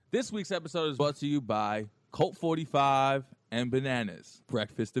This week's episode is brought to you by Colt 45 and Bananas,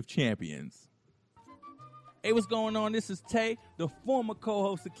 Breakfast of Champions. Hey, what's going on? This is Tay, the former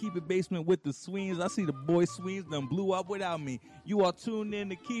co-host of Keep It Basement with the Sweens. I see the boy Sweens done blew up without me. You are tuned in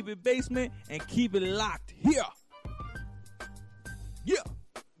to Keep It Basement and keep it locked here. Yeah.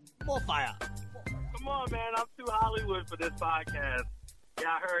 More fire. Come on, man. I'm too Hollywood for this podcast. Yeah,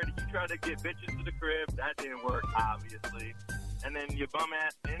 I heard you tried to get bitches to the crib. That didn't work, obviously. And then your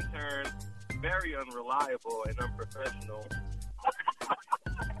bum-ass intern, very unreliable and unprofessional.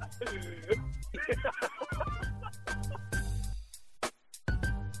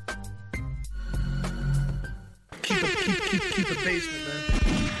 Keep it basement,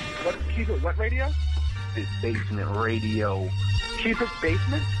 man. What radio? It's Basement Radio. Keep It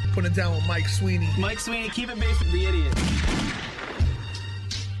Basement? Put it down with Mike Sweeney. Mike Sweeney, Keep It Basement, the idiot.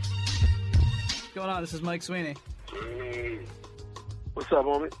 What's going on? This is Mike Sweeney. What's up,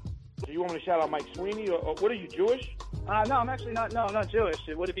 homie? Do you want me to shout out Mike Sweeney, or what are you, Jewish? No, I'm actually not. No, I'm not Jewish.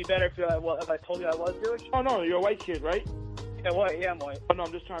 Would it be better if I told you I was Jewish? Oh, no, you're a white kid, right? Yeah, white. Yeah, I'm white. Oh, no,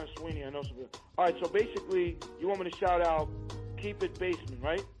 I'm just trying to Sweeney. I know something. All right, so basically, you want me to shout out Keep It Basement,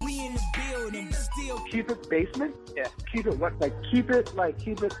 right? We in the building, still. Keep It Basement? Yeah. Keep it what? Keep it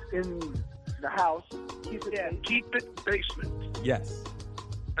in the house. Keep it. Yeah. Keep It Basement. Yes.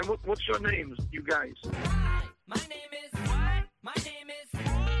 And what's your names, you guys? My name is. My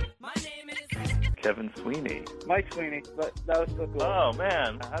name is. Kevin Sweeney. Mike Sweeney, but that was so cool. Oh,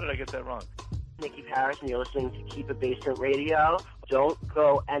 man. How did I get that wrong? Nikki Paris, and you're listening to Keep It Basement Radio. Don't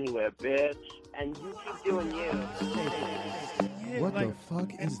go anywhere, bitch. And you keep doing you. What the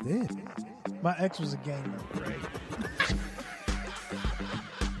fuck is this? My ex was a gamer, right?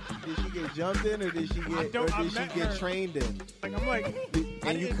 Did she get jumped in, or did she get trained in? Like, I'm like,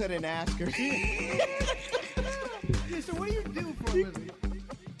 And you couldn't ask her. yeah, so what do you do for a living?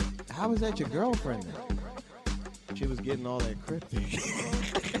 How was that your girlfriend then? She was getting all that cryptic.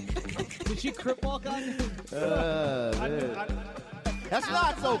 Did she crip walk on you? That's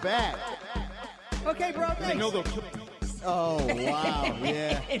not so bad. Okay, bro. Thanks. Oh, wow,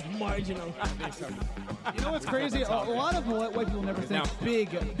 yeah. It's marginal. You know what's crazy? A lot of white people never think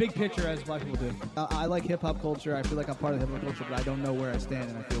big picture as black people do. I like hip hop culture. I feel like I'm part of hip hop culture, but I don't know where I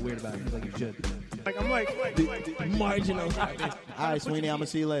stand, and I feel weird about it. I feel like you should. Like, I'm like, Marginal. All right, Sweeney, I'm going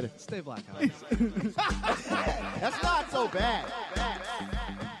to see you later. Stay black, guys. That's not so bad.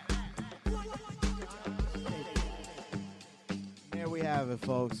 There we have it,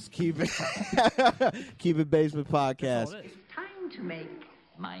 folks. Keep it Basement Podcast. Time to make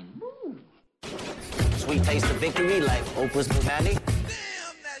my move. Sweet taste of victory like Oprah's Patty.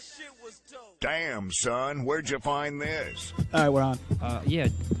 Damn, son, where'd you find this? All right, we're on.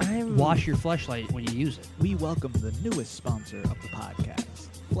 Wash your fleshlight when you use it. We welcome the newest sponsor of the podcast,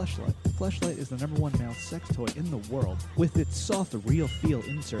 Fleshlight. Fleshlight is the #1 male sex toy in the world, with its soft, real feel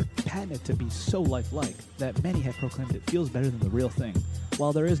insert patented to be so lifelike that many have proclaimed it feels better than the real thing.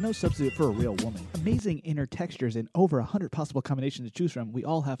 While there is no substitute for a real woman, amazing inner textures and over 100 possible combinations to choose from, we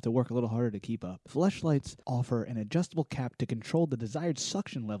all have to work a little harder to keep up. Fleshlights offer an adjustable cap to control the desired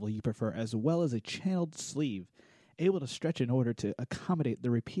suction level you prefer, as well as a channeled sleeve, able to stretch in order to accommodate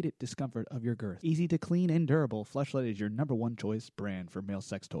the repeated discomfort of your girth. Easy to clean and durable, Fleshlight is your #1 choice brand for male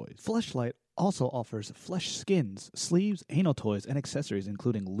sex toys. Fleshlight also offers flesh skins, sleeves, anal toys, and accessories,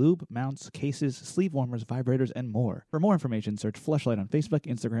 including lube, mounts, cases, sleeve warmers, vibrators, and more. For more information, search Fleshlight on Facebook,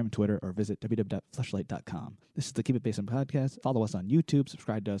 Instagram, and Twitter, or visit www.fleshlight.com. This is the Keep It Basement Podcast. Follow us on YouTube,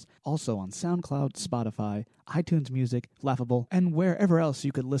 subscribe to us, also on SoundCloud, Spotify, iTunes Music, Laughable, and wherever else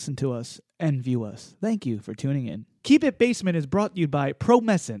you could listen to us and view us. Thank you for tuning in. Keep It Basement is brought to you by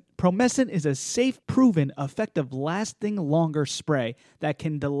Promescent. Promescent is a safe, proven, effective, lasting longer spray that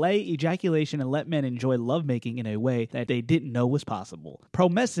can delay ejaculation and let men enjoy lovemaking in a way that they didn't know was possible.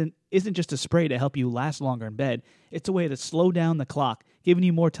 Promescent isn't just a spray to help you last longer in bed. It's a way to slow down the clock, giving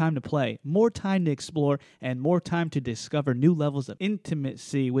you more time to play, more time to explore, and more time to discover new levels of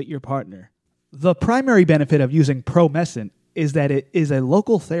intimacy with your partner. The primary benefit of using Promescent is that it is a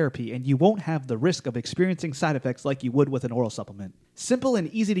local therapy and you won't have the risk of experiencing side effects like you would with an oral supplement. Simple and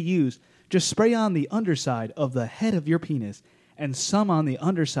easy to use, just spray on the underside of the head of your penis and some on the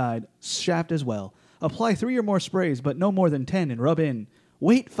underside shaft as well. Apply 3 or more sprays, but no more than 10, and rub in.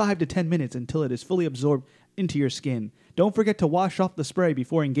 Wait 5 to 10 minutes until it is fully absorbed into your skin. Don't forget to wash off the spray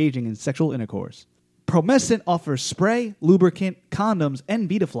before engaging in sexual intercourse. Promescent offers spray, lubricant, condoms, and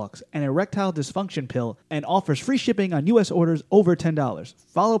Vitaflux, an erectile dysfunction pill, and offers free shipping on U.S. orders over $10.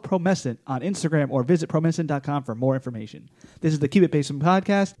 Follow Promescent on Instagram or visit promescent.com for more information. This is the Keep It Basement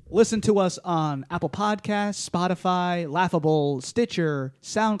podcast. Listen to us on Apple Podcasts, Spotify, Laughable, Stitcher,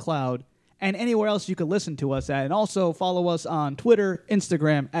 SoundCloud, and anywhere else you can listen to us at. And also follow us on Twitter,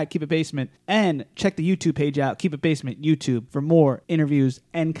 Instagram at Keep It Basement, and check the YouTube page out, Keep It Basement YouTube, for more interviews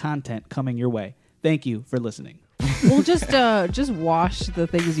and content coming your way. Thank you for listening. Well, just wash the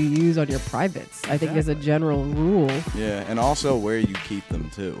things you use on your privates. I think is a general rule. Yeah, and also where you keep them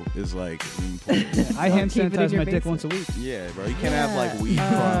too is like important. I hand sanitize my dick once a week. Yeah, bro. You can't have like weed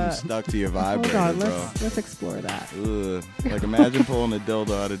crumbs stuck to your vibrator, hold on, bro. Let's explore that. Ugh. Like imagine pulling a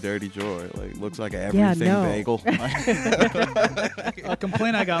dildo out of dirty drawer. Like looks like an everything bagel. A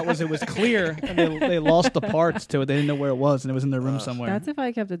complaint I got was it was clear and they lost the parts to it. They didn't know where it was and it was in their room somewhere. That's if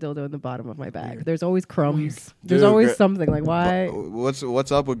I kept a dildo in the bottom of my bag. There's always crumbs. Dude, There's always something. Like why?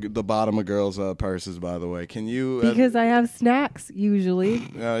 What's up with the bottom of girls' purses? By the way, can you? Because I have snacks usually.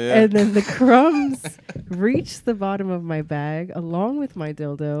 Oh yeah. And then the crumbs reach the bottom of my bag along with my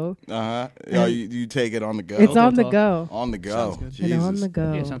dildo. Oh, you take it on the go. It's on the go. On the go. And on the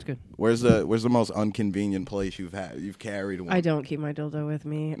go. Yeah, sounds good. Where's the most inconvenient place you've carried one? I don't keep my dildo with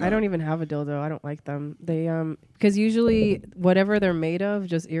me. No. I don't even have a dildo. I don't like them. They because usually whatever they're made of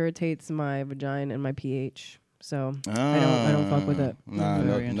just irritates my vagina and my pH. So I don't fuck with it. Nah,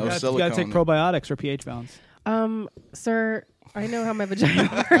 no silicone. You gotta take probiotics for pH balance. Sir, I know how my vagina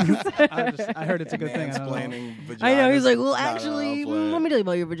works. I heard it's a good thing. I know. He's like, well, actually, let me tell you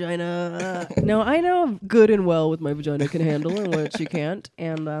about your vagina. No, I know good and well what my vagina can handle and what she can't.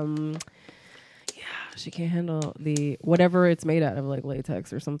 And she can't handle the whatever it's made out of, like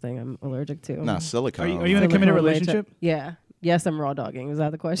latex or something. I'm allergic to. Nah, silicone. Are you in a committed relationship? Yeah. Yes, I'm raw dogging. Is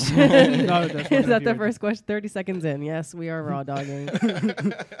that the question? No, is that the first question? 30 seconds in. Yes, we are raw dogging.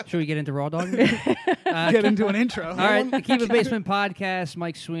 Should we get into raw dogging? Get into an intro. All right, the Keep It Basement podcast.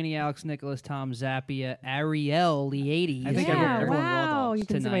 Mike Sweeney, Alex Nicholas, Tom Zappia, Ariel Liades. I think everyone raw dogs you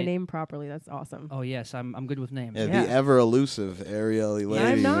can tonight. say my name properly. That's awesome. Oh yes, I'm good with names. Yeah, the ever elusive Ariel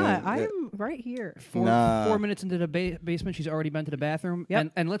Liades. I'm not. I am right here. 4 minutes into the basement, she's already been to the bathroom.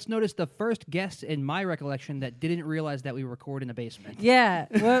 Yep. And let's notice the first guest in my recollection that didn't realize that we record in the basement. Yeah.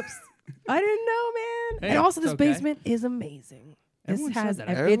 Whoops. I didn't know, man. Hey, and also, this okay. basement is amazing. Everyone This has said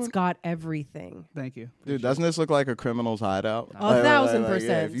that. it's got everything. Thank you. Dude, doesn't this look like a criminal's hideout? 1,000%.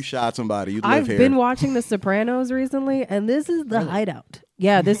 Yeah, if you shot somebody, you'd live here. I've been watching The Sopranos recently, and this is the hideout.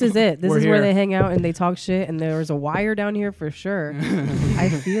 Yeah, this is it. This We're is here. where they hang out and they talk shit, and there's a wire down here for sure. I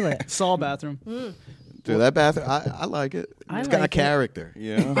feel it. Saw bathroom. Dude, that bathroom, I like it. It's got like character,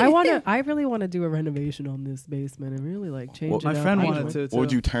 you know? I really want to do a renovation on this basement and really like change it My up. friend wanted to. What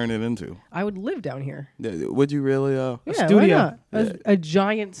would you turn it into? I would live down here. Would you really? Yeah, studio. why not? A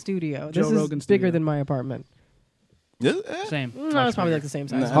giant studio. Joe This Rogan is bigger studio. than my apartment. Same. No, it's probably like the same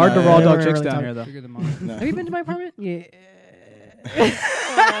size. No, Hard to no, raw no, dog no, chicks really down talk- here, though. Bigger than mine. No. Have you been to my apartment? Yeah.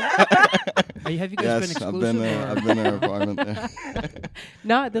 Have you guys been I've exclusive? been there. or- I've been in an apartment there.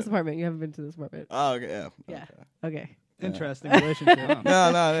 Not this apartment. You haven't been to this apartment. Oh, okay, yeah. Yeah. Okay. Interesting relationship.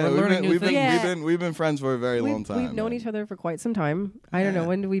 No. We're learning new We've been things. we've been friends for a very long time. We've known man. each other for quite some time. I don't know.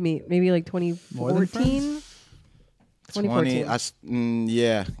 When did we meet? Maybe like 2014? 2014.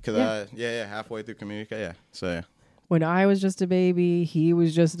 Yeah, because halfway through communicate. Yeah, so yeah. When I was just a baby, he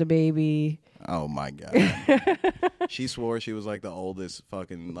was just a baby. Oh my god. She swore she was like the oldest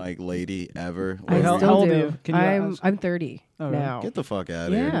fucking like lady ever. I How still old do. are you? Can you I'm 30 really? now. Get the fuck out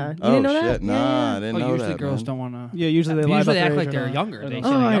of Yeah. here. You didn't know shit. that? Nah, Yeah. I didn't Oh, know usually that. girls man. don't want to. Yeah, usually they lie Usually about act their like age they're or not. younger. Or They not.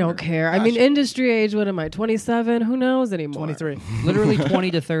 say Oh, they're I don't younger. care. I mean, industry age, what am I, 27? Who knows anymore? 23. Literally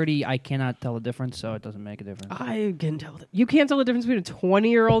 20 to 30, I cannot tell the difference, so it doesn't make a difference. I can tell. You can't tell the difference between a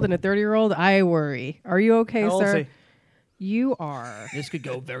 20-year-old and a 30-year-old? I worry. Are you okay, How old is sir? he? You are. This could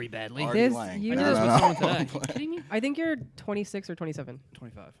go very badly. Artie This, Lang. you I No, did this no, with no. someone today. Are you kidding me? I think you're 26 or 27.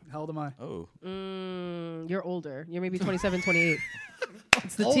 25. How old am I? Oh. You're older. You're maybe 27, 28.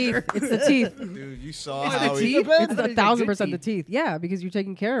 It's the teeth. It's the teeth. Dude, you saw It's how the he teeth. It's 1,000% the teeth. Yeah, because you're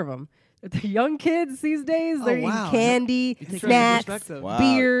taking care of them. The young kids these days, they're wow. eating candy, Interesting snacks, perspective. Wow.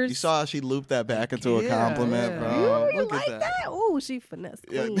 beers. You saw how she looped that back into a compliment, yeah. bro. Ooh, you Look like at that? Oh, she finessed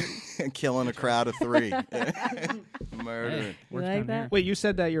clean. Yeah. Killing a crowd of 3. Murdering. Hey, You works like down that? here. Wait, you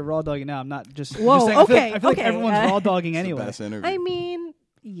said that you're raw dogging now. I'm not just. Whoa, I'm just saying, I feel okay, like okay, everyone's raw dogging It's the anyway. best interview. I mean,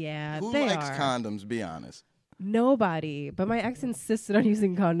 yeah, Who they likes are. condoms? Be honest. Nobody. But my ex insisted on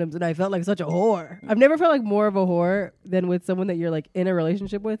using condoms, and I felt like such a whore. I've never felt like more of a whore than with someone that you're like in a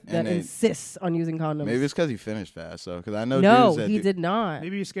relationship with that insists on using condoms. Maybe it's because he finished fast, though. Because I know no, dudes that he did not.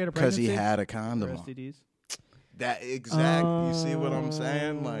 Maybe you're scared of because pregnancy. he had a condom. Or on. STDs. That exact. You see what I'm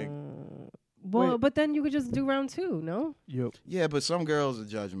saying? Like, well, but then you could just do round 2, no? Yep. yeah, but some girls are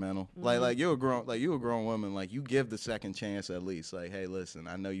judgmental. Like you're a grown woman. Like you give the second chance at least. Like, hey, listen,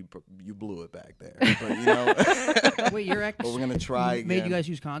 I know you blew it back there, but you know. Wait, your ex? But we're gonna try again. Made you guys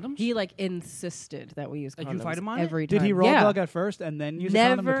use condoms? He like insisted that we use condoms. Did you fight him on it? every time. Did he raw dog at first and then use a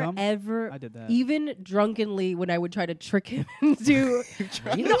condom to Never, come? ever. I did that. Even drunkenly, when I would try to trick him into,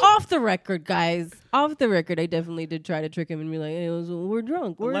 off the record, guys. Off the record, I definitely did try to trick him and be like, hey, we're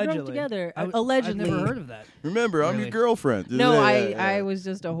drunk. We're drunk Allegedly. together. I've Allegedly. never heard of that. Remember, I'm your girlfriend. No, Yeah. I was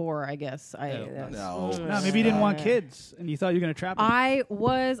just a whore, I guess. No, maybe you didn't want kids and you thought you were going to trap him. I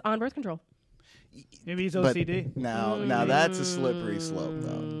was on birth control. Maybe he's But OCD. now that's a slippery slope,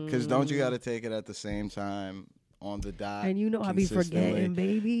 though. Because don't you got to take it at the same time on the dot? And you know I be consistently? forgetting,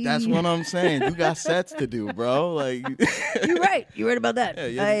 baby. That's what I'm saying. You got sets to do, bro. Like You're right. You're right about that.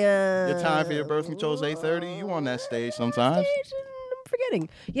 Yeah, your time for your birth control is 8:30. You on that stage sometimes? I'm forgetting.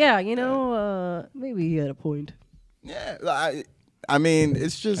 Yeah, you know, maybe he had a point. Yeah, I mean,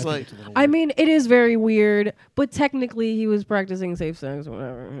 it's just like I mean, it is very weird, but technically he was practicing safe sex or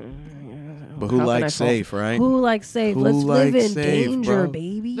whatever. But who How can I likes fault- safe, right? Who likes safe? Who Let's live likes in safe, danger, bro?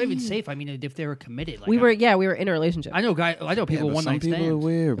 baby. Living safe. I mean, if they were committed. Like we were in a relationship. I know people but one some night people are stands.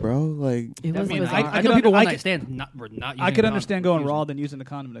 weird, bro. Like It was bizarre. I know people one night stands were not. I using could the understand condom. going raw than using the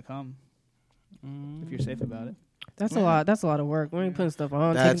condom to come. If you're safe about it. That's a lot. That's a lot of work. When you putting stuff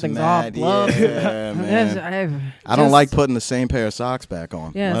on, That's taking things mad, off, gloves. yeah, man. I don't like putting the same pair of socks back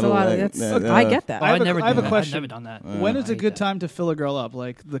on. Yeah, it's a lot of. I get that. I have a question. I've never done that. When is a good time to fill a girl up,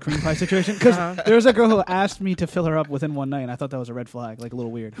 like the cream pie situation? Because there was a girl who asked me to fill her up within one night, and I thought that was a red flag, like a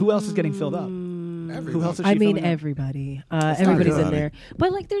little weird. Who else is getting filled up? Who else is she I mean, filling up? everybody. That's Everybody's not in good. there.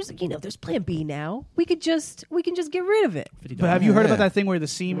 But like, there's there's Plan B now. We can just get rid of it. But have you heard about that thing where the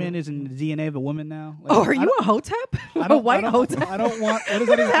semen is in the DNA of a woman now? Like, Oh, are you a hotep? A white hotep? I don't want. What is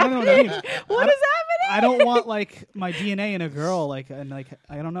that? I don't know what that means. What is happening? I don't want like my DNA in a girl. I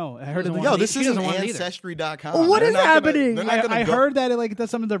don't know. I heard of Yo, this isn't Ancestry.com. What They're is not gonna- happening? they're not gonna I go- heard that it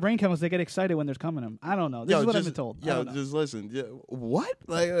that's some of their brain chemicals. They get excited when there's cum in them. I don't know. This is what I've been told. I Yo, don't know. just listen. Yeah, what?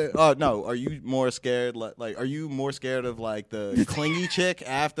 Like, no. Are you more scared? Like, are you more scared of like the clingy chick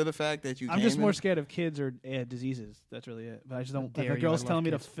after the fact that you? I'm came just more in? scared of kids or diseases. That's really it. But I just don't. If dare a you, girl's I telling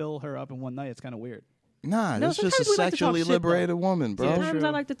me love to kids. fill her up in one night, it's kind of weird. Nah, No, that's just a sometimes we like to talk sexually shit, though. liberated woman, bro. Sometimes I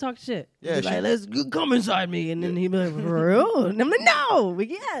like to talk shit. Yeah, He'd be she- like, let's come inside me, and then he'd be like, for real? And I'm like, no,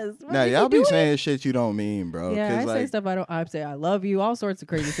 yes. Now y'all be saying shit you don't mean, bro. Yeah, I 'cause, say like, stuff I don't. I say I love you, all sorts of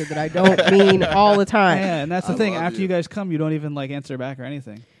crazy shit that I don't mean all the time. Yeah, and that's the I thing. love After you. you guys come, you don't even like answer back or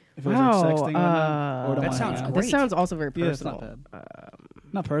anything. If it was Wow, like sexting or not, or don't that wanna sounds hang out. great. This sounds also very Yeah, it's not personal. bad.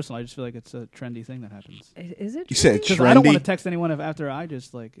 Not personal. I just feel like it's a trendy thing that happens. Is it? You said Because I don't want trendy? to text anyone after I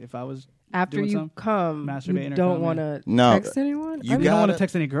just like if I was After doing you something, come, masturbating you or don't coming. want to No, text anyone? you I mean, I don't want to gotta-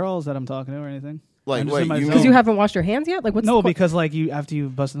 text any girls that I'm talking to or anything. Like, I'm just wait, in my you zone. Because you haven't washed your hands yet? Like, what's No, the because like you after you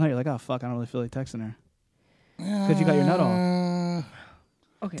bust a nut, you're like, oh fuck, I don't really feel like texting her because you got your nut off.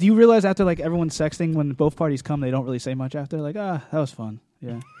 Okay. Do you realize after like everyone's sexting, when both parties come, they don't really say much after? Like, that was fun.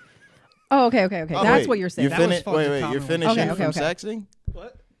 Yeah. Oh, okay. Oh, That's wait, what you're saying. You finished? fun Wait, to wait. comment You're on. finishing Okay, from okay. sexting?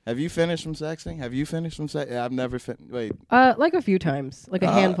 What? Have you finished from sexting? Have you finished from sex? I've never wait. Like a few times, like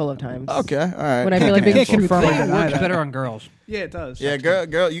a handful of times. Okay, all right. When I feel like being Can't truthful. confirm or It deny works that. better on girls. Yeah, it does. Yeah,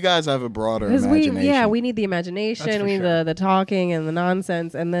 girl, you guys have a broader Because imagination. we need the imagination, That's for we need sure. the talking and the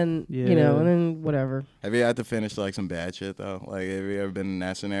nonsense, and then Yeah. and then whatever. Have you had to finish like some bad shit though? Like, have you ever been in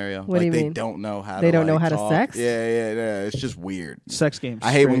that scenario? What do like you they mean? don't know how. They to, don't know like, how to talk. sex? Yeah. It's just weird. Sex games.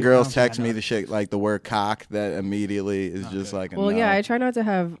 I hate when straight. girls I don't text me the shit like the word cock. That immediately is just like. A Well, no. yeah, I try not to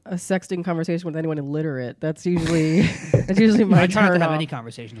have a sexting conversation with anyone illiterate. That's usually my I try not turn to have off. any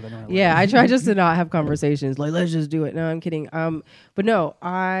conversations with anyone. Yeah, I try just to not have conversations. Like, let's just do it. No, I'm kidding. But no,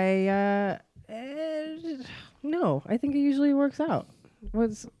 no, I think it usually works out.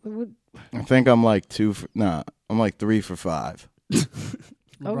 I think I'm like I'm like 3 for 5.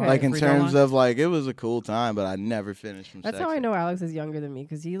 Okay. Like in Free throw terms line? of like it was a cool time, but I never finished from. That's sexting. how I know Alex is younger than me,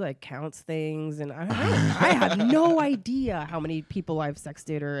 because he like counts things, and I have no idea how many people I've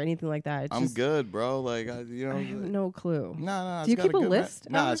sexted or anything like that. It's I'm just, good, bro. Like I I have no clue. No. Do you keep a list?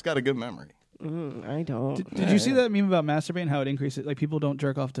 Nah, it's got a good memory. I don't. Did you see that meme about masturbating? How it increases? Like people don't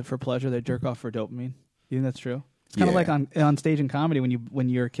jerk off for pleasure; they jerk off for dopamine. You think that's true? It's kind of like on stage in comedy when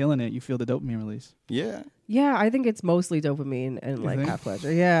you're killing it, you feel the dopamine release. Yeah. Yeah, I think it's mostly dopamine and You like think? half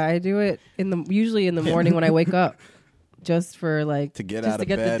pleasure. Yeah, I do it usually in the morning when I wake up, just for like To get just out to of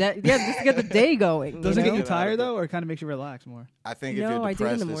get bed. the just to get the day going. Does you it get know? you tired though, or it kind of makes you relax more? I think No, if you're I do it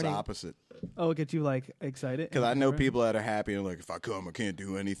in depressed, the it's morning. opposite. Oh, it gets you like excited. Because I know people that are happy and like, if I come, I can't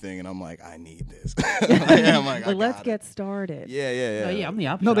do anything, and I'm like, I need this. I'm like, Well, let's get started. Yeah. Yeah, I'm the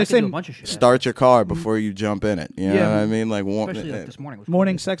opposite. No, they I can say do a bunch of shit. Start your car before you jump in it. You know Yeah. what I mean? Like, Especially like this morning. Was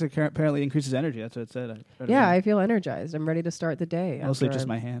Morning sex apparently increases energy. That's what it said. I read it Yeah, wrong. I feel energized. I'm ready to start the day. Mostly after just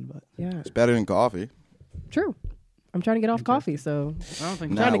I- my hand, but Yeah, it's better than coffee. true. I'm trying to get off coffee, so I don't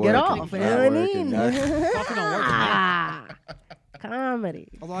think I'm trying to Not get working. off. You Not know what I working. mean? Not- Coffee don't work. Ah, comedy.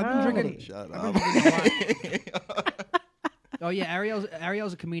 Although I've been drinking. Shut I've up. been drinking a lot. Oh yeah,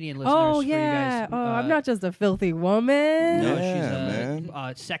 Ariel's a comedian. Listeners, Oh for yeah. You guys. Oh, I'm not just a filthy woman. No, Yeah, she's man.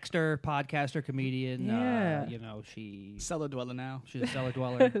 a sexter, podcaster, comedian. Yeah. She cellar dweller now. she's a cellar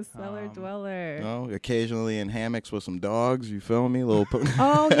dweller. Cellar dweller. No, occasionally in hammocks with some dogs. You feel me? Little.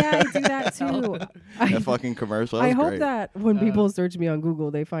 Oh yeah, I do that too. That fucking commercial. That I was hope great. that when people search me on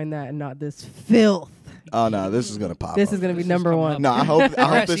Google, they find that and not this filth. Oh no, this is gonna pop. This up. is gonna be number one. No, I hope. I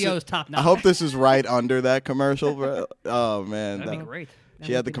Our hope this SEO is is top I notch. hope this is right under that commercial, bro. Oh man, That'd be great.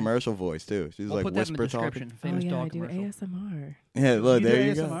 She had the commercial voice too. She's We'll like put that in the whisper description. talking. Famous oh yeah, dog I do commercial. ASMR. Yeah, look, You there do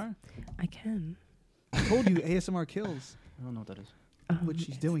you go. ASMR? I can. I told you ASMR kills. I don't know what that is. What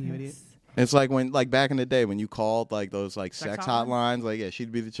she's doing, you idiot. It's like when, like back in the day, when you called like those like Sex sex hotline? hotlines. Like, yeah,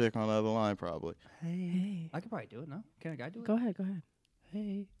 she'd be the chick on the other line probably. Hey. I could probably do it. No, can a guy do it? Go ahead. Go ahead.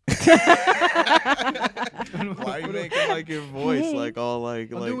 Hey. Why are you making like your voice Hey. like all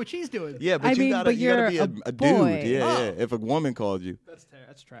like? I'll like do what she's doing. Yeah, but I you mean, gotta but you gotta you're be a boy. dude. Yeah, Oh. yeah. If a woman called you,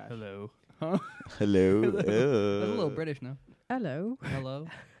 That's trash. Hello. hello. That's a little British, no? Hello. Hello.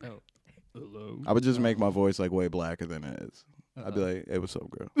 Oh. Hello. I would just make my voice like way blacker than it is. I'd be like, "Hey, what's up,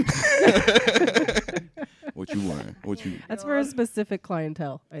 girl? What you want? What you?" That's for a specific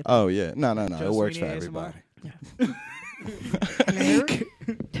clientele. I think. Oh yeah, no. It Joe works for Sweeney ASMR? everybody.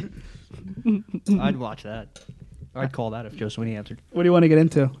 I'd watch that. I'd call that if Joe Sweeney answered. What do you want to get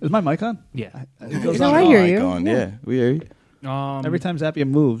into? Is my mic on? Yeah. It goes No, on I and hear on. you. On. Yeah, we hear you. Every time Zappia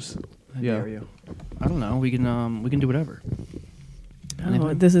moves. I hear you. I don't know. We can do whatever.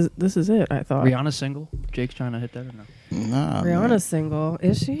 Oh, this is it. I thought Rihanna's single. Jake's trying to hit that or no? Nah, Rihanna's man. single.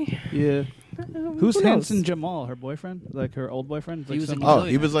 Is she? Yeah. Who Who's knows? Hanson Jamal? Her boyfriend? Like her old boyfriend? He Like was some- a Oh,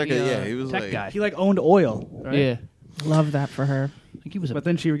 he was like a billionaire. he was tech like guy. he like owned oil. Right? Yeah. Love that for her. I think he was a. But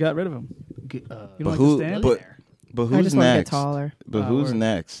then she got rid of him. You But don't like who? the stand? But I who's just want to get next? taller. But who's word.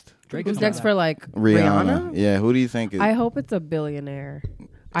 next? Drake Who's is next not for like Rihanna. Rihanna? Yeah, who do you think is? I hope it's a billionaire.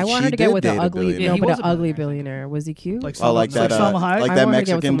 I want She her to get did with an date a ugly, billionaire. Yeah, no, he but was an a ugly billionaire. Was he cute? Like Oh, like that, Salma Hayek? like I that wanna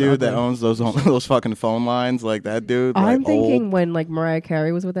get with Mexican someone dude that ugly. owns those fucking phone lines, like that dude. Like I'm thinking old. when like Mariah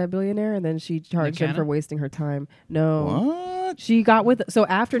Carey was with that billionaire, and then she charged him Cannon? for wasting her time. No, What? she got with so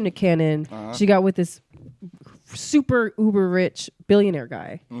after Nick Cannon, she got with this super uber rich billionaire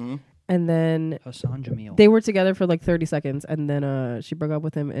guy, and then Hassan Jamil. they were together for like 30 seconds, and then she broke up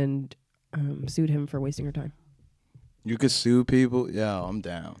with him and sued him for wasting her time. You could sue people. Yeah, I'm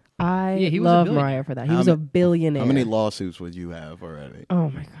down. I Yeah, he was a love billionaire. Mariah for that. He How was ma- a billionaire. How many lawsuits would you have already?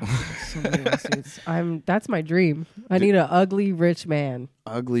 Oh my god, so many lawsuits. That's my dream. I need an ugly rich man.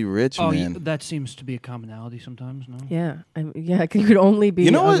 Ugly rich Oh, man. that seems to be a commonality sometimes. No. Yeah, you could only be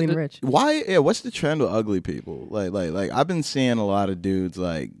You know ugly what? and rich. Why? Yeah. What's the trend with ugly people? Like I've been seeing a lot of dudes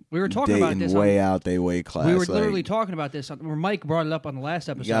like We were talking dating about this way on- out their weight class. We were like, literally talking about this. Where Mike brought it up on the last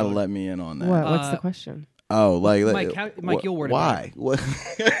episode. You gotta let me in on that. What's the question? Oh, like Mike, you'll word it why? What?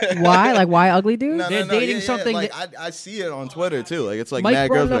 Why? Like why ugly dudes? No, They're no, no, dating yeah, something Like that- I see it on Twitter too. Like it's like Mike mad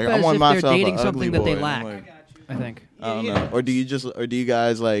brought girls it up like I as want if myself they're dating an ugly something that they boy. I'm lack. like, I think. I don't know. Or do you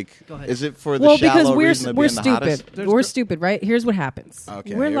guys like? Go ahead. Is it for the Well, shallow because reason of we're being the hottest? stupid. We're stupid, right? Here's what happens.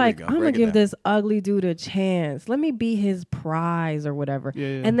 Okay, we're here we like, go. I'm gonna Break it give down. this ugly dude a chance. Let me be his prize or whatever.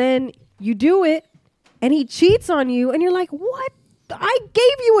 Yeah. And then you do it, and he cheats on you, and you're like, what? I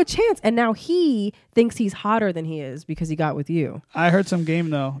gave you a chance, and now he thinks he's hotter than he is because he got with you. I heard some game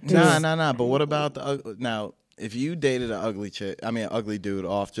though. Nah. But what about the now? If you dated an ugly an ugly dude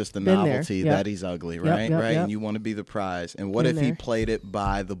off just the Been there. novelty Yep. that he's ugly, Yep, right? yep, right? yep. And you want to be the prize. And what Been if he there. played it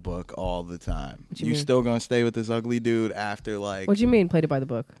by the book all the time? What you You mean? still gonna stay with this ugly dude after like? What do you mean played it by the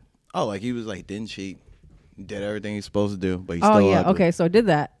book? Oh, like he was like didn't cheat, did everything he's supposed to do, but he's Oh still yeah, ugly. okay, so did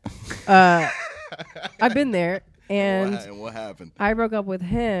that. I've been there, And what happened? I broke up with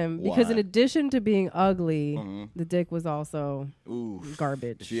him because Why? in addition to being ugly, the dick was also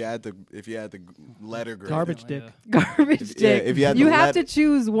garbage. If you had to letter grade, Garbage dick. Garbage dick. If you had to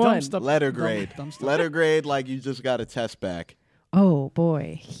choose one. letter grade, letter grade, like you just got a test back. Oh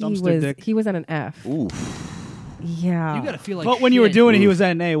boy, he was at an F. Oof. Yeah. You gotta feel like. But when you were doing it, he was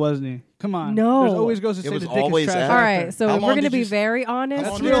at an A, wasn't he? Come on. No. There's always goes to say the dick is trash. All right, so if we're gonna be very honest,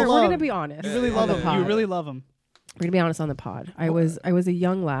 That's we're real love. gonna be honest. You really love him. You really love him. We're gonna be honest on the pod. I was a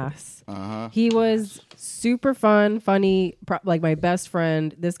young lass. He was super fun, funny, like my best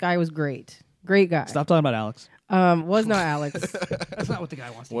friend. This guy was great guy. Stop talking about Alex. Was not Alex. That's not what the guy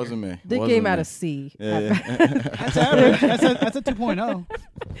wants to Wasn't me. Dick came out of C. That's average. That's a 2.0.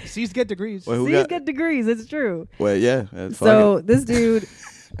 C's get degrees. C's get degrees. It's true. Well, yeah. So this dude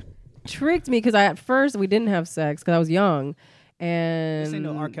tricked me because at first we didn't have sex because I was young. And this ain't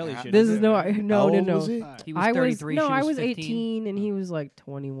no R. Kelly shit. This is no. How old was he? He was 33. I was 15. 18 and he was like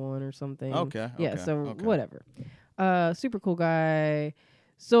 21 or something. Okay. Yeah. So whatever. Super cool guy.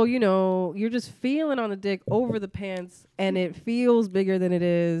 So, you're just feeling on the dick over the pants, and it feels bigger than it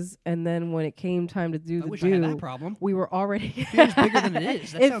is. And then when it came time to do I wish I had that problem. we were already... It feels bigger than it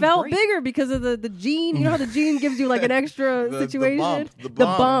is. That it sounds felt great. bigger because of the gene. You know how the gene gives you like an extra situation? The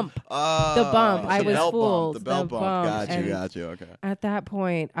bump. I was fooled. The belt bump. Got you. Okay. At that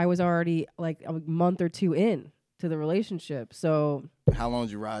point, I was already like a month or two in to the relationship. So... How long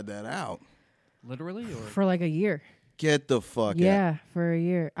did you ride that out? Literally? Or? For like a year. Get the fuck out. Yeah, for a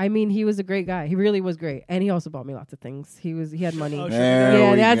year. I mean, he was a great guy. He really was great, and he also bought me lots of things. He had money.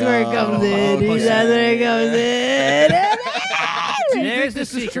 That's where it comes in. That's where it comes in. There's the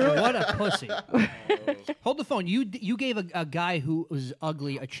secret. What a pussy. Hold the phone. You gave a guy who was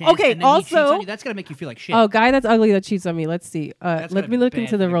ugly a chance. Okay, and then he cheats also- on you. That's gotta make you feel like shit. Oh, guy that's ugly that cheats on me. Let's see. Let me look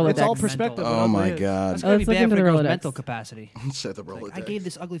into the Rolodex. It's all perspective. Oh my god. That's gotta be Let's look bad into for the the girl's Rolodex. mental capacity. Set the Rolodex. I gave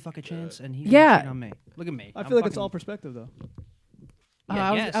this ugly fuck a chance, and he Yeah. cheated on me. Look at me. I feel like it's all perspective, though.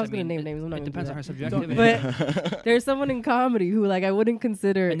 Yeah, I was going to name names. I'm not It gonna depends do on her that. subjectivity. But there's someone in comedy who like I wouldn't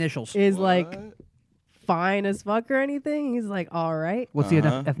consider Initials. is like fine as fuck or anything. He's like all right. What's the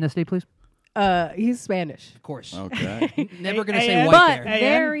ethnicity, please? He's Spanish. Of course. Okay. Never gonna say white But there.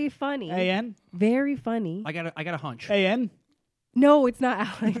 very funny. A.N.? Very funny. I got a hunch. A.N.? No, it's not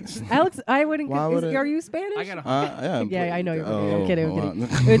Alex. Alex, I wouldn't. Why would it- Are you Spanish? I got a hunch. Yeah, I know you're. Oh, I'm kidding. hold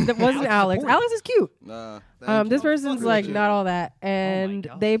It wasn't Alex. Alex is cute. Thank This you. person's like not all that, and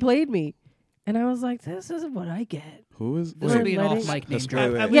God. they played me, and I was like, "This is what I get." Who is This will be an Letting- off-mic name That's drop.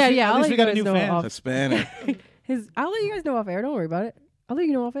 great. At Yeah, least yeah. at I'll least let we you got a guys new know fan. off. Hispanic. I'll let you guys know off air. Don't worry about it. I'll let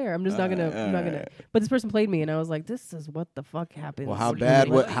you know off air. I'm just not gonna. I'm not gonna. But this person played me, and I was like, "This is what the fuck happened." Well, how bad?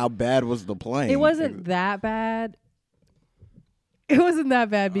 How bad was the plane? It wasn't that bad. It wasn't that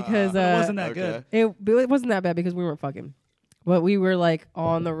bad because it wasn't that good. It wasn't that bad because we weren't fucking, but we were like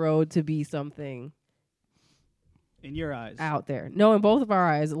on the road to be something In your eyes. out there. No, in both of our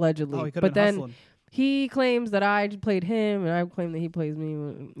eyes, allegedly. Oh, he could but have then hustling. he claims that I played him, and I claim that he plays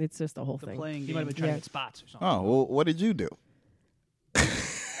me. It's just a whole thing. Playing You might have been trying Yeah. to get spots or something. Oh, well, what did you do?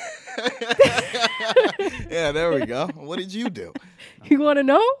 Yeah, there we go. What did you do? You want to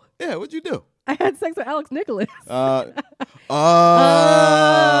know? Yeah, what'd you do? I had sex with Alex Nicholas. Oh.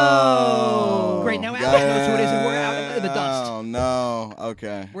 Great, now Alex knows who it is, and we're out in the dust. Oh, no.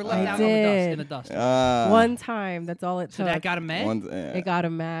 Okay. We're left I out did. in the dust. One time. That's all it So took. that got him mad? It got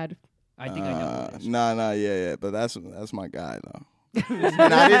him mad. I think I know who it is. No, yeah, but that's my guy though.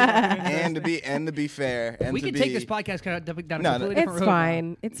 And to be fair, and We to can be, take this podcast kind of down a No, completely It's different road.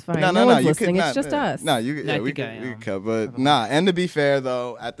 fine. It's fine. No, no one's you listening. could It's just us. No, you. I Yeah, we think I could cut, but and to be fair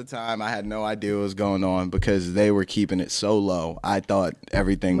though, at the time I had no idea what was going on because they were keeping it so low. I thought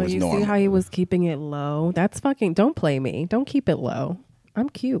everything But was you normal. see how he was keeping it low? That's fucking. Don't play me. Don't keep it low. I'm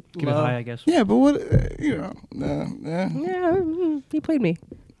cute. Keep it high, I guess. Yeah, but what Yeah, he played me.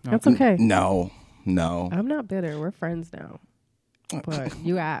 That's okay. No. I'm not bitter. We're friends now. But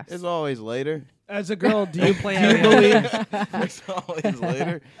you asked. It's always later. As a girl, do you play believe? It's always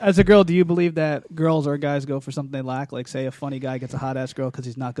later. As a girl, do you believe that girls or guys go for something they lack? Like, say, a funny guy gets a hot ass girl because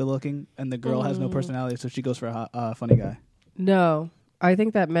he's not good looking, and the girl has no personality, so she goes for a funny guy. No, I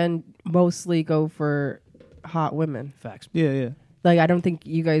think that men mostly go for hot women. Facts. Yeah. Like, I don't think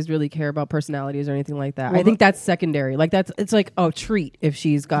you guys really care about personalities or anything like that. Well, I think that's secondary. Like, it's like a treat if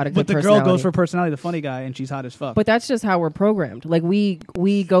she's got a good But the personality. girl goes for personality, the funny guy, and she's hot as fuck. But that's just how we're programmed. Like, we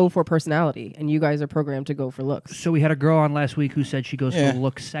go for personality, and you guys are programmed to go for looks. So we had a girl on last week who said she goes Yeah. for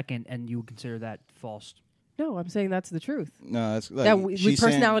look second, and you would consider that false. No, I'm saying that's the truth. No, it's like That with she's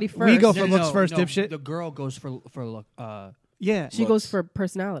saying- personality first. We go for looks first, no, dipshit. The girl goes for look. Yeah. She goes for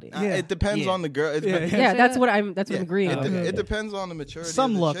personality. It depends on the girl. Yeah, that's what I'm agreeing on. It depends on the maturity.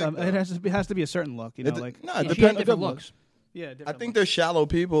 Some of the look. chick, It has to be a certain look. You know, like no, it she depends. had different looks. Yeah, I think there's shallow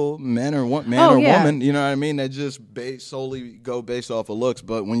people, man or woman, you know what I mean, that just solely go based off of looks.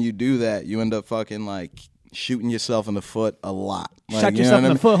 But when you do that, you end up fucking like shooting yourself in the foot a lot. Like, Shot yourself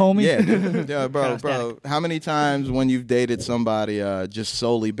in the foot, homie. Yeah, bro. How many times when you've dated somebody just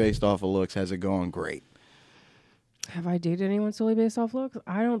solely based off of looks has it gone great? Have I dated anyone solely based off looks?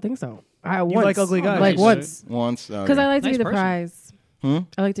 I don't think so. You like ugly guys? Like once. Because I like to be the prize. I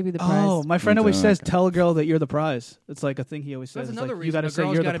like to be the prize. Oh, my friend always says, "Tell a girl that you're the prize." It's like a thing he always says. That's It's another like, reason. you got to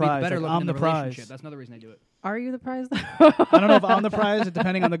say you're the prize. Like, I'm the prize. That's another reason they do it. Are you the prize? I don't know if I'm the prize,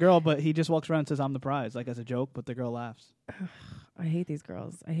 depending on the girl, but he just walks around and says, "I'm the prize," like as a joke, but the girl laughs. I hate these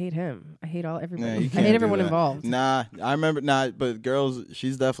girls. I hate him. I hate everybody. Yeah, you I can't hate do everyone that. involved. Nah, I remember. But girls,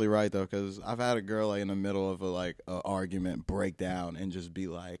 she's definitely right though, because I've had a girl like in the middle of a argument break down and just be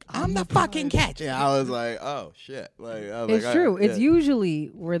like, "I'm the fucking catch." Yeah, I was like, "Oh shit!" Like, It's true. It's usually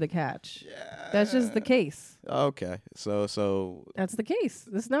we're the catch. Yeah. That's just the case. Okay, so that's the case.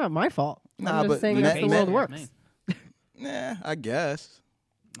 It's not my fault. Nah, I'm just saying that's the world works. Nah, I guess.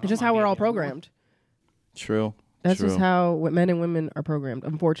 It's just how we're all programmed. True. That's just how men and women are programmed.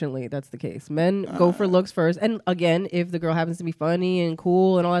 Unfortunately, that's the case. Men go for looks first. And again, if the girl happens to be funny and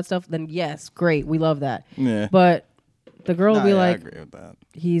cool and all that stuff, then yes, great. We love that. Yeah. But the girl will be I like, agree with that.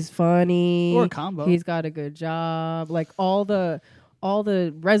 He's funny. Or a combo. He's got a good job. Like all the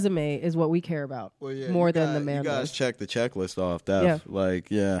resume is what we care about more than the man. You guys does. check the checklist off.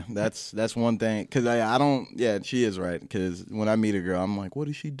 That's one thing. Because I don't. Yeah, she is right. Because when I meet a girl, I'm like, what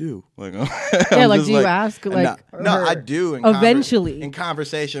does she do? Like, yeah, like do you ask? Like, no, I do. Eventually, in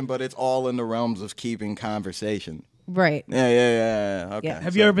conversation, but it's all in the realms of keeping conversation. Right. Yeah. Okay. Yeah.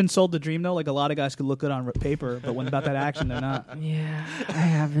 Have you ever been sold the dream though? Like a lot of guys could look good on paper, but when about that action, they're not. Yeah, I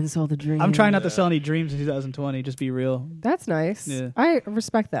have been sold the dream. I'm trying not to sell any dreams in 2020. Just be real. That's nice. Yeah. I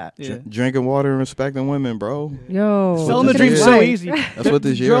respect that. Yeah. Drinking water and respecting women, bro. Yo, selling the dream's so easy. That's what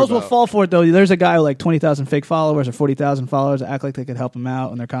this year. Girls will fall for it though. There's a guy with like 20,000 fake followers or 40,000 followers that act like they could help them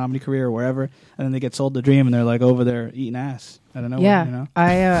out in their comedy career or wherever, and then they get sold the dream and they're like over there eating ass. I don't know. Yeah, you know?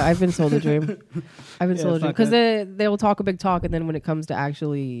 I've been sold a dream. I've been sold a dream it's not because they will talk a big talk, and then when it comes to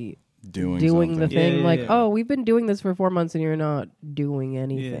actually doing the thing, Yeah. oh, we've been doing this for 4 months and you're not doing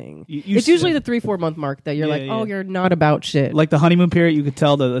anything. You It's usually the 3-4 month mark that you're like, oh, you're not about shit. Like the honeymoon period, you could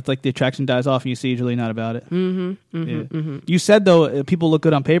tell that it's like the attraction dies off, and you see you're really not about it. You said though, people look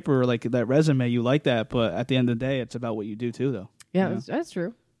good on paper, like that resume, you like that, but at the end of the day, it's about what you do too, though. Yeah, you know? that's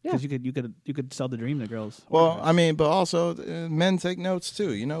true. Yeah, because you could sell the dream to girls. Well, I mean, but also men take notes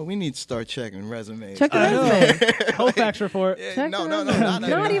too. You know, we need to start checking resumes. Check the resume. Whole facts report. Check no, the no, resume.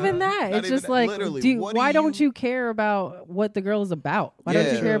 Not even that. Not It's even just that. like, Literally, why don't you care about what the girl is about? Why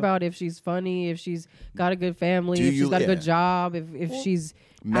don't you care about if she's funny, if she's got a good family, if she's got a good job, if she's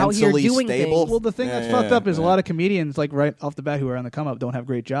out here doing stable. things? Well, the thing that's fucked up is a lot of comedians, like right off the bat, who are on the come up, don't have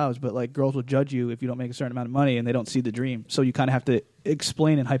great jobs, but like girls will judge you if you don't make a certain amount of money and they don't see the dream. So you kind of have to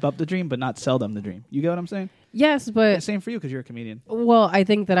explain and hype up the dream, but not sell them the dream. You get what I'm saying? Yes, but same for you because you're a comedian. Well, I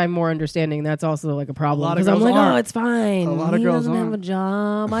think that I'm more understanding. That's also like a problem. A lot of Because I'm girls like, aren't. oh, it's fine. A lot of he girls doesn't have aren't. a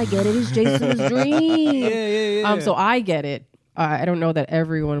job. I get it. He's chasing his dream. Yeah. So I get it. I don't know that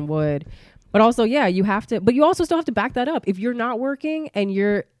everyone would. But also, yeah, you have to. But you also still have to back that up. If you're not working and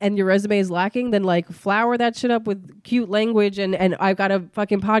your resume is lacking, then like flower that shit up with cute language. And I've got a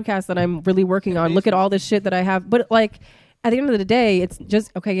fucking podcast that I'm really working on. Look at all this shit that I have. But like at the end of the day, it's just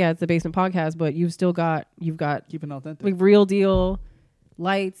okay. Yeah, it's the Basement Podcast, but you've got keeping authentic, like real deal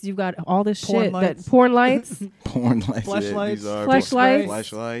lights. You've got all this Porn shit lights. that porn lights, porn lights, flashlights,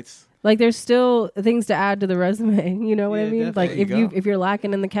 flashlights. Like there's still things to add to the resume. You know what I mean? Like definitely. if you're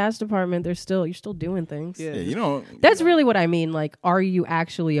lacking in the cast department, you're still doing things. Yeah, you don't. That's really what I mean. Like, are you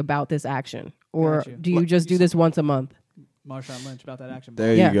actually about this action, or do you just do this once a month? Marshawn Lynch about that action.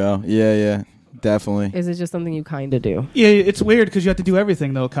 There you go. Yeah, definitely. Is it just something you kind of do? Yeah, it's weird because you have to do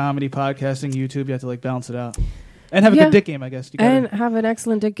everything though: comedy, podcasting, YouTube. You have to like balance it out. And have a good dick game, I guess. You and have an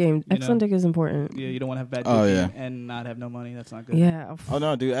excellent dick game. Excellent dick is important. Yeah, you don't want to have bad dick game and not have no money. That's not good. Yeah. Oh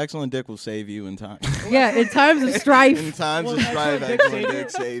no, dude! Excellent dick will save you in time. Yeah, in times of strife. In times of strife, excellent dick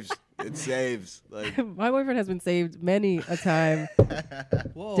saves. It saves. Like my boyfriend has been saved many a time.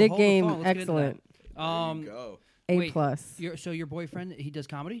 Whoa, Dick hold the game, phone. Let's get into excellent. that. A Wait, plus. So your boyfriend, he does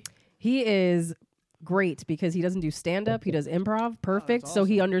comedy? He is great because he doesn't do stand up. He does improv. Perfect. So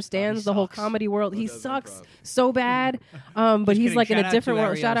he understands the whole comedy world. He sucks so bad. But he's like in a different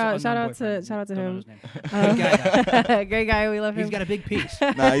world. Shout out to him. Great guy. We love him. He's got a big piece.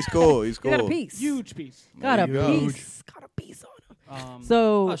 Nah, he's cool. He's cool. He got a piece. Huge piece. Got a There you go. piece. Got a piece.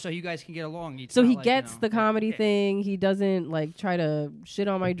 So so you guys can get along. It's So not he like, gets the comedy thing. He doesn't like try to shit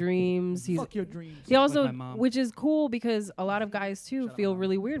on my dreams. He's, Fuck your dreams. He also, Like my mom. which is cool because a lot of guys too feel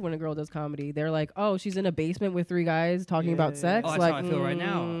really weird when a girl does comedy. They're like, "Oh, she's in a basement with 3 guys talking about sex." Oh, that's like, how I feel right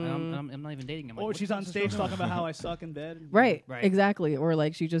now. I'm not even dating him. Like, Or what she's the on fuck is this stage going talking about how I suck in bed. Right, Right. exactly. Or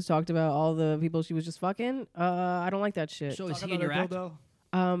like she just talked about all the people she was just fucking. I don't like that shit. So is Talk he in about your her act? dildo.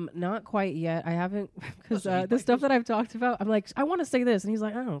 Not quite yet. I haven't because the stuff that I've talked about. I'm like, I want to say this, and he's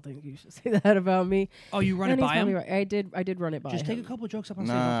like, I don't think you should say that about me. Oh, you run And it he's by him? probably right. I did run it by Just him. take a couple jokes up on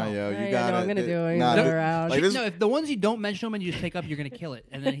stage. Nah, don't yo, tell him. you Yeah, got no, it. I'm gonna do it. Nah, He's dude, around. like this, No, if the ones you don't mention them and you just take up, you're gonna kill it,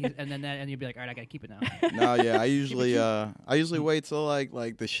 and then and you'll be like, all right, I gotta keep it now. no, yeah, I usually wait till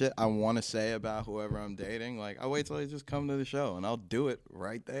like the shit I want to say about whoever I'm dating. Like I wait till they just come to the show and I'll do it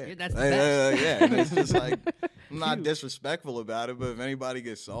right there. Yeah, that's the best. Yeah, and it's just like I'm not disrespectful about it, but if anybody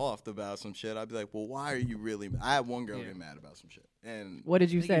gets soft about some shit, I'd be like, well, why are you really? I had one girl get mad about some shit, and What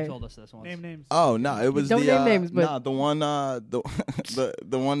did you I think say? you told us this once. Name names. oh no, it was Don't the name names, but- nah, the one the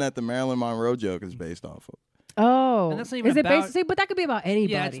one that the Marilyn Monroe joke is based off of. Oh, And that's not even is it about- based? See, but that could be about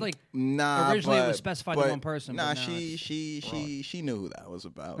anybody. Yeah, it's like Nah, originally it but- was specified to but one person. Nah, but now it's she knew who that was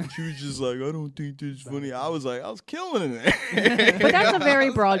about. She was just like, I don't think this is funny. I was like, I was killing it. But that's a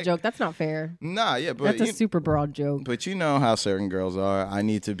very broad joke. That's not fair. Nah, yeah, but That's a super broad joke. But you know how certain girls are. I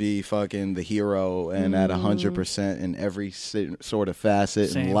need to be fucking the hero and at 100% in every sort of facet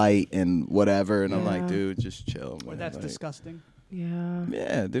Same. and light and whatever. And I'm like, Yeah. dude, just chill. Or Man. that's Like, disgusting. Yeah.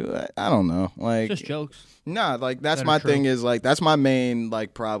 yeah, dude. I don't know. Like, just jokes. nah, like that's That are my true. thing. Is like that's my main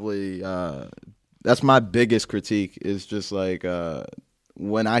like probably. That's my biggest critique. Is just like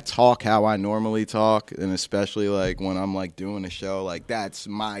when I talk how I normally talk, and especially like when I'm like doing a show, like that's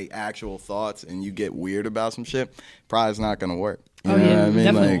my actual thoughts, and you get weird about some shit, probably it's not gonna work. You Oh, know yeah, what I mean?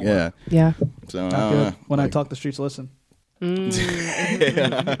 definitely Like, yeah. Yeah. So I Not don't good. know. When I Like- talk, the streets listen.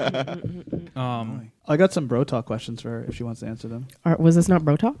 I got some bro talk questions for her if she wants to answer them. Was this not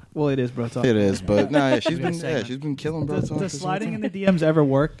bro talk? Well, it is bro talk. It is, but no, yeah, she's We got a been segment. she's been killing bro Does, talk. does this whole sliding time. in the DMs ever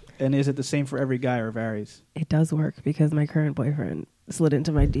work? And is it the same for every guy or varies? It does work because my current boyfriend slid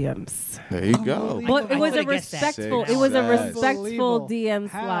into my DMs. There you go. But it was a could've guessed that. respectful. It was a Success. respectful DM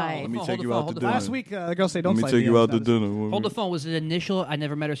How? slide. Let me Hold take the you phone, out hold to the phone. dinner. Last week, the girl say don't Let me slide take you DMs. out to That was- dinner. Hold the phone. Was it initial? I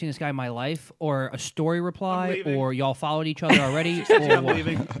never met or seen this guy in my life, or a story reply, leaving. or y'all folled each other already? I'm or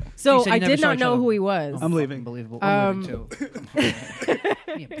leaving. So You said you I never did saw not each know other. who he was. I'm leaving. Unbelievable. I'm leaving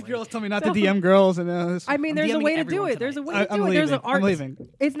too. Girls tell me not to DM girls, and I mean, there's a DMing way to do everyone it. There's a way I- to I'm do it. There's an leaving. I'm art. leaving.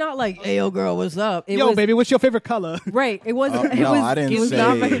 It's not like, "Hey, yo, girl, what's up?" It Yo, was, baby, what's your favorite color? Right. It was. Oh, it no, was. I didn't it was say-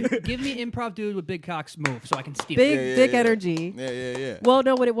 not my Give me improv dude with big cocks move so I can steal. big Yeah, dick yeah. energy. Yeah. Well,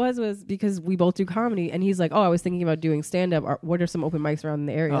 no, what it was because we both do comedy, and he's like, "Oh, I was thinking about doing stand up. What are some open mics around in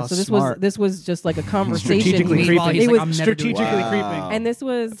the area?" Oh, so this smart. was just like a conversation. Strategically Meanwhile, creeping. he's It like, was I'm never doing strategically that. creeping. And this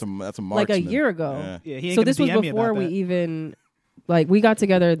was That's a like a marksman. year ago. Yeah. Yeah, he ain't So gonna this was DM me before about we that. even like we got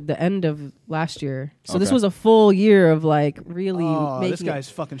together the end of last year. So this Okay. was a full year of like really Oh, making this guy's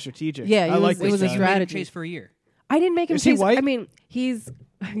fucking strategic. Yeah, I it like was- it was this a guy. You made him strategy. chase for a year. I didn't make him Is he chase. white? I mean, he's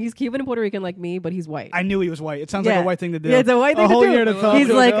Cuban and Puerto Rican like me, but he's white. I knew he was white. It sounds like Yeah. a white thing to do. Yeah, it's a white thing to whole do. year to He's He's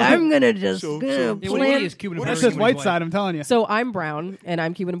film. like, I'm gonna just So- gonna so- Yeah, what plan. is Cuban and That's Puerto his Rican white when he's side. I'm telling you. So I'm brown and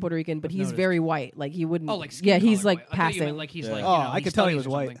I'm Cuban and Puerto Rican, but he's noticed. very white. Like he wouldn't. Oh, like skin yeah, he's color like white. I thought you passing. meant like he's Yeah. like. Oh, you know, I he could tell he studies was or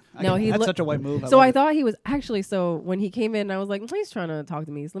white. something. I No, could- he that's look- such a white move. So love I it. thought he was actually. So when he came in, I was like, he's trying to talk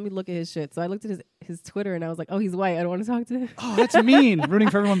to me. So let me look at his shit. So I looked at his Twitter and I was like, oh, he's white. I don't want to talk to him. Oh, that's mean. Rooting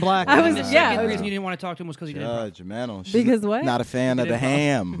for everyone black. I was- The yeah. second reason you didn't want to talk to him was because he didn't. Judge, man. She's Because what? Not a fan of the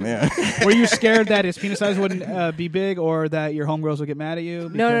ham. Yeah. Were you scared that his penis size wouldn't be big, or that your homegirls would get mad at you? No,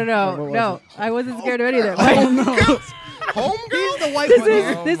 Because- or no, what was no. it? I wasn't scared of any of that. Homegirl? The white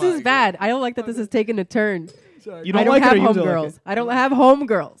This is bad. I don't like that this has taken a turn. You don't I don't like have it, or you do homegirls. like it? I don't have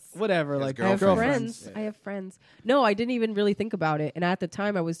homegirls. Whatever, like I have girlfriends. friends. I have friends. No, I didn't even really think about it. And at the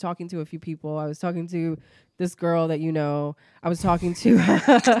time, I was talking to a few people. I was talking to this girl that you know. I was talking to.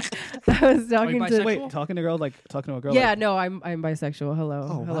 I was talking to. bisexual? Wait, talking to a girl like talking to a girl. Yeah, like, no, I'm bisexual. Hello,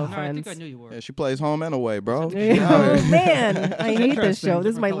 hello, wow. No, I friends. think I knew you were. Yeah, she plays home and away, bro. Oh man, I hate this interesting. show.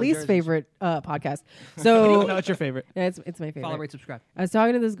 This is my Different least colored favorite podcast. no, So it's your favorite. yeah, it's my favorite. Follow, rate, subscribe. I was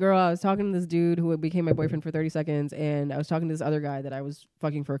talking to this girl. I was talking to this dude who became my boyfriend for 30 seconds, and I was talking to this other guy that I was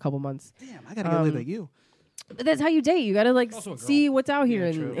fucking for a couple months. Damn, I gotta get laid like you. But that's how you date. You gotta like Also a girl. see what's out here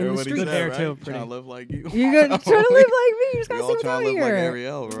in the Everybody street. Good said, hair, right? too, Trying pretty. to live like you. You gotta try to live like me. You just gotta We see all what's trying out to live like here.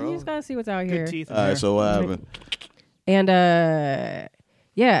 Ariel, bro. You just gotta see what's out here. Good teeth. in All right, there. so what happened? And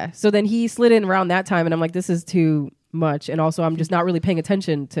yeah, so then he slid in around that time, and I'm like, this is too much. And also, I'm just not really paying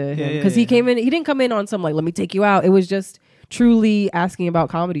attention to him yeah, because he yeah. came in. He didn't come in on some like, let me take you out. It was just truly asking about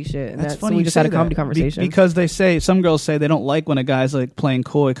comedy shit. And That's so funny. we you just say had a that. comedy conversation. Because they say some girls say they don't like when a guy's like playing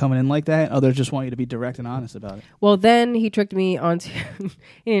coy coming in like that. Others just want you to be direct and honest about it. Well, then he tricked me onto.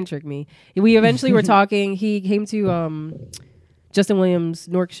 He didn't trick me. We eventually were talking. He came to Justin Williams'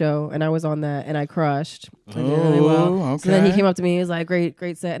 Nork show, and I was on that, and I crushed. I did really well. Okay. So then he came up to me. He was like, "Great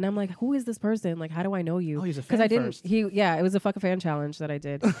set." And I'm like, "Who is this person? Like, how do I know you?" Oh, he's a Because fan I didn't. first. It was a fuck a fan challenge that I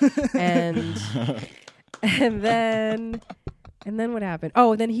did, and then what happened?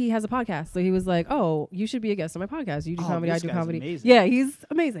 Oh, then he has a podcast. So he was like, "Oh, you should be a guest on my podcast. You do comedy, I this do guy's comedy." amazing. Yeah, he's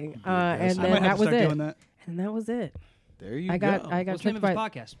amazing. And I then might have that to was start it. doing that. And that was it. There you I got go. What's the name tricked of his by.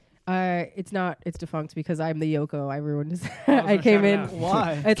 podcast? It's defunct because I'm the Yoko. I ruined his. I I was came gonna in. shout it out.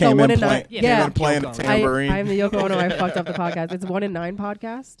 Why? It's Came a 1 in in 9. came in playing the tambourine. I'm the Yoko Ono. I fucked up the podcast. It's 1 in 9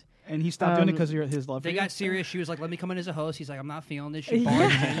 podcast. And he stopped doing it because of his love for They you? got serious. She was like, "Let me come in as a host." He's like, "I'm not feeling this." She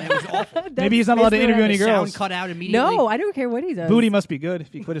barged in. It was awful. Maybe he's not allowed to basically interview what any The girls. sound cut out immediately. No, I don't care what he does. Booty must be good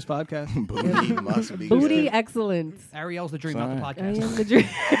if he quit his podcast. Booty must be Booty good. excellence. Ariel's the dream, not the I podcast. am the dream.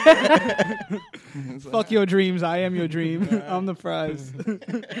 Fuck your dreams. I am your dream. I'm the prize.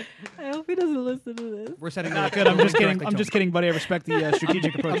 I hope he doesn't listen to this. We're setting Not the good. I'm the just link kidding. directly I'm to just him. kidding, buddy. I respect the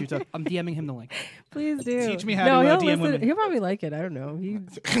strategic approach you took. I'm DMing him the link. Please do. Teach me how no, to he'll DM listen. women. He'll probably like it. I don't know. He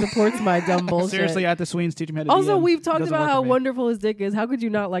supports my dumb bullshit. Seriously, at the Sweens, teach me how to Also, DM. we've talked Doesn't about work how for me. wonderful his dick is. How could you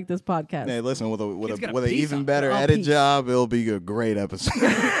not like this podcast? Hey, listen, with Kid's got a an piece even on- better Oh, edit piece. job, it'll be a great episode.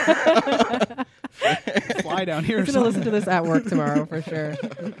 Fly down here. or He's gonna listen something. to this at work tomorrow for sure.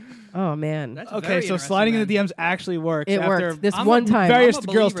 Oh man, That's Okay, very so interesting, sliding in man. the DMs actually works. it after worked this I'm one a- time. Various I'm a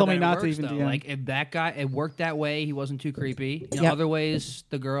girls believer told me that it not to works, even though. DM. Like if that guy, it worked that way. He wasn't too creepy. You know, Yep. other ways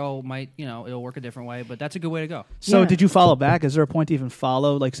the girl might, it'll work a different way. But that's a good way to go. So Yeah. did you follow back? Is there a point to even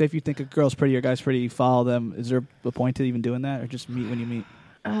follow? Like, say if you think a girl's pretty or a guy's pretty, you follow them. Is there a point to even doing that, or just meet when you meet?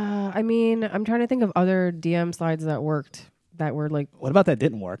 I mean, I'm trying to think of other DM slides that worked. That were like. What about that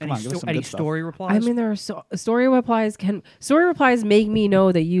didn't work? Come Any, on, give us some any good stuff. story replies? I mean, there are story replies make me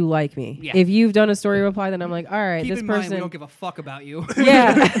know that you like me. Yeah. If you've done a story reply, then I'm like, all right, keep this in person. mind we don't give a fuck about you.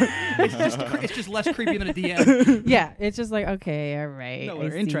 Yeah. it's just less creepy than a DM. Yeah, it's just like okay, all right. No, I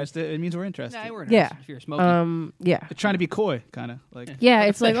we're see. interested. It means we're interested. Nah, we're Yeah. If you're smoking. Yeah. They're trying to be coy, kind of like. Yeah,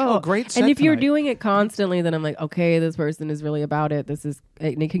 it's like Oh, great set And if you're tonight. doing it constantly, then I'm like, okay, this person is really about it.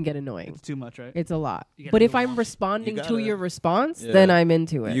 And it can get annoying. It's too much, right? It's a lot. You gotta But if move I'm on. responding You to gotta- your response, Yeah. then I'm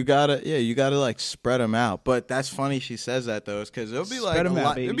into it. You gotta like spread them out. But that's funny she says that though, because it'll be like Spread a 'em out,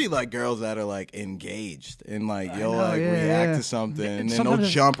 lot. baby. It'll be like girls that are like engaged and like you'll know, like yeah, react yeah. to something and then Sometimes they'll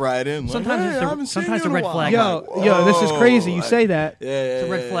it's- jump right in. Like, sometimes hey, it's I the- haven't seen sometimes you in the a red while. flag. Yo, this is crazy. You say that. Yeah, It's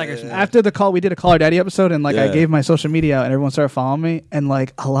a red flag or something. After the call, we did a Call Her Daddy episode, and like I Yeah. gave my social media out, and everyone started following me, and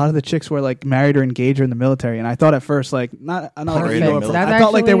like a lot of the chicks were like married or engaged or in the military, and I thought at first like not like Perfect. you know, That's I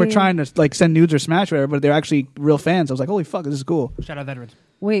thought like they were actually- trying to like send nudes or smash or whatever, but they're actually real fans. I was like, holy fuck, this is cool. Shout out veterans.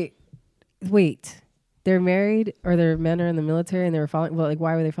 Wait. They're married or their men are in the military and they were following. Well, like,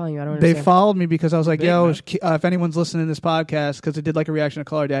 why were they following you? I don't They understand. followed me because I was like, Big, yo, man. if anyone's listening to this podcast, because it did like a reaction to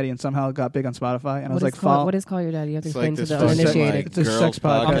Call Her Daddy, and somehow it got big on Spotify, and I was like, what is Call Your Daddy? You have to It's explain like to this the fucking, uninitiated. It's a girls sex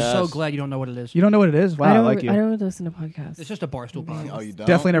podcast. I'm podcast. so glad you don't know what it is. You don't know what it is? Wow, I like you. I don't listen to podcasts. It's just a barstool podcast. Oh, you don't?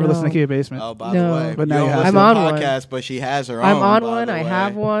 Definitely never listen to No. Keep It Basement. Oh, by No. the way, But now you you don't have listen to. I'm to on one. podcast, but she has her own. I'm on by one. the I way.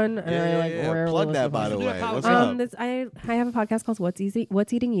 have one. And Yeah, I yeah, like yeah. rarely Plug listen that, to by the Listen to way. it, What's Kyle. up? I have a podcast called What's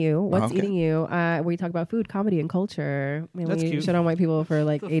Eating You. What's Okay. Eating You? Where we talk about food, comedy, and culture. And That's we cute. shit on white people for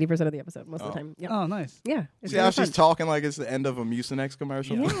like 80% of the episode most of the time. Yep. Oh, nice. Yeah. It's See really how she's fun. talking like it's the end of a Mucinex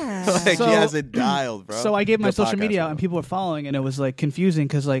commercial? Yeah. Like So- she has it dialed, bro. So I gave my Good social podcast, media out, bro. and people were following, and it was like confusing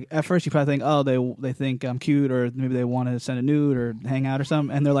because like at first you probably think, oh, they think I'm cute, or maybe they want to send a nude or hang out or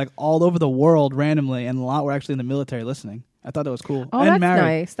something, and they're like all over the world randomly, and a lot were actually in the military listening. I thought that was cool. Oh, and that's married.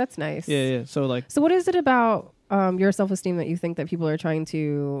 nice. That's nice. Yeah. So like, So what is it about your self-esteem that you think that people are trying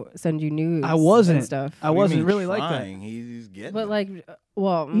to send you nudes I wasn't. and stuff? I What do you wasn't mean really like that. trying? He's getting But it. like,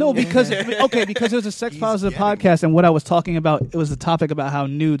 well, No, because because it was a sex positive podcast, and what I was talking about, it was the topic about how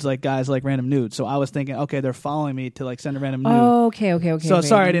nudes, like guys like random nudes. So I was thinking, okay, they're following me to like send a random nude. Oh, okay. So okay.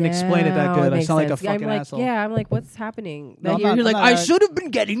 sorry I didn't explain it that Now good. I makes sound like a sense. fucking I'm like, asshole. Yeah, I'm like, what's happening? No, That I'm you're not- you're like, I'm I not- should have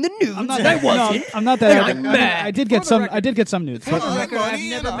been getting the nudes. I'm not that. No, I'm not that. I did get some. I did get some nudes. For the but- record, I've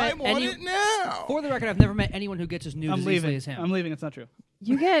never met want any. it now. For the record, I've never met anyone who gets his nudes I'm as easily leaving. as him. I'm leaving. It's not true.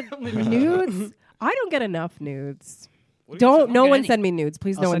 You get nudes. I don't get enough nudes. What are you Don't talking no about? one Any- send me nudes.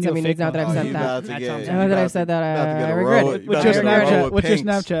 Please, I'll no one send you send a me nudes fake now that one. I've Oh, said you that. about to That get- sounds- you Now that about I've to- said that, about to get I a regret roll- it. you What's about your to get a roll Snapchat? with What's your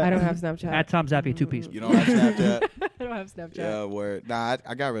pinks. Snapchat? I don't have Snapchat. At Tom Zappy, 2 piece. You don't have Snapchat? I don't have Snapchat. Yeah, word. Nah,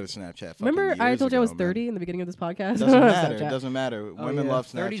 I got rid of Snapchat. fucking Remember, I years told you I was ago, 30 man. in the beginning of this podcast. Doesn't matter. Snapchat. It doesn't matter. Women yeah. love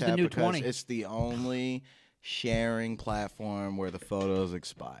 30's Snapchat the new because 20. it's the only sharing platform where the photos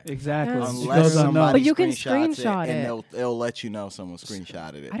expire. Exactly. Yes. Unless somebody But you can screenshots screenshot and it. it'll let you know someone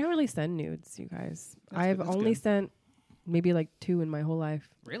screenshotted it. I don't really send nudes, you guys. That's I've good, that's only good. sent maybe like 2 in my whole life.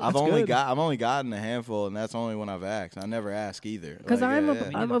 I've only gotten a handful, and that's only when I've asked. I never ask either. Because Like, I'm yeah,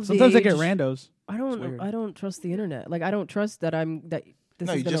 of Sometimes the I get age- randos. I It's weird. don't trust the internet. Like I don't trust that this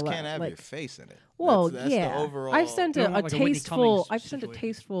No, is you gonna just la- can't have like, your face in it. Well, That's the yeah. overall- I've sent You a, don't want, a like, a Whitney tasteful. Cummings I've sent a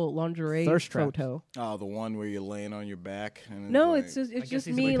tasteful lingerie Thirst traps. photo. Oh, the one where you're laying on your back. And No, like- it's just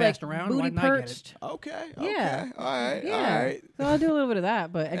me like booty perched. Okay. Yeah. All right. Yeah. All right. So I'll do a little bit of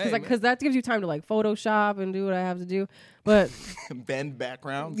that, but Hey, because that gives you time to like Photoshop and do what I have to do. But Bend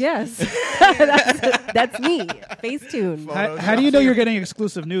backgrounds. yes, that's me. Facetune. How do you know you're getting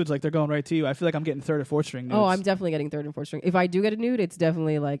exclusive nudes? Like they're going right to you. I feel like I'm getting third or fourth string nudes. Oh, I'm definitely getting 3rd and 4th string. If I do get a nude, it's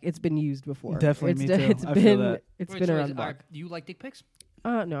definitely like it's been used before. Definitely, it's me too. It's I been feel that. it's Wait, been so around is- the block. do you like dick pics?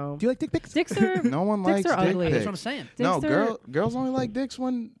 No. Do you like dick pics? Dicks are No one likes dicks are dick ugly. pics. That's what I'm saying. No, Dicks are- girls only like dicks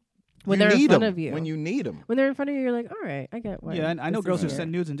when When you they're in need front 'em, of you. When you need them. When they're in front of you, you're like, all right, I get why. Yeah, and I know this girls who is here.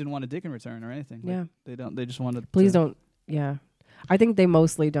 send nudes and didn't want a dick in return or anything. Like, Yeah. they don't. They just wanted. Please to, don't. Yeah, I think they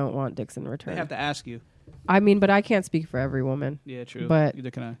mostly don't want dicks in return. They have to ask you. I mean, but I can't speak for every woman. Yeah, true. But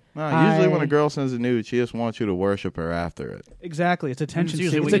Neither can I. No, usually when a girl sends a nude, she just wants you to worship her after it. Exactly, it's attention.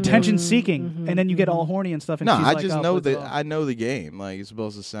 usually It's what you do. attention seeking, and then you get all horny and stuff. And No, she's I like, just oh, know what's that off? I know the game. Like you're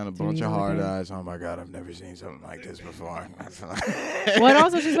supposed to send a bunch you of know the hard game? eyes. Oh my god, I've never seen something like this before. Well, and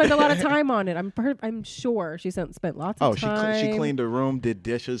also she spent a lot of time on it. I'm sure she spent lots of Oh, time. she cleaned the room, did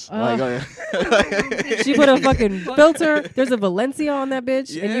dishes. She put a fucking filter. There's a Valencia on that bitch,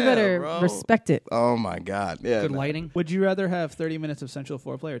 and you Yeah, better bro. respect it. Oh my god, yeah. Good no. lighting. Would you rather have 30 minutes of sensual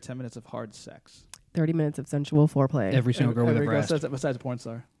foreplay or 10 minutes of hard sex? 30 minutes of sensual foreplay. Every single girl we've Every ever girl asked. says that besides a porn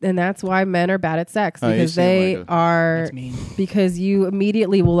star. And that's why men are bad at sex Oh, you because seem they like are That's mean. because you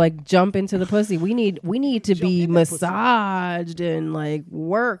immediately will like jump into the pussy. We need to be massaged and like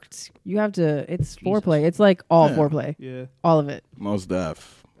worked. You have to. It's foreplay. It's like all Yeah. foreplay. Yeah. All of it. Most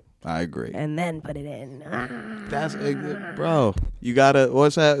deaf. I agree. And then put it in. That's bro. You gotta.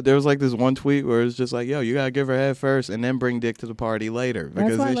 What's that? There was like this one tweet where it's just like, yo, you gotta give her head first and then bring dick to the party later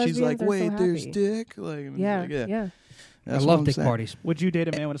because why then she's like, lesbians are so wait, there's happy. dick. Like, and it's Yeah, like, yeah. That's I what love I'm dick saying. parties. Would you date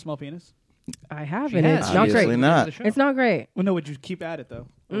a man with a small penis? I have, She and has. it's not Obviously great. not. It's not great. Well, no. Would you keep at it though?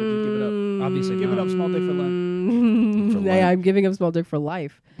 Or would you give it up? Obviously Give it not. up, small dick for Lent. Mm, For yeah, Lent. I'm giving him small dick for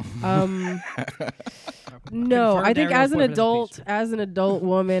life. No, Confirmed I think Ariel's as an boyfriend is a adult,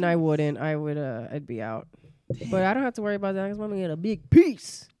 woman, I wouldn't. I would. I'd be out. But I don't have to worry about that because I'm gonna get a big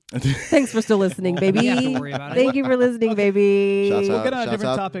piece. Thanks for still listening, baby. You have to worry about it. Thank you for listening, baby. Shouts We'll out, get on a shouts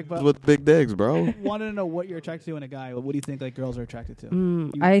different out topic, but- with big digs, bro. Wanted to know what you're attracted to in a guy. What do you think like girls are attracted to?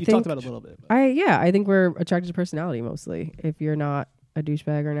 Mm, You, I you think talked about it a little bit. But. I think we're attracted to personality mostly. If you're not a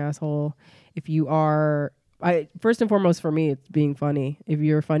douchebag or an asshole, if you are, first and foremost for me, it's being funny. If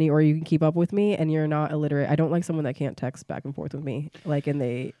you're funny or you can keep up with me and you're not illiterate, I don't like someone that can't text back and forth with me. Like and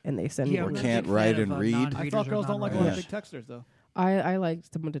they send me Yeah, Or I'm words. not a can't big write fan and of, read. non-readers I thought or girls don't like a lot of big non-writers. texters though. I like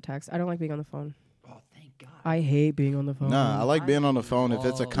someone to text. I don't like being on the phone. Oh, thank God. I hate being on the phone. Nah, I like being on the phone if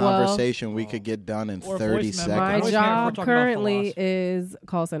it's a Well- conversation we could get done in Or 30 voice memo. seconds. My Voice memo, we're job talking about currently philosophy. is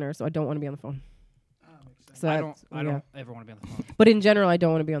call center, so I don't want to be on the phone. So I that's- don't yeah. ever want to be on the phone. But in general, I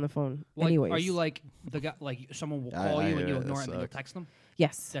don't want to be on the phone. Like, Anyways, are you like the guy? Like someone will I- call I you and hear you that. ignore That it and then you'll sucks. text them?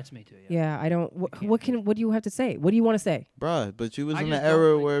 Yes. That's me too. Yeah. Yeah, I don't. What do you have to say? What do you want to say? Bruh, but you was I in the just don't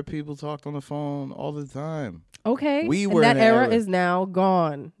era like- where people talked on the phone all the time. Okay, We and were that in an era era. is now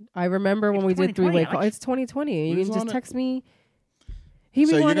gone. I remember when It's we did 2020. three-way I call. just- It's 2020. You We was can just on it. text me. So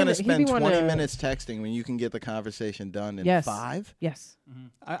you're going gonna spend 20 minutes texting when you can get the conversation done in Yes. 5? Yes.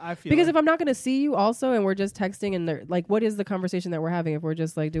 I feel Because like if I'm not going to see you also and we're just texting and they're like, what is the conversation that we're having if we're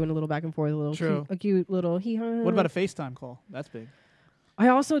just like doing a little back and forth, a little True. a cute little hee-haw. what about a FaceTime call? That's big. I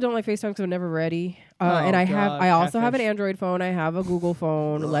also don't like FaceTime because I'm never ready. Oh, And I God, also have an catfish. Android phone. I have a Google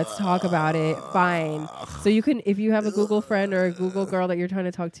phone. Let's talk about it. Fine. So you can, if you have a Google friend or a Google girl that you're trying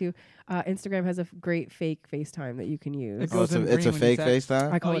to talk to, Instagram has a great fake FaceTime that you can use. It Oh, goes in it's a green when you fake text.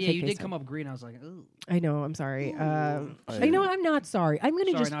 FaceTime? I call Oh it yeah, fake you FaceTime. did come up green. I was like, ooh. I know. I'm sorry. yeah. You know what? I'm not sorry. I'm gonna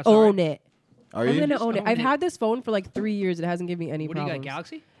Sorry, just not sorry? own it. Are I'm you? gonna Just own it. own I've it. had this phone for like 3 years. It hasn't given me any What do you problems. got,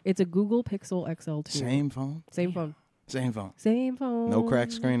 Galaxy? It's a Google Pixel XL2. Same phone? Same phone. Same phone. Same phone. No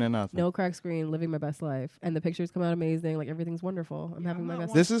crack screen or nothing. No crack screen. Living my best life, and the pictures come out amazing. Like everything's wonderful. I'm having my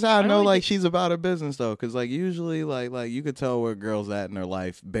best. This is how I know like she's about her business though, because like usually like you could tell where a girl's at in her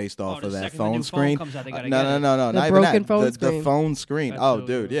life based off of that phone screen. Comes out, they gotta No, get it. not The even broken that. phone The screen. phone screen. That's Oh, so dude,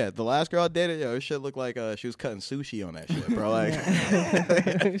 weird. yeah. The last girl I dated, yo, her shit looked like she was cutting sushi on that shit, bro.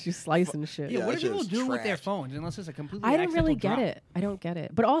 Like, She's slicing shit. Yeah, what do that shit people was do with their trash. phones unless it's a completely I didn't really accidental get drop? it. I don't get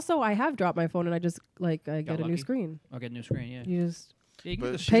it. But also, I have dropped my phone and I just I Got get a new lucky? screen. I'll get a new screen, yeah. You just. Yeah, you can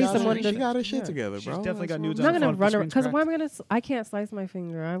but get the she pay got someone her, to- she got her shit yeah. together, She's bro. definitely got nudes I'm on not the gonna phone if run the around screen's because why cracked. am I gonna? I can't slice my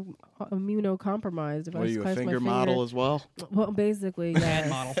finger. I'm immunocompromised. If Were I you a slice finger my model finger, as well? Well, basically, yes.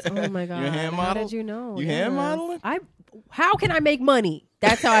 model. Oh my god. You a hand How model? did you know? You hand Yes. modeling? How can I make money?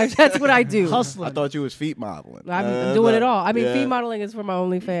 That's how. That's what I do. Hustling. I thought you was feet modeling. I'm doing it all. I mean, yeah. feet modeling is for my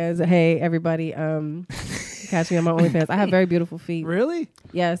OnlyFans. Hey, everybody, catch me on my OnlyFans. I have very beautiful feet. Really?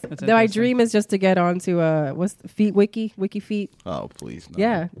 Yes. That's My interesting. dream is just to get onto what's Feet Wiki Feet. Oh, please, no.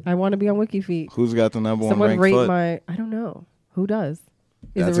 Yeah, I want to be on Wiki Feet. Who's got the number one Someone ranked rate foot? my. I don't know who does.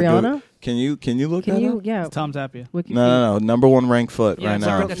 Is That's it a Rihanna? good- Can you look Can that you? up? Yeah. It's Tom Zappia. Wiki No. Number one ranked foot Yeah, right that's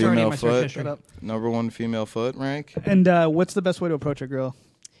already- now. that's already in Female my search foot. history. Number one female foot rank. And what's the best way to approach a girl?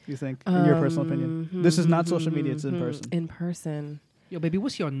 You think, in your personal opinion? This is not social media; it's in person. In person. Yo, baby,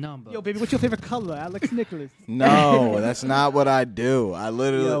 what's your number? Yo, baby, what's your favorite color? Alex Nicholas. No, that's not what I do. I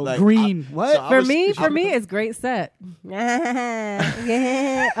literally Yo, like green. What? so I For was- me, it's great set.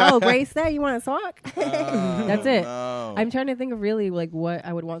 Yeah. Oh, great set. You want to talk? That's it. no. I'm trying to think of really like what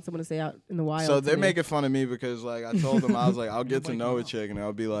I would want someone to say out in the wild. So to they're me. making fun of me because like I told them I was like I'll get to know a chick and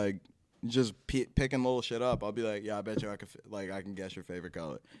I'll be like just picking little shit up. I'll be like, yeah, I bet you I can guess your favorite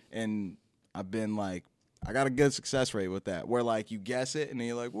color. And I've been like, I got a good success rate with that. Where like you guess it and then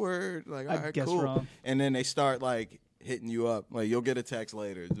you're like, word, like all I right, guess cool. wrong. And then they start like hitting you up. Like you'll get a text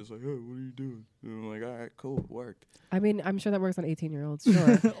later, just like, hey, what are you doing? And I'm like, all right, cool, it worked. I mean, I'm sure that works on 18-year-olds. Sure.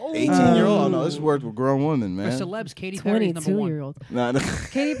 18-year-old? Oh no, this worked with grown women, man. For celebs, Katy Perry number one. 22-year-old. No.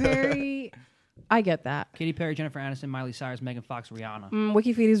 Katy Perry. I get that. Katy Perry, Jennifer Aniston, Miley Cyrus, Megan Fox, Rihanna.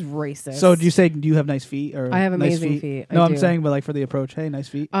 WikiFeet is racist. So do you have nice feet? Or I have nice amazing feet. I No, I'm do. saying, but like for the approach, hey, nice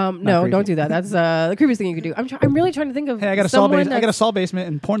feet. No, Not don't crazy. do that. That's the creepiest thing you could do. I'm really trying to think of. Hey, I got a saw someone basement. I got a that's- saw basement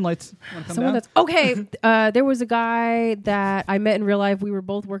and porn lights. Wanna come Someone down? that's okay. There was a guy that I met in real life. We were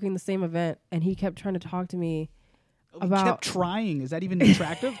both working the same event, and he kept trying to talk to me He about. kept trying. Is that even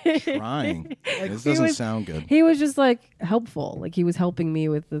attractive? Trying. This He doesn't was- sound good. He was just like helpful. Like he was helping me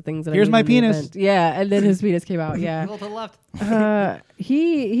with the things that. Here's I my needed in the penis. event. Yeah, and then his penis came out. Yeah. A little to the left.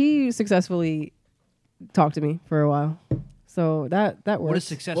 He successfully talked to me for a while. So that worked. What is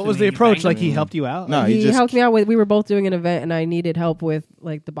success? What was the approach? Like he helped you out? No, he just helped me out with. We were both doing an event, and I needed help with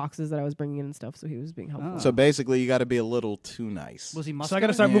like the boxes that I was bringing in and stuff. So he was being helpful. So basically, you got to be a little too nice. Was he So I muscular? got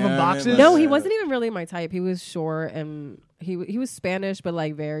to start moving Yeah, boxes. No, he wasn't even really my type. He was short and he was Spanish, but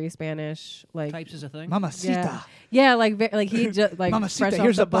like very Spanish. Like Types is a thing. Mamacita. yeah, like he just like Mamacita, fresh off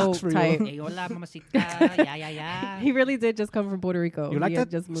here's the a box boat for you. type. Hey, hola, mamacita. Yeah. He really did just come from Puerto Rico. You like He had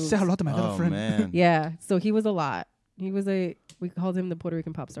that? Just moved. Say hello to my little Oh friend. man. Yeah, so he was a lot. We called him the Puerto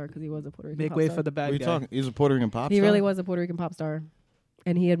Rican pop star because he was a Puerto Rican Make pop way star. for the What bad are you guy. talking? He's a Puerto Rican pop He star? really was a Puerto Rican pop star,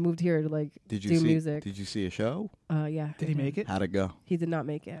 and he had moved here to like Did you do see? music. Did you see a show? Yeah. Did he make it? How'd it go? He did not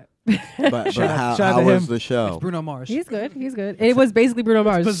make it. But Shout out how to was him. the show? It's Bruno Mars. He's good. He's good. It was basically Bruno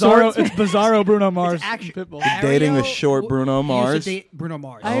Mars. Bizarro, Short- it's Bizarro Bruno Mars. Action. Pitbull. Dating a Ariel short Bruno He Mars. used to date Bruno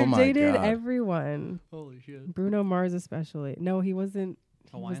Mars. Oh I've my dated God. everyone. Holy shit. Bruno Mars especially. No, he wasn't.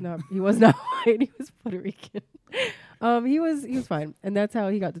 He was Hawaiian? not. He was not Hawaiian. He was Puerto Rican. He was fine, and that's how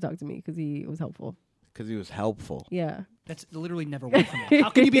he got to talk to me because he was helpful. Because he was helpful. Yeah. That's literally never worked for me.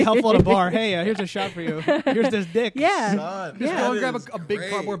 How can you be helpful at a bar? Hey, here's a shot for you. Here's this dick. Yeah. Son, Just Yeah. go and grab is a big great.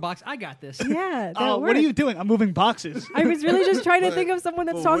 cardboard box. I got this. Yeah. That Oh, what are worked. you doing? I'm moving boxes. I was really just trying to But- think of someone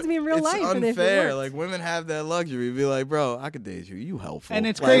that's but talked what- to me in real it's life. And if it unfair. worked. Like women have that luxury. Be like, bro, I could date you. You helpful. And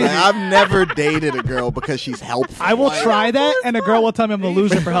it's Like, crazy. I've never dated a girl because she's helpful. I will Like, try that, and a girl will tell me I'm the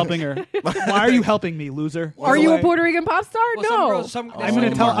loser for helping her. Why are you helping me, loser? Are you a Away. Puerto Rican pop star? Well, some no. girls, some, Oh that's I'm like an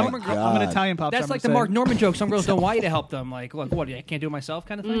the Italian. Mark my Norman girl. God. I'm an Italian pop star. That's I'm like the gonna Mark say. Norman joke. Some girls don't want you to help them. Like, look, what? I can't do it myself,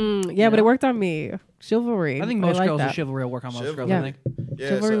 kind of thing. Yeah, but it worked on me. Chivalry. I think most like girls that. are chivalry will work on most girls. Yeah. I think. Yeah,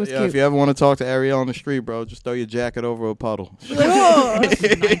 Chivalry so, was yeah, cute. if you ever want to talk to Ariel on the street, bro, just throw your jacket over a puddle.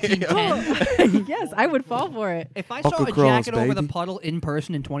 Yes, I would fall for it. If I saw Uncle a Cross, jacket over the baby. puddle in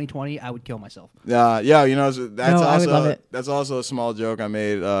person in 2020, I would kill myself. Yeah, you know that's No, I would love also it. that's also a small joke I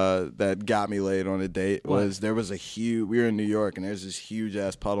made that got me laid on a date. What? Was there was a huge we were in New York and there's this huge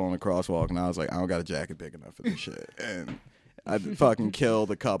ass puddle on the crosswalk and I was like I don't got a jacket big enough for this shit and I fucking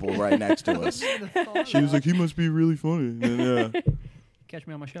killed a couple right next to us. She was like he must be really funny. And, Catch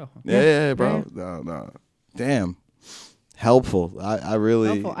me on my show. yeah, bro. No. Damn. helpful. I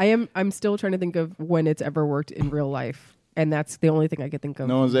really. Helpful. I'm still trying to think of when it's ever worked in real life, and that's the only thing I could think of.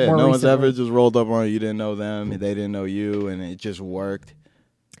 No one's there. No one's ever just rolled up on you. You didn't know them. They didn't know you, and it just worked.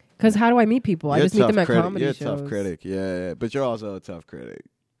 Because how do I meet people? I just meet them at critic. comedy You're shows. You're a tough critic, yeah. But you're also a tough critic.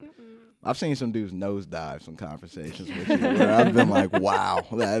 I've seen some dudes nosedive some conversations with you where I've been like, wow,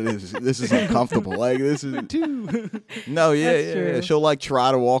 this is uncomfortable. Like, this is... No, yeah. She'll, like,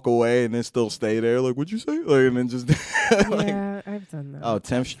 try to walk away and then still stay there. Like, what'd you say? Like, and then just... like, yeah, I've done that. Oh,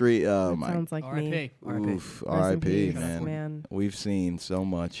 10th Street. Oh, my... Sounds like me. Oof, R.I.P., man. We've seen so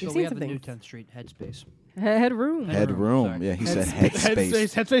much. So we have the new 10th Street Headspace. Headroom. Headroom. Yeah, he said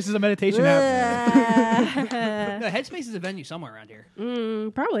Headspace. Headspace is a meditation app. No, Headspace is a venue somewhere around here.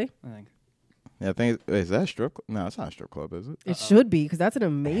 Probably. I think. Yeah, I think is that a strip club? No, it's not a strip club, is it? It should be, because that's an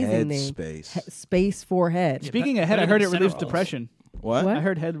amazing name. Headspace. Space for head. Speaking of head, I heard it relieves depression. What? I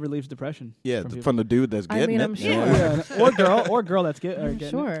heard head relieves depression. Yeah, from the dude that's getting it. I'm sure. Yeah. or girl that's getting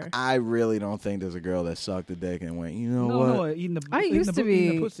sure. it. I really don't think there's a girl that sucked a dick and went, you know what? No, eating the I used to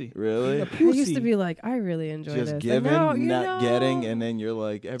be pussy. Really? I used to be like, I really enjoy just this. giving, not getting, and then you're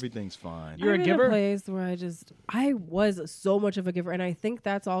like, everything's fine. You're I'm a giver? in a place where I was so much of a giver, and I think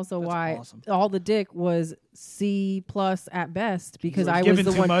that's also why all the dick was C+ at best, because I was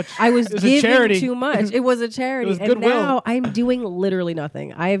the one. Much. I was giving too much. It was a It charity, was and goodwill. now I'm doing literally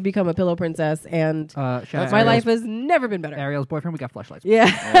nothing. I have become a pillow princess, and my life has never been better. Ariel's boyfriend, we got flashlights. Yeah.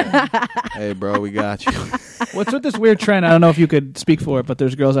 Hey, bro, we got you. What's with this weird trend? I don't know if you could speak for it, but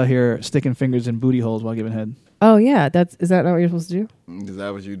there's girls out here sticking fingers in booty holes while giving head. Oh yeah, is that not what you're supposed to do? Is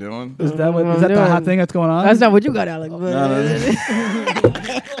that what you're doing? Is that the hot thing that's going on? That's not what you got, Alex.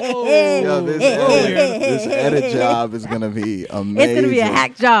 Yo, this edit job is gonna be amazing. It's gonna be a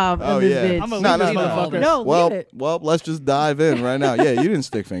hack job. Oh of this yeah. bitch. I'm gonna leave this motherfucker. No, well, let's just dive in right now. Yeah, you didn't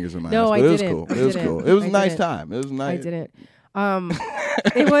stick fingers in my No, ass, I but it was didn't. cool. I It was didn't. cool. It was a I nice didn't. time. It was nice. I didn't.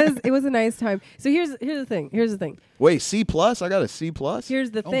 It was a nice time. So here's the thing. Wait, C+? I got a C+?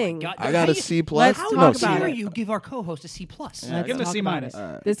 Here's the thing. God. I got a C+. Let's How talk dare about it. you give our co-host a C+? Yeah, give him a C-.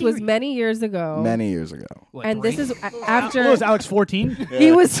 This was many years ago. Many years ago. What, And 3? this is after. What was Alex 14?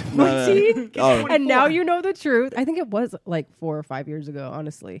 He was No, 14, Oh. and now you know the truth. I think it was like 4 or 5 years ago,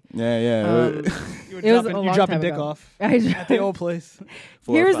 honestly. Yeah. You were It was a dropping, long you dropping time dick ago. off I at the old place.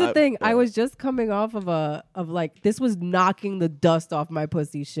 4 or Here's the 5. thing. Yeah. I was just coming off of like this was knocking the dust off my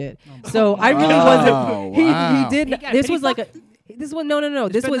pussy shit. So I really wasn't. wow. He did. He got This pity was like a. fuck? This was no.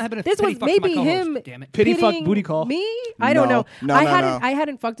 This This better was not have been a this pity was fuck to my maybe co-host, him. damn it. Pity fuck pitying booty call. Me? I don't know. No, I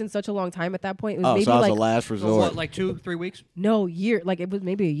hadn't fucked in such a long time at that point. It was Oh, maybe so I was like the last resort. What, like 2-3 weeks? no year. Like it was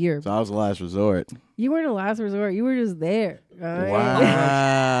maybe a year. So I was the last resort. You weren't a last resort. You were just there.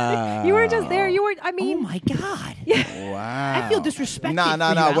 Wow. You were just there. You were. I mean. Oh my God. Wow. I feel disrespected. Nah,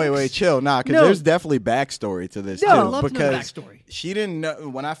 for you, wait, Alex. chill. Nah, because No. there's definitely backstory to this, No. too. I'd love to know the because backstory. she didn't know,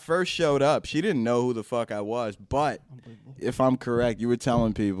 when I first showed up, she didn't know who the fuck I was. But if I'm correct, you were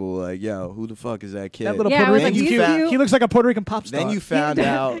telling people, like, yo, who the fuck is that kid? That little Yeah, I Puerto was Rican like, cute. you- He looks like a Puerto Rican pop star. Then you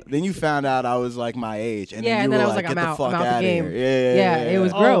found out I was like my age. And Yeah, then and you then were I was like, get I'm the out. fuck I'm out the outta game. here. Yeah, it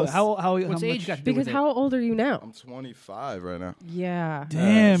was Oh, gross. how What's much? age got to do Because with how old are you now? I'm 25 right now. Yeah.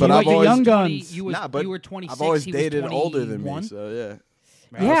 Damn, But you I've like the always- young 20, guns. you, was, Nah, but you were 26. I've always he was dated older than me, 21? so yeah.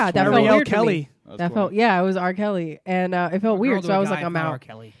 Yeah, that felt Ariel weird Kelly. to me. That felt it was R. Kelly, and it felt weird. So I was like, I'm out.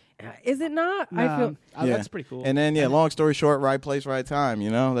 Kelly. Is it not? Nah, I feel that's pretty cool. And then long story short, right place, right time. You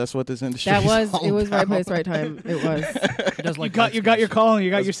know, that's what this industry. that is was all it was right about. place, right time. It was. She does like you got your call and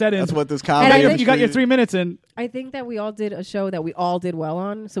you got your set in. That's what this And comedy. I you think- got your industry- 3 minutes in. I think that we all did a show that we all did well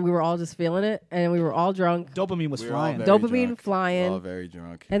on, so we were all just feeling it, and we were all drunk. Dopamine was We were all flying. very Dopamine drunk. flying. All very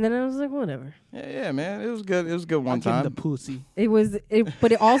drunk. And then I was like, whatever. Yeah, man. It was good. It was good one I'm getting time. the pussy.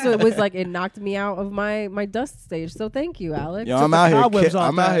 But it was like it knocked me out of my dust stage. So thank you, Alex. Yo, I'm out here. cobwebs off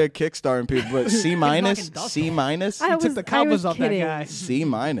I'm out that. here kickstarting people, but C minus, C minus, I Took was- the I cobwebs was off that kidding. guy. C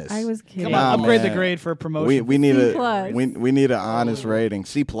minus. I was kidding. Come on, Nah, upgrade the man. grade for promotion. We need C+. we need an honest rating.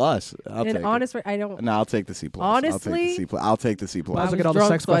 C plus. I'll And take honest, it. I don't. No, I'll take the C plus. Honestly, I'll take the C plus. Let's I look was at all the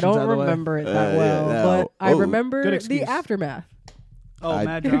drunk, sex so I questions out don't of the way. remember it that Yeah, well, no. but I Ooh, remember good the excuse. aftermath. Oh,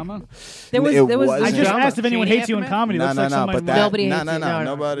 mad drama. There was It there was wasn't. I just drama. asked if anyone Shady hates you in aftermath? comedy. No, Looks no, like no, someone but that, Nobody no, hates no, you. no, No, no,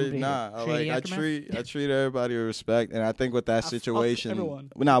 nobody, nobody nah. Shady Like aftermath? I treat everybody with respect, and I think with that situation,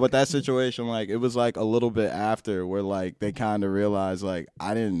 everyone. no, with that situation, like it was like a little bit after where like they kind of realized like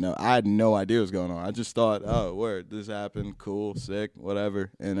I didn't know, I had no idea what was going on. I just thought, oh, word, this happened, cool, sick,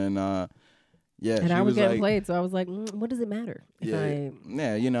 whatever, and then yeah, And she I was getting like, played, so I was like, what does it matter? If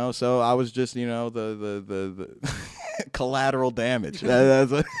yeah, you know. So I was just, you know, the collateral damage.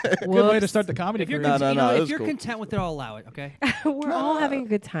 That's a Good way to start the comedy If you're, career. No, if it you're was cool. content with it, I'll allow it. Okay. We're all having a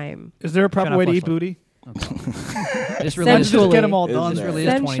good time. Is there a proper Shut up, way to eat Wesley. booty? This really is Just get them all done. This really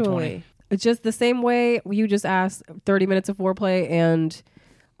is 2020. Sensually. It's just the same way you just ask 30 minutes of foreplay and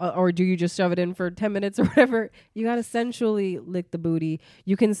or do you just shove it in for 10 minutes or whatever? You got to sensually lick the booty.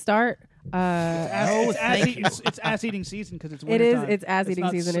 You can start It's ass eating season because it's winter time. It's ass eating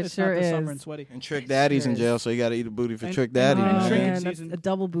season. It sure is. Summer and sweaty. And Trick Daddy's in jail, so you got to eat a booty for Trick Daddy. Oh, man. man, that's a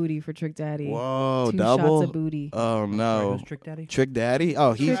double booty for Trick Daddy. Whoa, 2 double? shots of booty. Oh no, Who's Trick Daddy? Trick Daddy.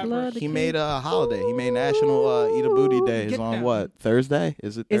 Oh, he made a holiday. He made National Eat a Booty Day. Is on what, Thursday?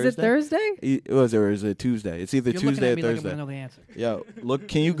 Is it Thursday? Is it Thursday? Or is it Tuesday? It's either You're Tuesday or looking at me Thursday. Like I know the answer. Yo, look,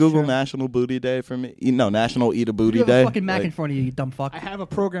 can you Google National Booty Day for me? No, National Eat a Booty You have Day. a fucking Mac in front of you, you dumb fuck. I have a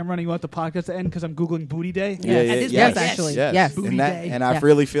program running. You want the podcast to end because I'm Googling Booty Day? Yes, actually. Yes. Yes. And, Booty Day. and I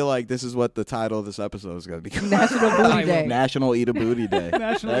really feel like this is what the title of this episode is going to be. National Booty Day. National Eat a Booty Day.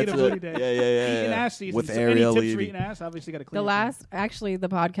 National Eat a Booty Day. Yeah. Eating ass season. With So Ariel any tips for eating. eating ass? Obviously, got to clean. The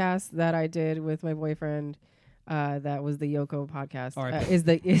podcast that I did with my boyfriend, that was the Yoko podcast. Is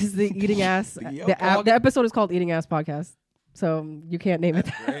the eating ass. The episode is called Eating Ass Podcast. So you can't name it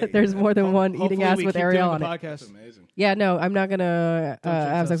that. There's more than one eating ass with Ariel on it. Podcast. Amazing. Yeah, no, I'm not gonna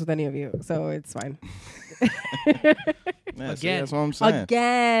have sex with any of you, so it's fine. Yeah, see, that's what I'm saying.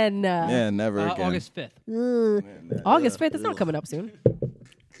 Again. Yeah, never again. August 5th. August 5th. It's not coming up soon.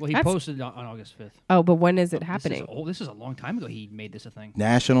 Well, he posted it on August 5th. Oh, but when is it happening? This is a long time ago he made this a thing.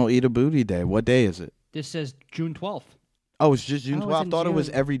 National Eat a Booty Day. What day is it? This says June 12th. Oh, it's just June 12th. I in thought it was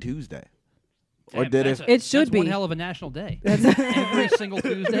June. every Tuesday. Or Damn, did that's it? a- It should that's be. one hell of a national day. Every single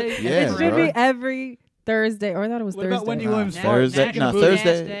Tuesday. Yeah, It should bro. be every Thursday. Or I thought it was What Thursday. about Wendy Williams' Thursday, National no, Booty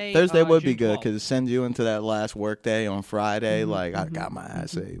Thursday. Ass Day, Thursday would be June good 12th. because it sends you into that last work day on Friday. Mm-hmm. Like I got my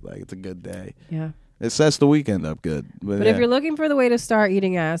ass ate. Like it's a good day. Yeah. It sets the weekend up good. But yeah. if you're looking for the way to start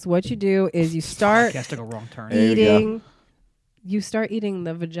eating ass, what you do is you start Podcast took a wrong turn. There you go. eating. You start eating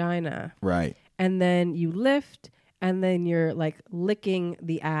the vagina, Right. and then you lift, and then you're like licking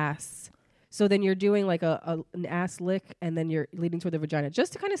the ass. So then you're doing like an ass lick, and then you're leading toward the vagina,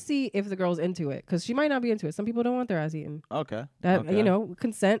 just to kind of see if the girl's into it, because she might not be into it. Some people don't want their ass eaten. Okay. That Okay.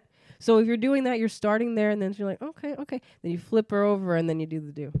 Consent. So if you're doing that, you're starting there, and then you're like, okay. Then you flip her over, and then you do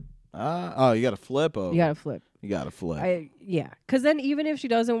the do. Oh, you got to flip over. You gotta flip. You got to flip. Because then even if she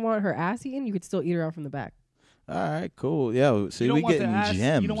doesn't want her ass eaten, you could still eat her out from the back. All right, cool. Yeah, see, You we don't want the getting ass.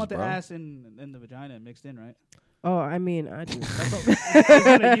 gems, You don't want the bro. ass in the vagina mixed in, right? Oh, I mean, I do. Is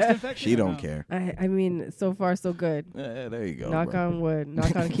that a yeast infection She or don't no? care. I mean, so far so good. Yeah, there you go. Knock bro. on wood.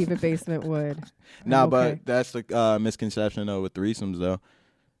 Knock on keep it basement wood. No, I'm but okay. that's the misconception though with threesomes though,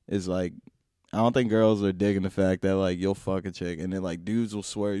 is like I don't think girls are digging the fact that like you'll fuck a chick and then like dudes will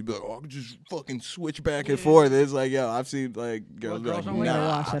swear you be like, oh, I can just fucking switch back and forth. It's like, yo, I've seen like girls be like, don't wanna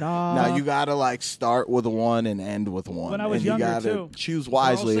wash it off. nah, you gotta like start with one and end with one. When I was and younger, you gotta too. choose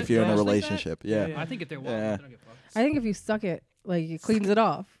wisely if you're in a girls think that? relationship. Yeah. Yeah. I think if they're well, Yeah. they don't get fucked. I think if you suck it, like it cleans it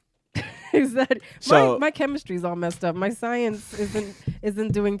off. Is that So- my chemistry's all messed up. My science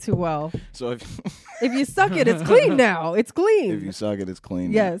isn't doing too well. So if If you suck it, it's clean now. It's clean. if you suck it, it's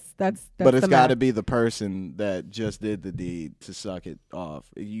clean. Yes, that's But it's the got to math. be the person that just did the deed to suck it off.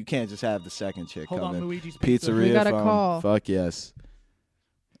 You can't just have the second chick Hold come on, in. Luigi's Pizza. Pizzeria We got a phone. call. Fuck yes.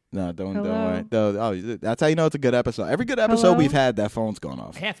 No, don't Hello? worry. No, that's how you know it's a good episode. Every good episode Hello? we've had, that phone's gone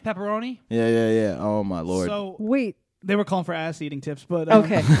off. Half pepperoni. Yeah. Oh my lord. So Wait. they were calling for ass eating tips, but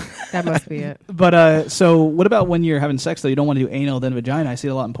Okay, that must be it. But so what about when you're having sex though? You don't want to do anal then vagina. I see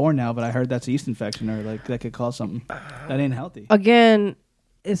it a lot in porn now, but I heard that's a yeast infection or like that could cause something. That ain't healthy. Again,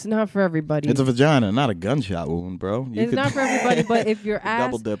 it's not for everybody. It's a vagina, not a gunshot wound, bro. You It's could- not for everybody, but if your ass,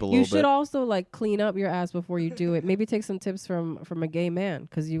 double dip a you little should bit. also like clean up your ass before you do it. Maybe take some tips from a gay man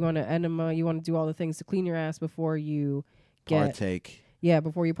because you want to enema, you want to do all the things to clean your ass before you get partake. Yeah,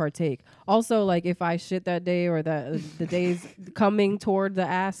 before you partake. Also, like if I shit that day or that the days coming toward the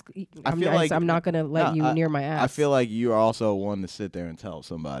ass, I'm not gonna let you near my ass. I feel like you're also one to sit there and tell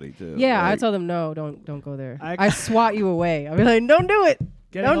somebody too. Yeah, I Like, tell them no, don't go there. I swat you away. I'll be like, don't do it.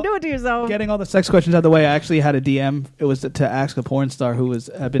 Don't do it to yourself. Getting all the sex questions out of the way, I actually had a DM. It was to ask a porn star who was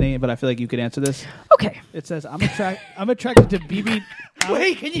Ebony, but I feel like you could answer this. Okay. It says, I'm attracted to BB.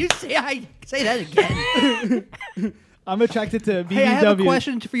 Wait, can you say that again? I'm attracted to BBW. Hey, I have a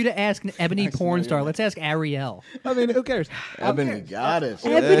question for you to ask an ebony porn star. Let's ask Ariel. I mean, who cares? Ebony goddess.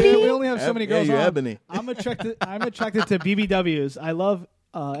 Ebony? We only have so many girls you on. Ebony. I'm attracted to BBWs. I love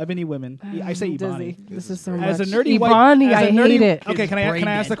Ebony women. I say Dizzy. Ebony. This is so As much. a nerdy white, Ebony, as a I nerdy, hate it. Okay, can I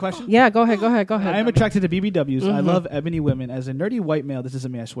ask the question? Yeah, go ahead. I am attracted to BBWs. I Mhm. love ebony women. As a nerdy white male, this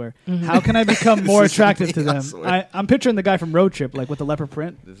isn't me, I swear. Mhm. How can I become more This isn't attractive me, to I them? swear. I'm picturing the guy from Road Trip, like with the leopard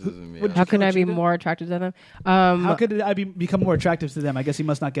print. This isn't me. How can I be more attracted to them? How could I become more attractive to them? I guess he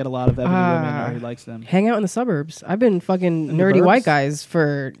must not get a lot of ebony women, or he likes them. Hang out in the suburbs. I've been fucking In the nerdy burbs? white guys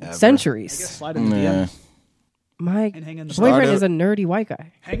for Ever. centuries. I guess slide in the Yeah. DMs. My And hang in the boyfriend Started- is a nerdy white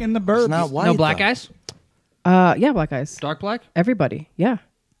guy. Hang in the burbs. not white, No black though. guys? Yeah, black guys. Dark black? Everybody. Yeah.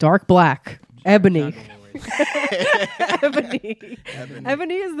 Dark black. Ebony. Ebony.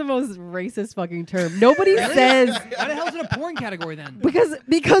 Ebony is the most racist fucking term. Nobody says Why the hell is it a porn category then?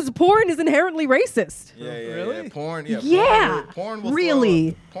 because porn is inherently racist. Yeah, yeah, Really? yeah. Porn, yeah. Yeah. Porn will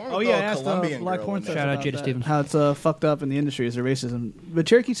Really? Throw, porn Oh will yeah, I throw a asked Colombian Black girl Porn in Stars there. Shout out about Jada that. Stevens. How it's fucked up in the industry is the racism. But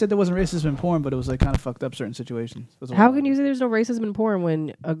Cherokee said there wasn't racism in porn, but it was like kind of fucked up certain situations. That's How all. can you say there's no racism in porn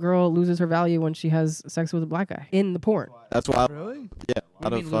when a girl loses her value when she has sex with a black guy in the porn? That's why. Really? Yeah, a lot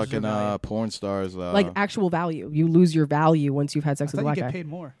do of you mean lose your fucking value? porn stars. Like actual value. You lose your value once you've had I sex with a thought you black get guy. paid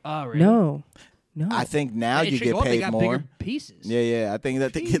more. Oh, really? No. No. I think now It you should get go up. They paid got more. bigger pieces. Yeah, yeah. I think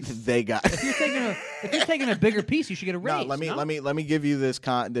that they got. If you're taking a bigger piece, you should get a raise. No, let me give you this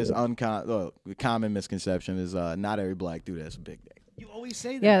common misconception is not every black dude has a big dick. You always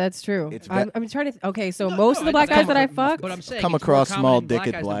say that. Yeah, that's true. It's I'm trying to. Okay, so most of the black guys that I fuck, But I'm saying Come it's more across common small in black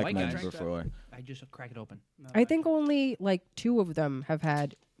dicked guys than black white men guys. before. I just crack it open. I think only like 2 of them have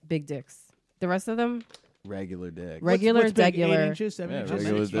had big dicks. The rest of them, Regular dick. regular, what's big? 8 regular, inches, 7 Yeah, inches.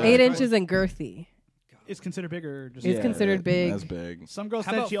 regular dick. 8 inches and girthy. It's considered bigger. Or just It's considered big. That's big. Some girl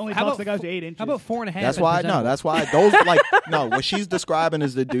How said about- she only how talks about to guys fo- with 8 inches. How about 4.5? That's and why. presentable? No, that's why those like no. What she's describing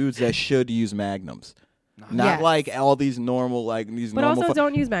is the dudes that should use magnums, not Yes. like all these normal like these But normal also,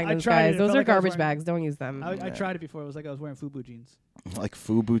 don't use magnums, tried it. guys. It Those felt are like I was garbage wearing- bags. Don't use them. I tried it before. It was like I was wearing FUBU jeans. like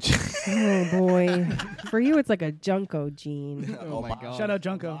FUBU. Oh boy, for you it's like a Junko jean. Oh my god. Shout out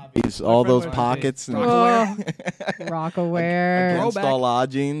Junko. all those wears pockets and Oh, Rockaware. against all our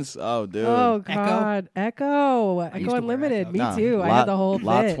jeans. Oh, dude. Oh God, Echo used to Echo wear Unlimited. Echo. Me Nah, too. I lot, had the whole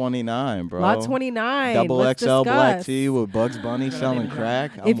lot fit. 29, bro. Lot 29. Double Let's XL black discuss. tee with Bugs Bunny selling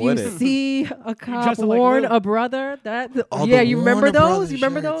crack. I'm If you with it. see a cop dressed like warn Lou. a brother, that Oh, yeah, the you remember Warner those? Brothers You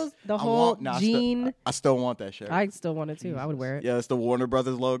remember shirts. those? The I whole want- nah, jean. I still want that shirt. I still want it too. I would wear it. Yeah, it's the Warner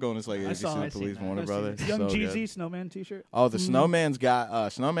Brothers logo, and it's like I ABC saw it. Police Warner I've seen Brothers. it. Young So Jeezy good. Snowman T-shirt. Oh, the Snowman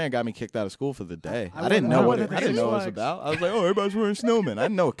got me kicked out of school for the day. I I didn't wore- know I what wore it, the I didn't know what it was Six about. I was like, oh, everybody's wearing snowman. I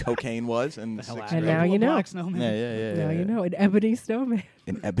didn't know what cocaine was in the sixth And grade. now you know. Black Snowman. Yeah. Now you know. An ebony snowman.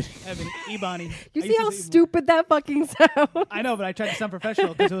 In ebony. Ebony, Ebony. You I see used how to say- stupid that fucking sounds? I know, but I tried to sound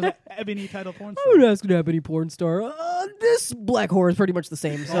professional because it was an Ebony title porn I would star. ask an ebony porn star. This black whore is pretty much the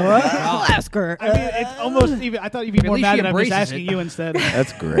same, so I'll ask her. I mean, it's almost even. I thought you'd be At more least mad she that I'm just embraces asking it. you instead.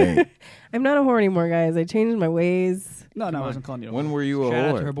 That's great. I'm not a whore anymore, guys. I changed my ways. No, I wasn't calling you. a When whore. were you a Shout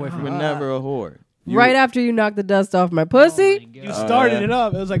out whore? to her boyfriend. You were never a whore. You Right were- after you knocked the dust off my pussy, You started yeah. it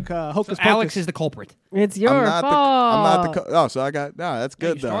up. It was like hocus pocus. Alex is the culprit. it's your I'm not fault. I'm not the. Oh, so I got. No, that's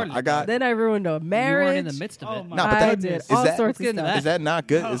good you though. started I it, got. Then I ruined a You marriage. weren't in the midst of Oh it. my No, but I that- did is all that- sorts Let's get of into stuff. that. Is that not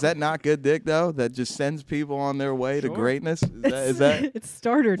good? Is that not good dick though? That just sends people on their way to greatness. Is that? It's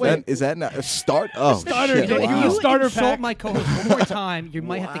starter Is that, dick. is that not a start? Oh, starter shit, dick. wow. You You starter insult pack. my co-host one more time. You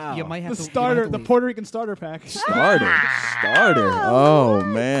might have to. You might have The to. starter, you might the have to Puerto Rican starter pack. Starter. Oh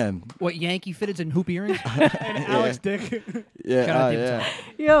man. leave. What Yankee fitteds and hoop earrings? And Alex Dick. Yeah. Shout out David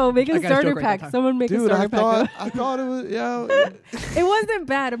yeah. Yo, make I a got a starter joke right pack. that time. Someone make a Dude, starter I thought it was. Yo. pack. It wasn't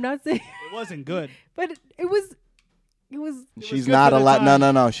bad. I'm not saying, It wasn't good. but it was. She's good not for the allowed.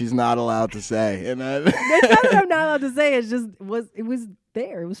 time. No. She's not allowed to say. And It's not that I'm not allowed to say. It's just it was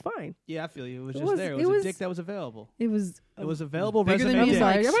there. It was fine. Yeah, I feel you. It was It just was- there. it It was was- a dick that was available. It was. It was available. bigger than Resume me. I'm dick.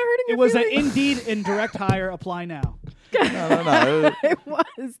 sorry. Am I hurting your It was an feelings? Indeed in direct hire. Apply now. no. It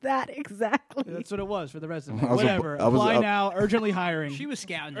was that exactly. That's what it was for the resume. I was a- Whatever. I was Apply a- now. Urgently hiring. She was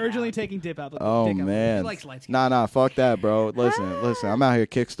scouting. it urgently out. taking dip out. Oh dick out. man. She likes light skin. Nah, fuck that, bro. Listen. I'm out here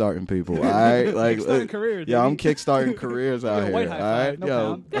kickstarting people. All right, like, Kickstarting careers, yeah, I'm baby. kickstarting careers out Yo, here. white All high right, five, no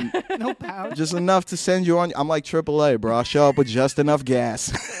yo, pound. No pound. just enough to send you on. I'm like AAA, bro. I show up with just enough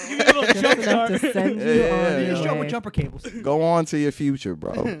gas. Give me a little jump Just enough to start. send you Yeah, on yeah, your Just show up way. with jumper cables. Go on to your future,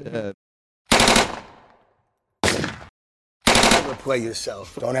 bro. Yeah. Never play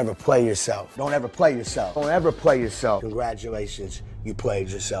yourself. Don't ever play yourself. Don't ever play yourself. Don't ever play yourself. Congratulations, you played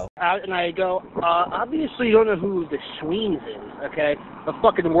yourself. Out and I go, obviously you don't know who the Sweens is, okay? A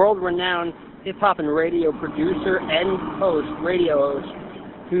fucking world-renowned hip-hop and radio producer and host, radio host,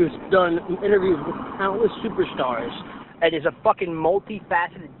 who's done interviews with countless superstars and is a fucking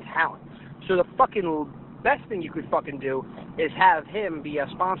multifaceted talent. So the fucking best thing you could fucking do is have him be a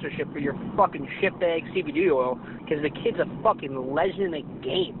sponsorship for your fucking shitbag CBD oil, because the kid's a fucking legend in the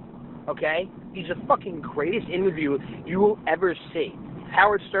game, okay? He's the fucking greatest interview you will ever see.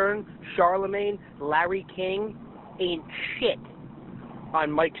 Howard Stern, Charlemagne, Larry King ain't shit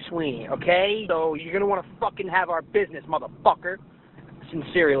on Mike Sweeney, okay? So you're going to want to fucking have our business, motherfucker.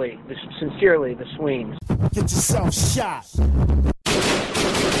 Sincerely, the Sweens. Get yourself shot.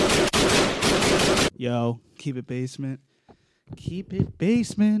 Yo, keep it basement. Keep it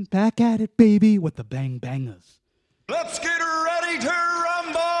basement. Back at it, baby, with the bang bangers. Let's get ready to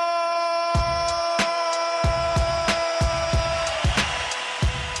rumble!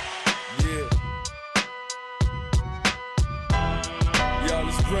 Yeah. Yo,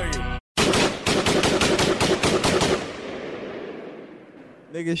 let's bring it.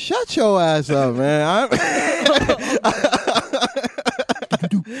 Nigga, shut your ass up, man.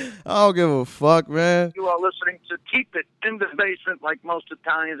 I don't give a fuck, man. You are listening to Keep It in the Basement, like most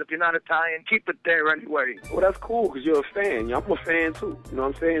Italians. If you're not Italian, keep it there anyway. Well, that's cool because you're a fan. I'm a fan too. You know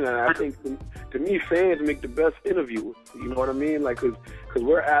what I'm saying? And I think to me, fans make the best interviewers. You know what I mean? Like, because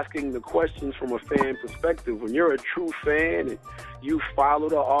we're asking the questions from a fan perspective. When you're a true fan and you follow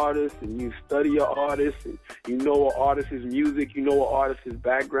the artist and you study your artist and you know an artist's music, you know an artist's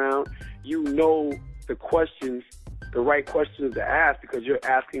background, you know the questions, the right questions to ask, because you're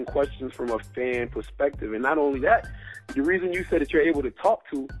asking questions from a fan perspective. And not only that, the reason you said that you're able to talk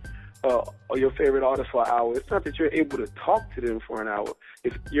to your favorite artist for an hour, it's not that you're able to talk to them for an hour.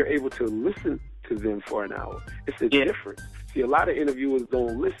 It's you're able to listen to them for an hour. It's a difference. See, a lot of interviewers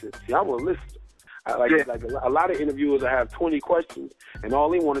don't listen. See, I'm a listener. Like a lot of interviewers, I have 20 questions, and all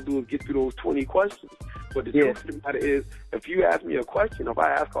they want to do is get through those 20 questions. But the truth of the matter is, if you ask me a question, if I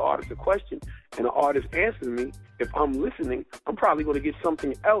ask an artist a question, and the artist answers me, if I'm listening, I'm probably going to get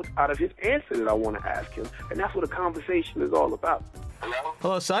something else out of his answer that I want to ask him. And that's what a conversation is all about.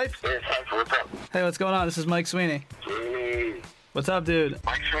 Hello, Sipe? Hey, Sipe, what's up? Hey, what's going on? This is Mike Sweeney. Sweeney. What's up, dude?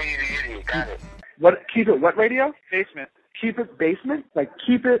 Mike Sweeney, the idiot. Got it. What? Keep it what radio? Basement. Keep it basement?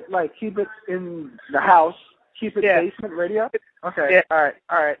 Keep it in the house. Keep it basement radio? Okay. Yeah. All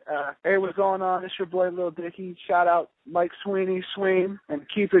right. Hey, what's going on? It's your boy Lil Dicky. Shout out Mike Sweeney, Sween, and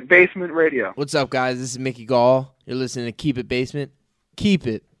Keep It Basement Radio. What's up, guys? This is Mickey Gall. You're listening to Keep It Basement. Keep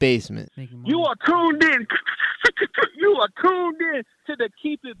It Basement. You are tuned in. You are tuned in to the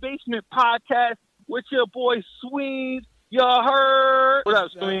Keep It Basement podcast with your boy Sween. Y'all heard? What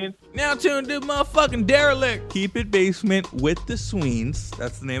up, Sween? Now tuned to motherfucking Derelict. Keep It Basement with the Sweens.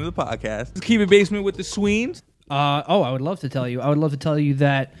 That's the name of the podcast. Keep It Basement with the Sweens. I would love to tell you. I would love to tell you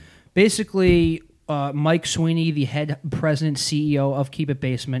that basically Mike Sweeney, the head president, CEO of Keep It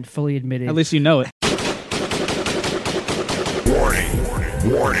Basement, fully admitted. At least you know it. Warning.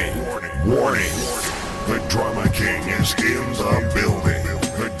 The Drama King is in the building.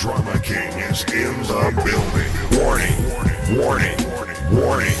 The Drama King is in the building. Warning.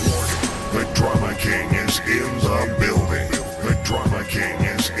 The Drama King is in the building. The Drama King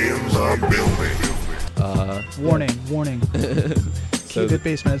is in the building. Warning. Keep It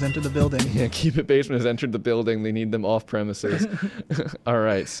Basement has entered the building. Yeah, Keep It Basement has entered the building. They need them off premises. All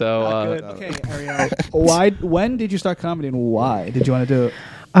right, so okay, Ariel. When did you start comedy, and why did you want to do it?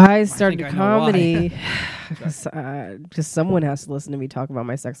 I started comedy because someone has to listen to me talk about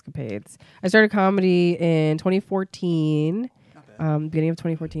my sexcapades. I started comedy in 2014, beginning of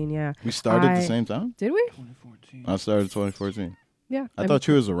 2014. Yeah, we started at the same time. Did we? 2014. I started 2014. Yeah, I thought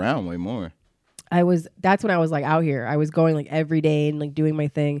you was around way more. That's when I was like out here. I was going like every day and like doing my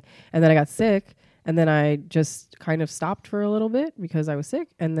thing, and then I got sick, and then I just kind of stopped for a little bit because I was sick,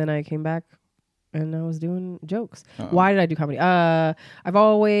 and then I came back and I was doing jokes. Why did I do comedy? I've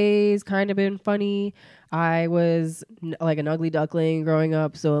always kind of been funny. I was like an ugly duckling growing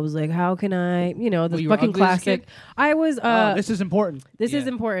up, so I was like, how can I, the fucking classic. I was. This is important. This is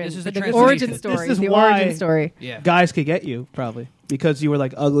important. This is the origin story. This is the why origin story. Guys could get you probably because you were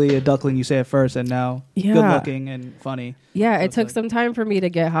like ugly, a duckling. You say it first, and now good looking and funny. Yeah, it took some time for me to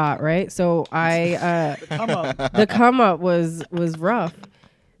get hot, right? So I the come up was rough.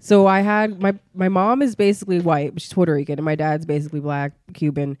 So I had my mom is basically white, but she's Puerto Rican, and my dad's basically black,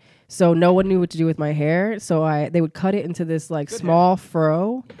 Cuban. So no one knew what to do with my hair. So they would cut it into this like small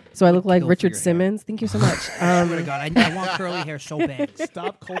fro. So I look like Richard Simmons. Thank you so much. Oh my God, I want curly hair so bad.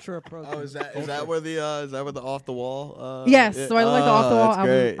 Stop culture approach. Oh, is that where the off the wall? Yes. So I look like the off the wall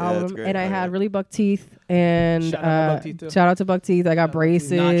album, great. and I had really buck teeth. And shout out to buck teeth. I got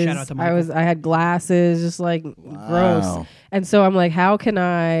braces. Not shout out to Michael. I had glasses, just like gross. And so I'm like, how can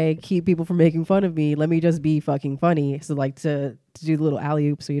I I keep people from making fun of me? Let me just be fucking funny. So like to do the little alley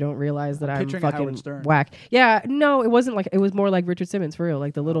oop so you don't realize that I'm picturing a Howard fucking Stern. whack. Yeah, no, it wasn't like, it was more like Richard Simmons for real,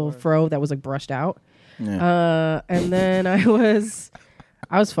 like the little fro that was like brushed out. Yeah. And then I was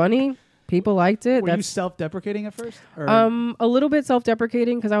funny. People liked it. Were you self-deprecating at first? Or A little bit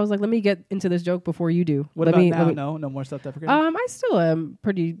self-deprecating because I was like, let me get into this joke before you do. what let about me, now? let me- No more self-deprecating. I still am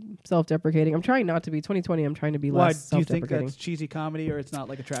pretty self-deprecating. I'm trying not to be. 2020, I'm trying to be Why less do you think self-deprecating. that's cheesy comedy or it's not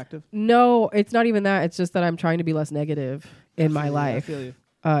like attractive? No, it's not even that. It's just that I'm trying to be less negative in my life. feel you.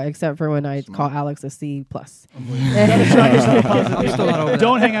 Except for when I call Alex a C+. Gotta try yourself positive. I'm still not over that.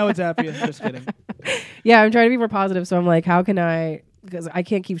 Don't hang out with Zappia. Just kidding. Yeah, I'm trying to be more positive. So I'm like, how can I? Because I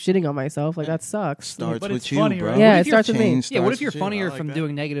can't keep shitting on myself. Like that sucks. Starts But with it's you, funny, bro. right? Yeah, What it if your starts with me. Yeah, what if you're starts with you? funnier I like from that.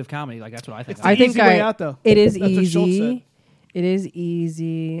 doing negative comedy? Like that's what I think. It's about. I think easy way out, though. it is That's what Schultz said. easy. It is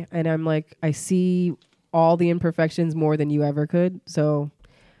easy, and I'm like, I see all the imperfections more than you ever could. So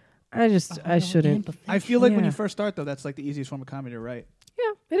I shouldn't. I feel like when Yeah. you first start, though, that's like the easiest form of comedy to write.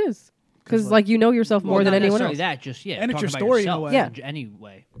 Yeah, it is. Because like you know yourself more Well, than not anyone necessarily else. that, just And it's talking your about story in a yourself way. Yeah.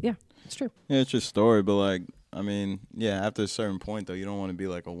 Anyway. Yeah, it's true. Yeah, it's your story, but like, I mean, yeah, after a certain point though, you don't want to be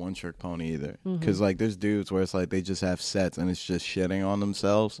like a one-trick pony either, because like there's dudes where it's like they just have sets and it's just shitting on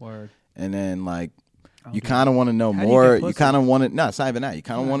themselves, Word. and then like you kind of want to know How do you more. get You pussy? kind of want to. No, it's not even that. You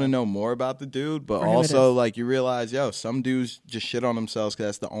kind of want to know more about the dude, but For him it also is. like you realize, yo, some dudes just shit on themselves because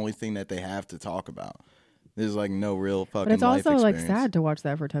that's the only thing that they have to talk about. There's like no real fucking. But it's life also like experience. sad to watch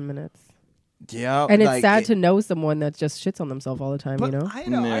that for 10 minutes. Yeah, And it's like, sad to know someone that just shits on themselves all the time, But you know? I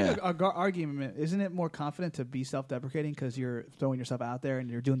know. I Yeah. have a argument. Isn't it more confident to be self-deprecating because you're throwing yourself out there and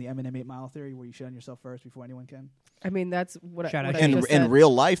you're doing the Eminem 8 Mile theory where you shit on yourself first before anyone can? I mean, that's what Shout I, out what I in just in said.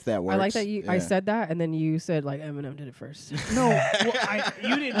 real life that works. I like that I Yeah. said that, and then you said, like, Eminem did it first. No,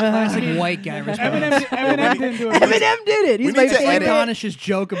 you didn't. Classic white guy response. Eminem didn't do it. Eminem did it. He's We my need to favorite. edit. Adonis's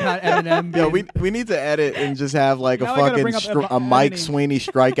joke about Eminem. Yo, being- we need to edit and just have like Now a I gotta fucking bring up a Mike Ebony. Sweeney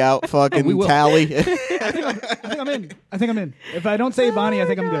strikeout fucking We will. tally. I think I'm in. I think I'm in. If I don't say Bonnie, I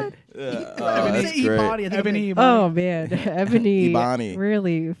think I'm good. That's Say great. Ebony, I think Ebony. I'm- Oh, man. Ebony Ebony.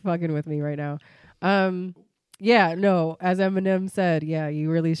 really fucking with me right now. Yeah, no, as Eminem said, yeah,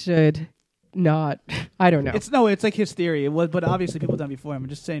 you really should not. I don't know. It's like his theory. It was, but obviously people done before him. I'm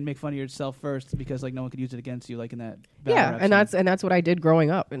just saying, make fun of yourself first because like no one could use it against you, like in that. battle Yeah, rap and song. that's what I did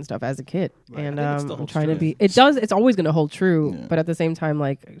growing up and stuff as a kid. Right. And I think it still I'm holds trying to true. be. It does. It's always going to hold true, Yeah. but at the same time,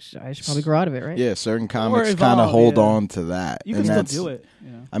 like I should probably grow out of it, right? Yeah, certain comics evolve, kind of hold yeah. on to that. You and can that's, still do it.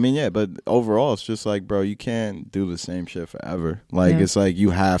 You know? I mean, yeah, but overall, it's just like, bro, you can't do the same shit forever. Like, Yeah. it's like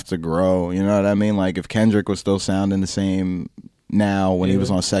you have to grow. You know what I mean? Like, if Kendrick was still sounding the same now when he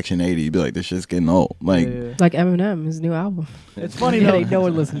was on Section 80, you'd be like, this shit's getting old. Like, Like Eminem, his new album. It's funny Yeah, though. no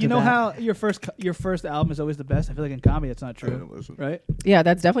one listens to You know that. how your first album is always the best. I feel like in comedy that's not true, right? Yeah,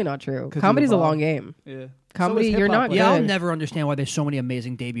 that's definitely not true. 'Cause you Comedy's a evolve. long game. Yeah. Comedy, So is you're hip-hop, not like- Yeah, I'll good. never understand why there's so many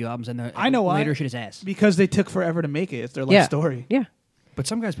amazing debut albums and the I know why. later shit is ass. Because they took forever to make it. It's their life Yeah. story. Yeah. But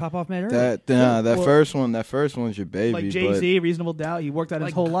some guys pop off mad early. that Well- first one's your baby. Like but, Jay-Z, Reasonable Doubt, he worked out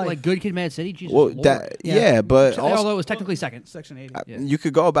his whole life. Like Good Kid, Mad City. Jesus well, Lord. that, yeah, but Although also, it was technically second. Section 80. you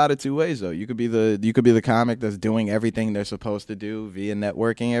could go about it two ways though. You could be the comic that's doing everything they're supposed to do via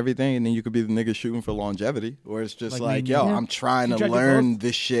networking everything, and then you could be the nigga shooting for longevity, where it's just Like like, me, yo, yeah. I'm trying You to tried to learn both?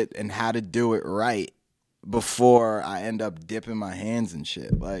 this shit and how to do it right before I end up dipping my hands and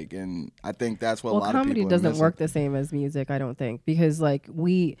shit. Like, and I think that's what a Well, lot of comedy people are doesn't missing. work the same as music, I don't think, because like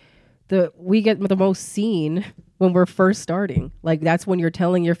we get the most seen when we're first starting. Like that's when you're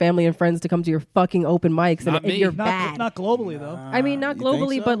telling your family and friends to come to your fucking open mics, Not and me. you're Not, bad. not globally though. I mean, not You think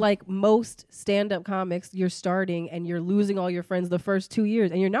globally, so? but like most stand-up comics, you're starting and you're losing all your friends the first 2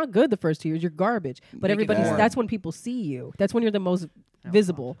 years, and you're not good the first 2 years. You're garbage. But Make it everybody's more. that's when people see you. That's when you're the most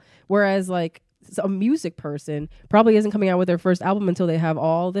visible. Whereas like a music person probably isn't coming out with their first album until they have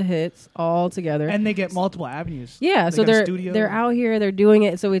all the hits all together. And they get multiple avenues. Yeah, They so got a studio. they're out here, they're doing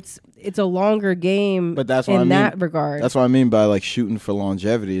it, so it's a longer game. But that's what in I mean. that regard. That's what I mean by like shooting for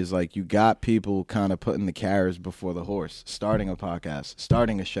longevity is like you got people kind of putting the carriage before the horse, starting a podcast,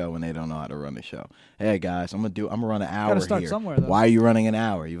 starting a show when they don't know how to run a show. Hey guys, I'm gonna run an hour start here. somewhere, though. Why are you running an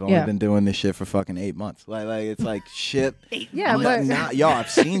hour? You've only Yeah. been doing this shit for fucking 8 months. Like it's like shit. Yeah, but Yo, I've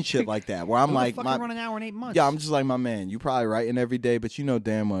seen shit like that where I'm Who the like, fuck can run an hour in 8 months. yeah, I'm just like my man. You probably writing every day, but you know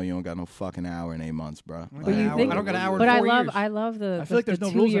damn well you don't got no fucking hour in 8 months, bro. But you think, I don't got an hour in but 4 years. I love the I feel like there's no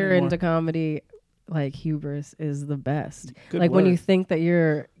 2 rules year anymore. into comedy. Like hubris is the best. Good like when word. you think that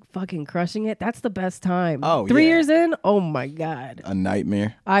you're fucking crushing it, that's the best time. Oh, 3 yeah. years in, oh my God. A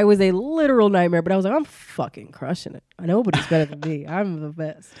nightmare. I was a literal nightmare, but I was like, I'm fucking crushing it. Nobody's better than me. I'm the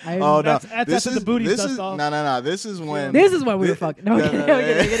best. Oh no, That's this after is the booty this dust is off. no. This is when we were fucking. No,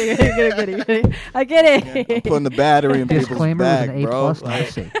 I get it. I'm putting the battery in people's Disclaimer with back, an A+, bro. not a Like,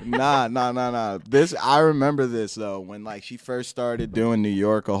 C. Nah. This I remember this though when like she first started doing New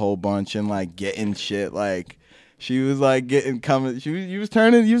York a whole bunch and like getting shit like. She was like coming. You was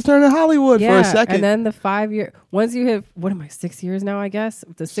turning Hollywood for a second. And then the 5 year. Once you hit, what am I? 6 years now, I guess.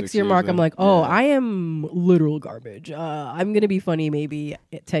 The 6 year years mark, I'm in. like, oh, Yeah. I am literal garbage. I'm gonna be funny maybe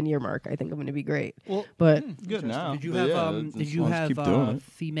at 10 year mark. I think I'm gonna be great. Well, but good now. Did you have Keep doing it.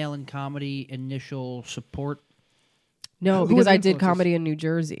 female in comedy initial support? no, Who because were the I did influences? comedy in New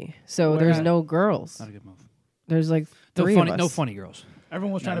Jersey, so Where there's at? no girls. Not a good move. There's like No three funny, of us. no funny girls.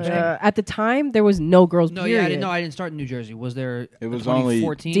 Everyone was trying to At the time, there was no girls. No, period. yeah, I didn't know. I didn't start in New Jersey. Was there? It was only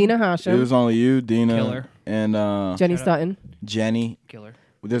 2014? Dina Hashem. It was only you, Dina, Killer. and Jenny Sutton. Jenny. Killer.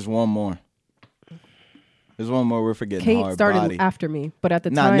 There's one more. There's one more we're forgetting. Kate Hard started body. after me, but at the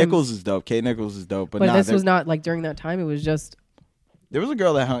Nah, time, Nichols is dope. Kate Nichols is dope, but But nah, this there, was not like during that time. It was just there was a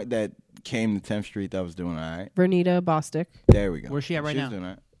girl that came to 10th Street that was doing all right. Vernita Bostic. There we go. Where's she at right She's now? doing all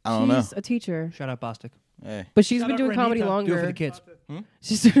right. I don't know. She's a teacher. Shout out Bostic. Hey. But she's Shout been out doing comedy Renita. longer. Do it for the kids.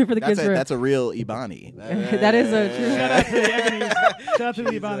 She's doing it for the That's kids. that's a real Ibani. That is a true. Shout out to the Ebonies. Shout out to the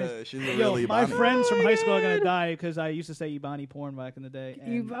Ibanis. She's a Yo, real my Ibani. friends from high school are gonna die because I used to say Ibani porn back in the day.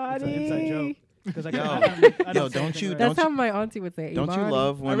 And It's an inside joke. Because I Yo, don't yo, say don't anything you- right. That's how my auntie would say. Don't you Ibani.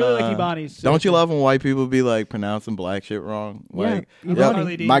 love when I really like Ibanis. Don't you love when white people be like pronouncing black shit wrong? Yeah, Like,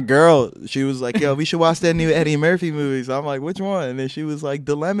 Ibani. yo, my girl, she was like, "Yo, we should watch that new Eddie Murphy movie." So I'm like, "Which one?" And then she was like,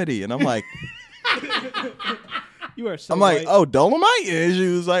 "Delemity," and I'm like, You are so "I'm like, white. oh, Dolomite," and she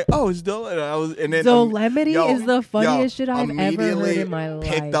was like, "Oh, it's Dolomite." And then Dolemity yo, is the funniest yo, shit I've ever heard immediately in my life.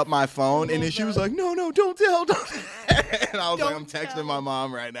 Picked up my phone, and then she was like, "No, don't tell." And I was like, "I'm texting my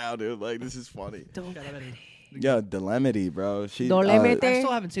mom right now, dude. Like, this is funny." Yo, Delemity, bro. She, Dolemite. I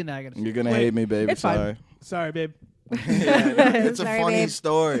still haven't seen that. I gotta see you're it. gonna hate me, baby. It's fine. Sorry. Sorry, babe. It's a Sorry, funny babe.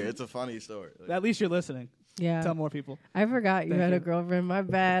 story. It's a funny story. At least you're listening. Yeah. Tell more people. I forgot you Thank had you. a girlfriend. My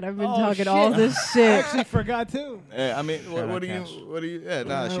bad. I've been Oh, talking shit. all this I shit. actually forgot too. Yeah, I mean, Shout what out do you, Cass. what do you? Yeah,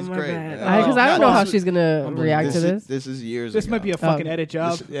 nah, Oh, she's my great. bad. man. Because I don't know how she's gonna react to this. This is years. This ago. might be a fucking edit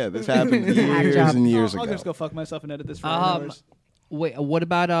job. This happened Hack years job. and years I'll ago. just go fuck myself and edit this for Um, hours. Wait, what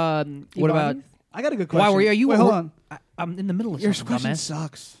about what about? I got a good question. Why were you? Are you? Wait, hold on. I'm in the middle of Your something, question dumbass.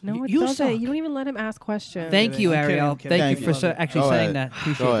 sucks. No, it You doesn't. suck. You don't even let him ask questions. Thank you, I'm kidding, Ariel. I'm kidding. Thank you for Thank you. actually Go saying ahead. that.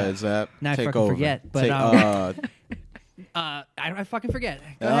 Appreciate Go that. ahead, Zap. Now I Take fucking over. forget, but, Take, I fucking forget.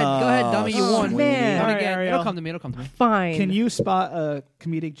 Go ahead, dummy. You won. man. Don't All right, forget. Ariel. It'll come to me. It'll come to me. Fine. Can you spot a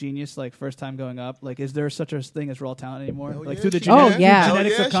comedic genius like first time going up? Like, is there such a thing as raw talent anymore? Like through the she genetic, can. Oh, yeah.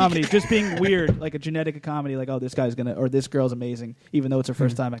 genetics Oh, yeah, of she comedy, just being weird, like a genetic of comedy. Like, oh, this guy's gonna or this girl's amazing, even though it's her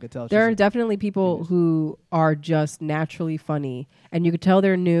first time. I could tell. There are she's- definitely people who are just naturally funny, and you could tell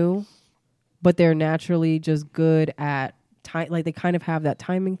they're new, but they're naturally just good at time. Like they kind of have that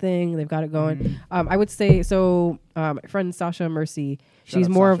timing thing. They've got it going. I would say so. My friend Sasha Mercy, she's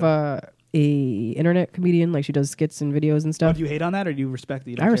out more Sasha. of a internet comedian. Like she does skits and videos and Oh, stuff. do you hate on that, or do you respect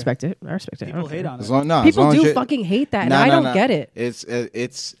it? You don't I care? respect it. I respect it. I People don't hate care. on As it. long, no, as People long as do you- fucking hate that, and No, I no, don't no. get it.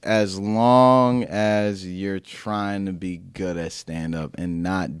 It's as long as you're trying to be good at stand up and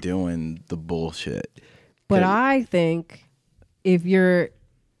not doing the bullshit. But 'Cause- I think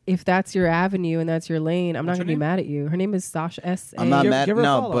if that's your avenue and that's your lane, I'm not going to be mad at you. Her name is Sasha S. I'm not Give- mad. give her a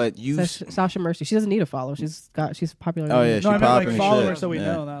No, follow. but you. Sasha Mercy. She doesn't need a follow. She's popular. Oh, yeah, No, she I meant popping like and follow her shit. so we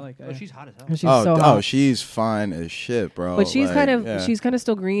Yeah. know, not like. Oh, she's hot as hell. She's so hot. She's fine as shit, bro. But she's Like, kind of yeah. she's kind of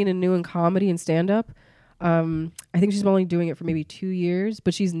still green and new in comedy and stand up. I think she's only doing it for maybe 2 years,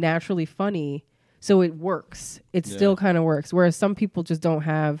 but she's naturally funny, so it works. It still kind of works. Whereas some people just don't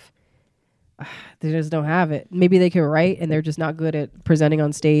have. They just don't have it. Maybe they can write, and they're just not good at presenting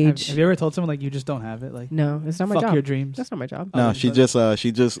on stage. Have you ever told someone like you just don't have it? Like, No, it's not my fuck job. your dreams. That's not my job. No, she just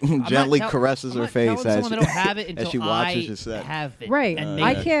gently tell- caresses I'm her not face telling as someone they don't have it as until she watches I your set. have it. Right. And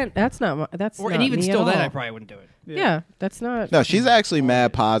I they- can't. That's not. That's Or, not and even me still, at then all. I probably wouldn't do it. Yeah, that's not. No, she's actually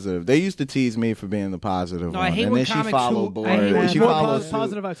mad positive. They used to tease me for being the positive No, one, I hate and when then she comics followed who- board. I hate when She more followed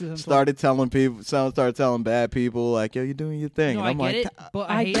positive suit, vibes to them. started telling people, started telling bad people like, "Yo, you're doing your thing." No, and I I'm get like, it, but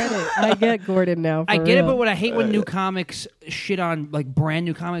I hate get it. I get Gordon now. I for get it, real. but what I hate when new comics shit on like brand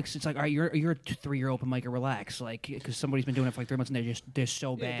new comics, it's like, all right, you're a 3-year open micer, relax, like because somebody's been doing it for like 3 months and they're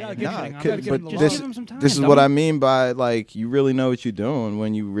so bad. gotta and give shitting them- on gotta them. give but them the Just this, give them some time, this is dummy. what I mean by like you really know what you're doing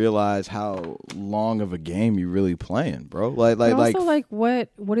when you realize how long of a game you really really playing, bro. But also,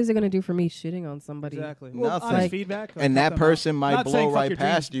 what is it going to do for me shitting on somebody? Exactly. Nothing. Feedback. And that person might Not blow saying fuck right your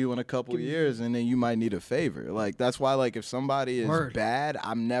past dreams. you in a couple years, and then you might need a favor. Like, that's why, like, if somebody is Word. bad,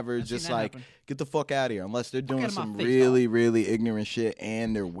 I'm never just that like, happen. get the fuck out of here. Unless they're doing out of my some face, really, really ignorant shit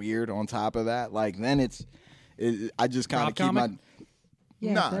and they're weird on top of that. Like, then I just kind of Rob keep comic? my...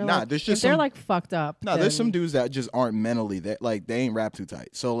 Yeah, if they're Nah. like- There's if just they're some, like fucked up. No, there's then- some dudes that just aren't mentally that like they ain't rap too tight.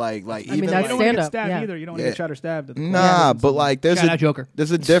 So like I even mean, that's like, You don't want to get stand-up, stabbed yeah. either. You don't want to get shot or stabbed. At the Nah, but like there's Shout out Joker. there's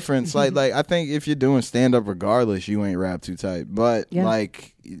a difference. like I think if you're doing stand up regardless, you ain't rap too tight. But Yeah.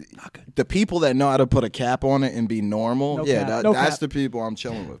 like the people that know how to put a cap on it and be normal, No yeah, cap. No that's cap. the people I'm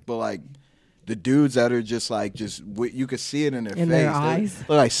chilling with. But like the dudes that are just you could see it in their In face. their They eyes. look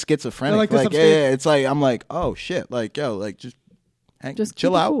like schizophrenic. They're like this yeah, upstage. yeah, it's like I'm like, oh shit, like yo, like just Just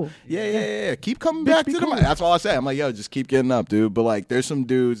chill keep it out. cool. Yeah. Keep coming back to the mic. That's all I say. I'm like, yo, just keep getting up, dude. But like, there's some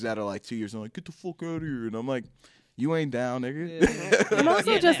dudes that are like 2 years old, like, get the fuck out of here. And I'm like, you ain't down, nigga. I'm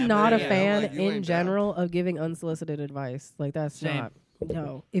also just not a fan like, you in ain't general of giving unsolicited advice. Like that's Same. not.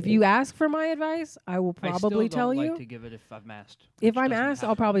 No. If you ask for my advice, I will I probably still tell don't you. like to give it if I'm asked. If I'm asked,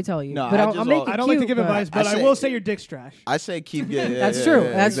 I'll probably tell you. No, but I I'll just make al- it I don't like to cute, give advice, but I say- will say your dick's trash. I say keep getting. That's true.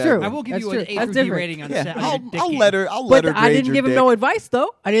 That's true. I will give That's you true. an A That's through D different. rating on Yeah, set. I'll let her. I'll let But her. I grade didn't your give him dick. no advice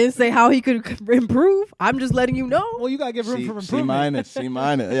though. I didn't say how he could improve. I'm just letting you know. Well, you gotta give room for C improvement. C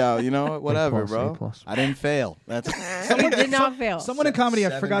minus. Yeah, you know what? Whatever, plus, bro. A+. I didn't fail. That's Someone did not fail. Someone in comedy,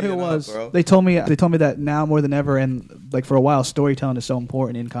 I forgot who it 70 and up, was. bro. They told me that now more than ever, and like for a while, storytelling is so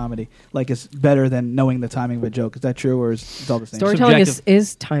important in comedy. Like it's better than knowing the timing of a joke. Is that true, or is it all the same? Storytelling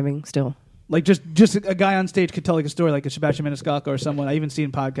is timing still. Like just a guy on stage could tell like a story, like a Sebastian Maniscalco or someone. I even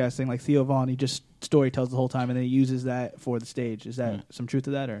seen podcasting like Theo Vaughn. He just story tells the whole time, and then he uses that for the stage. Is that some truth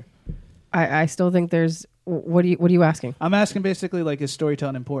to that, or? I still think there's. What are you asking? I'm asking basically like is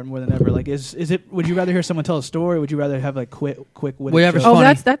storytelling important more than ever? Like is it? Would you rather hear someone tell a story? Or would you rather have like quick witty Whatever's jokes?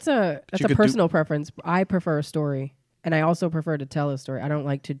 funny. That's a You could personal preference. I prefer a story, and I also prefer to tell a story. I don't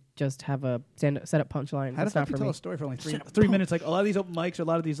like to just have a set up punchline. How That's the not fuck you for tell me. a story for only three minutes? Like a lot of these open mics, or a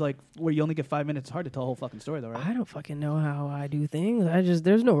lot of these like where you only get 5 minutes. It's hard to tell a whole fucking story, though, right? I don't fucking know how I do things.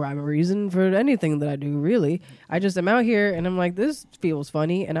 There's no rhyme or reason for anything that I do, really. I just am out here and I'm like, this feels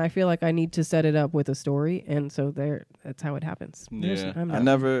funny, and I feel like I need to set it up with a story, and so that's how it happens. Yeah, I'm I not-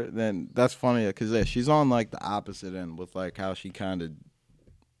 never. Then that's funny because she's on like the opposite end with like how she kind of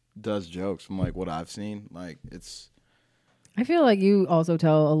does jokes from like what I've seen. Like it's. I feel like you also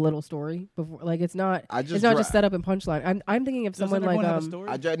tell a little story before, like it's not. It's not just set up and punchline. I'm thinking of someone like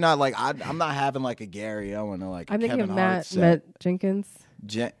not like I'm not having like a Gary Owen or like. I'm thinking Kevin of Hart Matt set. Jenkins.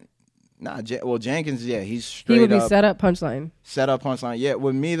 Well Jenkins, yeah, he's straight He would be up set up punchline. Set up punchline. Yeah,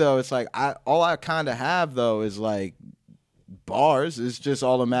 with me though, it's like all I kind of have though is like bars. It's just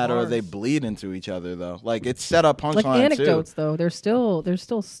all a matter of they bleed into each other though. Like it's set up punchline Like anecdotes, too. though, there's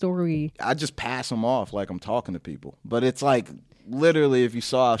still story. I just pass them off like I'm talking to people, but it's like literally if you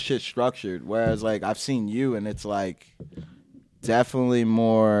saw how shit's structured. Whereas like I've seen you, and it's like definitely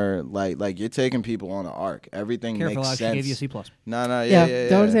more like you're taking people on an arc. Everything Careful, makes Alex, she sense. gave you a C+. No, Yeah,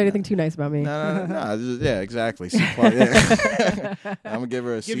 don't say anything too nice about me. No. Yeah, exactly. C+. Yeah. I'm gonna give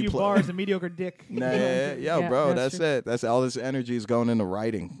her a Give C+. you bars and mediocre dick. Yo, bro, that's true. it. That's all this energy is going into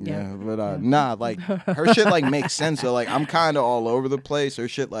writing. Yeah. But nah, like her shit like makes sense. So like I'm kind of all over the place. Her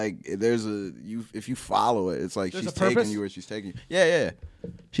shit like there's if you follow it, it's like There's she's a purpose? taking you where she's taking you. Yeah.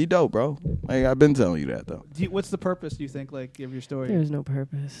 She dope, bro. Like I've been telling you that though. What's the purpose? Do you think like of your story? There's no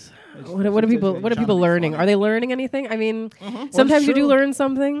purpose. It's- What are people learning? Are they learning anything? I mean, sometimes you do learn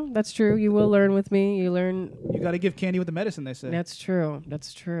something. That's true. You will learn with me. You learn. You got to give candy with the medicine. They say. That's true.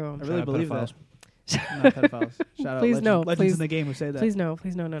 That's true. I really believe that. Pedophiles. Not pedophiles. Shout out Please no. legends Please in the game who say that. Please no.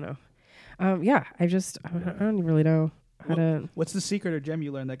 Yeah, I don't really know how to. What's the secret or gem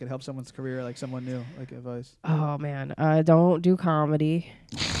you learned that could help someone's career, like someone new, like advice? Oh man, don't do comedy.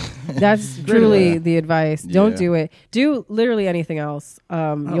 That's truly the advice. Don't do it. Do literally anything else.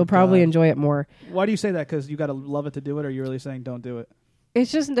 You'll probably God. enjoy it more. Why do you say that? Because you got to love it to do it, or you're really saying don't do it?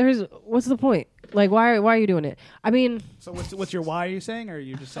 It's just what's the point? Like why are you doing it? I mean, So what's your why? Are you saying, or are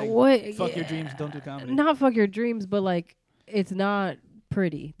you just saying What- fuck your dreams, don't do comedy? not fuck your dreams, but like it's not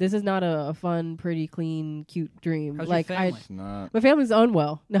pretty. This is not a fun, pretty, clean, cute dream. How's like your family? It's not. my family's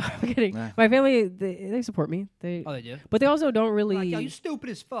unwell. No, I'm kidding. Nah. My family they support me. Oh, they do? But they also don't really. Like, yo, you stupid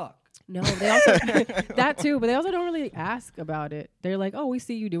as fuck. No, they also that too, but they also don't really ask about it. They're like, "Oh, we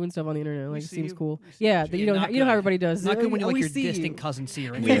see you doing stuff on the internet. Like, it seems cool." Yeah, you know how everybody does. Not good when we your see distant you. cousin see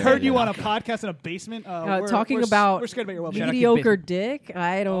her. We heard you on a podcast in a basement. Talking about we're scared about your well-being. mediocre dick.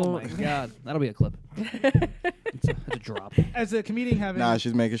 I don't. Oh my god, that'll be a clip. It's a drop. As a comedian, having Nah,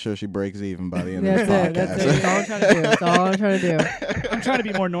 she's making sure she breaks even by the end That's of the it. podcast. That's it. That's all I'm trying to do. That's all I'm trying to do. I'm trying to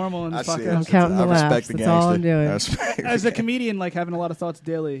be more normal in this I see podcast. it. I'm counting the I respect laughs. the That's all I'm gangster. doing. I respect As the a comedian, like having a lot of thoughts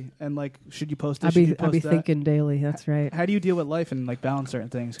daily, and like, should you post this? I'll Should you be post that? thinking daily. That's right. How do you deal with life and like balance certain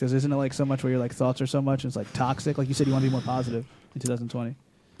things? Because isn't it like so much where your like thoughts are so much, and it's like toxic? Like you said, you want to be more positive in 2020.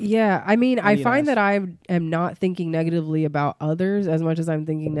 Yeah, I mean, I need find us. that I am not thinking negatively about others as much as I'm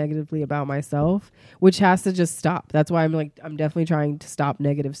thinking negatively about myself, which has to just stop. That's why I'm definitely trying to stop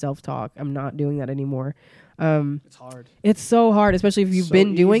negative self-talk. I'm not doing that anymore. It's hard. It's so hard, especially if you've So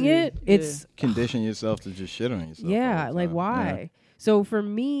been doing easy. it. It's Condition yourself to just shit on yourself. yeah, all the like time. why? Yeah. So for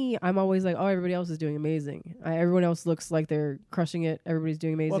me, I'm always like, oh, everybody else is doing amazing. Everyone else looks like they're crushing it. Everybody's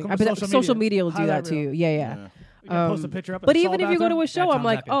doing amazing. Welcome I to bet social social media. media will do that Highlight to you. reel. Yeah. You can post a picture up. But in a even stall if you go to bathroom. a show, I'm Tom's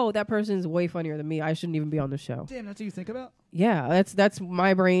like, happy. oh, that person's way funnier than me. I shouldn't even be on the show. Damn, that's what you think about. Yeah, that's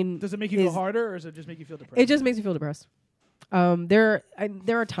my brain. Does it make you go harder, or does it just make you feel depressed? It just makes me feel depressed. There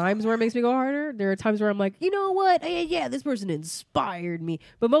are times where it makes me go harder. There are times where I'm like, you know what? Yeah, this person inspired me.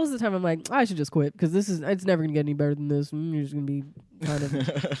 But most of the time, I'm like, I should just quit because it's never gonna get any better than this. You're just gonna be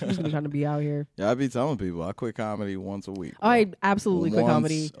kind of be out here. Yeah, I be telling people I quit comedy once a week. I absolutely quit Once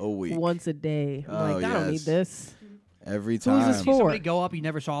comedy a week. once a day. I'm Oh, like, I don't need yes. this. Every Who's time. this See for? somebody go up, you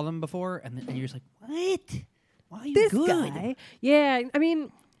never saw them before, and you're just like, what? Why are you This good? guy. Yeah, I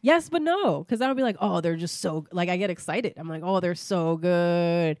mean, yes, but no, because I would be like, oh, they're just so like I get excited. I'm like, oh, they're so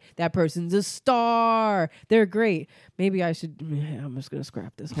good. That person's a star. They're great. Maybe I should. I'm just gonna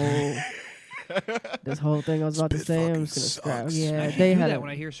scrap this whole thing I was about to say. I'm just gonna scrap. Yeah, I they do had. that when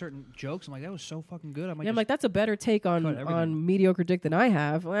I hear certain jokes. I'm like, that was so fucking good. I'm like, that's a better take cut everything. on mediocre dick than I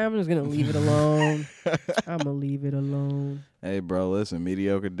have. Well, I'm just gonna leave it alone. I'm gonna leave it alone. Hey, bro, listen,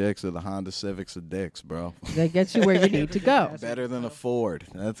 mediocre dicks are the Honda Civics of dicks, bro. They get you where you need to go. Better than a Ford.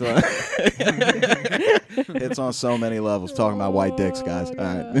 That's what. It's on so many levels. Talking about white dicks, guys. All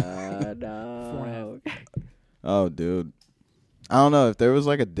right. No. Oh, dude. I don't know. If there was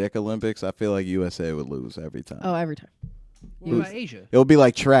like a dick Olympics, I feel like USA would lose every time. Oh, every time. What about Asia? It would be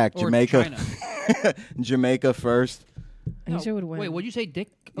like track. Or Jamaica. China. Jamaica first. Asia would win. Wait, what'd you say, Dick?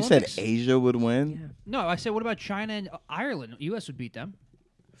 You Olympics? said Asia would win? No, I said, what about China and Ireland? U.S. would beat them.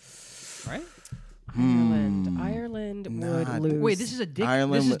 Right? Ireland would lose. Wait, this is a Dick.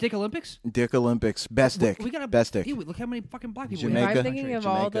 Ireland This is would- Dick Olympics. Dick Olympics. Best dick. We gotta, Best dick. Ew, look how many fucking black people. Jamaica. we have. I'm thinking of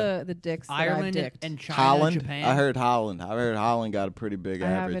all Jamaica. the dicks that Ireland I've dicked. and China, Holland. Japan. I heard Holland. got a pretty big I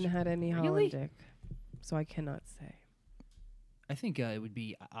average. haven't had any Really? Holland dick, so I cannot say. I think it would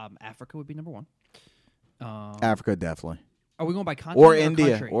be Africa would be number one. Africa, definitely. Are we going by continent Or or India.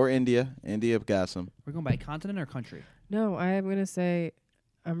 country? Or India. India got some. We're going by continent or country? No, I am gonna say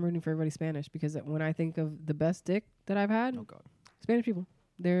I'm rooting for everybody Spanish because when I think of the best dick that I've had, Spanish people,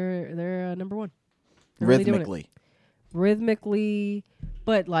 they're number one. They're really doing it. Rhythmically,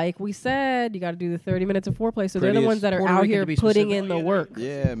 but like we said, you got to do the 30 minutes of foreplay. So they're the ones that are Puerto out Rican here to be putting specific. in the work.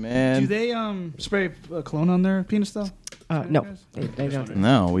 Yeah, man. Do they spray cologne on their penis though? No, they don't.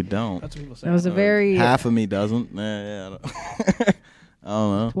 No, we don't. That's what people say. That was a very. Half of me doesn't. Yeah, I don't, I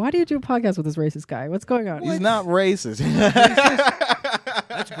don't know. Why do you do a podcast with this racist guy? What's going on? He's not racist.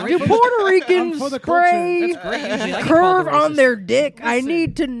 That's great. Do Puerto Ricans for the spray That's great. Usually I get called curve the on racist. their dick? I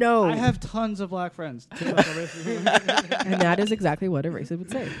need to know. I have tons of black friends. And that is exactly what a racist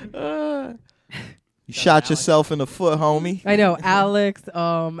would say. You shot yourself in the foot, homie. I know, Alex.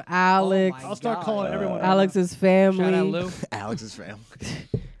 Alex. I'll start calling everyone. Alex's family. Shout out Lou. Alex's family.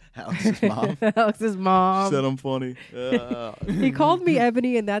 Alex's mom. Alex's mom. Said I'm funny. He called me Mm-hmm.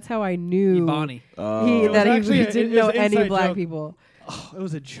 Ebony, and that's how I knew Bonnie. that he actually didn't it know was an any inside black joke. people. Oh, it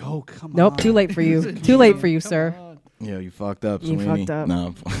was a joke. Come Nope, on. too late for you. Too late for you, sir. Yeah, you fucked up, You Sweeney. fucked up.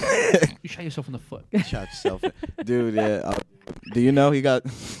 No. You shot yourself in the foot. Shot yourself. Dude, yeah. Do you know he got...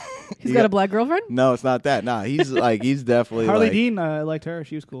 He's got a black girlfriend? No, it's not that. Nah, he's definitely Harley like, Dean, I liked her.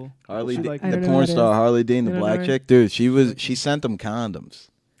 She was cool. Harley She Dean, liked I the don't know porn who it star is. Harley Dean, I the don't black know chick. Dude, she sent him condoms.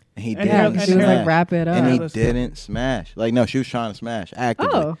 And he And didn't her- and she was like, smash. wrap it up. And he Yeah, didn't smash. Like, no, she was trying to smash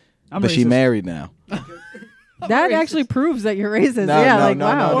actively. Oh. I'm but she racist. married now. That actually proves that you're racist. No, yeah, no, like, no,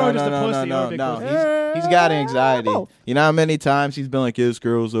 wow. no, Or no, just no, a no, pussy, or no, a big no. pussy. He's got anxiety. Oh. You know how many times he's been like, yeah, this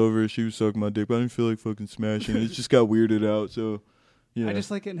girl's over. She was sucking my dick, but I didn't feel like fucking smashing. It just got weirded out, so Yeah. I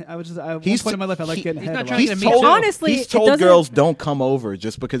just like getting. I was just. At one He's point in my life, I like getting head. a lot. He's told girls don't come over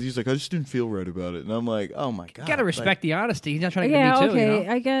just because he's like, I just didn't feel right about it, and I'm like, oh my god. You gotta respect the honesty. He's not trying to Yeah, get me too. okay, You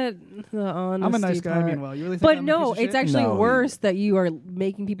know? I get the honesty. I'm a nice guy. part. Meanwhile, you really think but I'm a no, piece of it's shit? actually No, worse that you are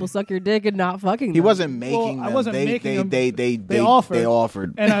making people suck your dick and not fucking them. He wasn't making Well, them. I wasn't making them. They offered. They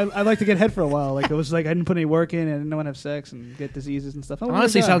offered. And I like to get head for a while. Like it was like I didn't put any work in, and I didn't want to have sex and get diseases and stuff. I'm a weird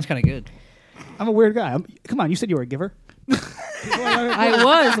Honestly, guy. sounds kind of good. I'm a weird guy. Come on, you said you were a giver.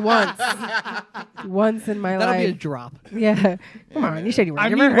 I was once in my That'll life. be a drop. Yeah, come on, you said you were. a I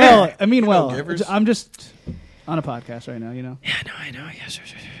giver. mean well. I mean know well. givers. I'm just on a podcast right now. You know. Yeah, no, I know. Yes, sir.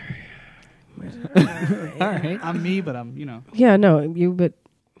 All right. I'm me, but I'm Yeah, no, you. But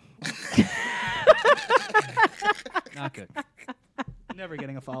Not good. never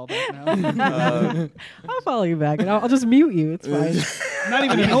getting a follow back now. I'll follow you back, and I'll just mute you. It's fine. Not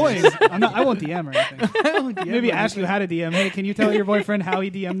even annoying. I won't DM or anything. Maybe ask you how to DM. Hey, can you tell your boyfriend how he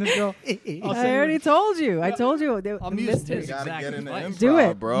DM'd this girl? I already told you. I told you. I'm The used to mystery. this Gotta exact get in the advice. improv, Do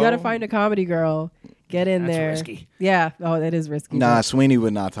it. bro. You got to find a comedy girl. Get in That's there. risky. Yeah. Oh, that is risky. Nah, but Sweeney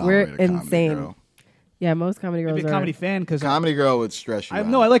would not we're tolerate a comedy insane. girl. Yeah, most comedy girls Maybe a are. comedy fan because Comedy girl would stress you out.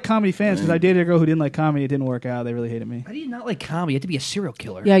 I like comedy fans because I dated a girl who didn't like comedy. It didn't work out. They really hated me. How do you not like comedy? You have to be a serial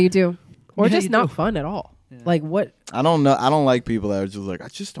killer. Yeah, you do. Or Yeah, just you not do. fun at all. Like what? I don't know. I don't like people that are just like, I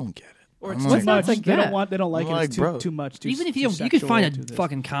just don't get it. Or I'm it's like, too much. like They that? don't want. They don't like I'm it. like, It's too, bro. too much. Too, Even if too you could sexual, find too a this.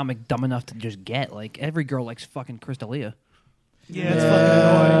 fucking comic dumb enough to just get. Like every girl likes fucking Chris D'Elia. Yeah, it's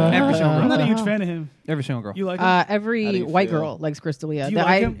fucking annoying. Every single girl. I'm not a huge fan of him. Every single girl. You like him? How Every do you white feel? girl likes Chris D'Elia. Do you That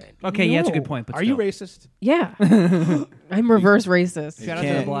like I- him? Okay, yeah, that's a No. good point. But Are you still. racist? Yeah. I'm reverse racist. Shout out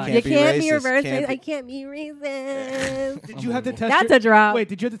to the black. You can't be racist. reverse Can't racist. be- I can't be racist. Did you have to test? That's your, a drop. Wait,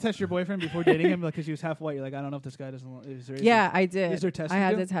 did you have to test your boyfriend before dating him? Like, because he was half white. You're like, I don't know if this guy doesn't. Is racist. Yeah, I did. Is there testing? I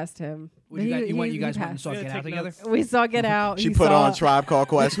had too? to test him. Would you guys, you He guys went and passed. saw Yeah, Get Out take together? notes. We saw Get Out. She He put saw- on Tribe Called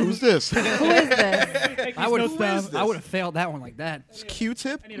Quest. Who's this? Who is this? I would notes down. I would have failed that one like that. It's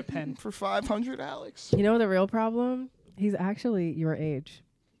Q-Tip. I need a pen. For 500, Alex. You know the real problem? He's actually your age.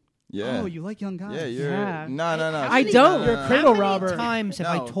 Yeah. Oh, you like young guys? Yeah, you're. Yeah. No. I don't. You're a cradle robber. How many times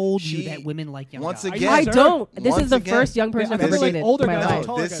have No, I told you she- that women like young once guys? again- I Yes, sir. don't. This Once is the again. first young person I I've think ever it's like dated older in my guys. life.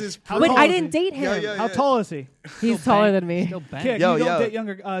 Taller this guys. is How But tall I is didn't he? date him. Yeah. How tall is he? He's taller than me. Still bang. Kid, Yo, you don't yo. date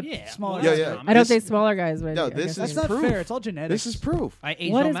younger, Yeah. smaller. Yo, guys. yeah. I don't This- date smaller guys. But Yo, I this guess That's is not proof. fair. It's all genetics. This is proof. Age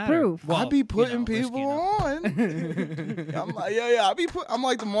What don't is matter. proof? Well, I be putting you know, risky people enough. on. I'm like, yeah. I'm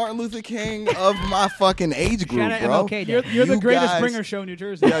like the Martin Luther King of my fucking age group, Shout out bro. MLK Day. You're the You greatest guys- bringer show in New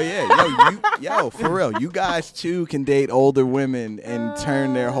Jersey. Yo, for real. You guys too can date older women and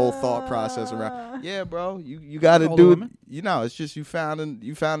turn their whole thought process around. Yeah, bro. You got to Older do it. women? You know, it's just you found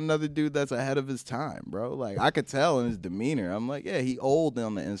another dude that's ahead of his time, bro. Like I could tell in his demeanor. I'm like, yeah, he old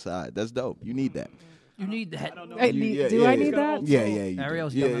on the inside. That's dope. You need that. You need that. Do Yeah, I yeah, need yeah. that? Yeah, you do.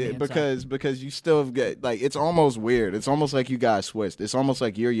 Ariel's yeah, young on the because you still get like it's almost weird. It's almost like you guys switched. It's almost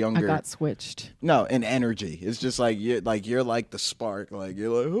like you're I younger. got switched. No, in energy. It's just like you're like the spark. Like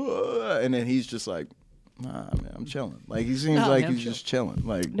you're like, "Ah," and then he's just like, nah, man, I'm chilling. Like he seems Nah, like man, he's just chilling.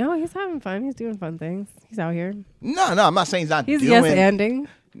 Like No, he's having fun. He's doing fun things. He's out here. no, I'm not saying he's not He's doing. yes-anding.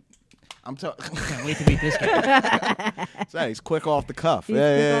 I'm talking. Can't wait to meet this guy. Sorry, he's quick off the cuff. He's yeah,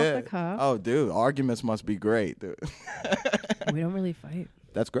 quick yeah, off yeah. the cuff. Oh, dude, arguments must be great, dude. We don't really fight.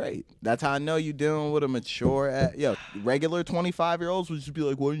 That's great. That's how I know you're dealing with a mature, regular 25-year-olds would just be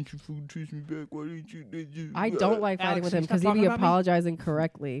like, why didn't you fucking text me back? Why didn't you? Did you? I don't like fighting Alex, with you him stop because talking he about me? apologizing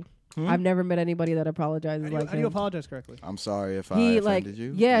correctly. I've never met anybody that apologizes like How do you him. apologize correctly? I'm sorry if I He offended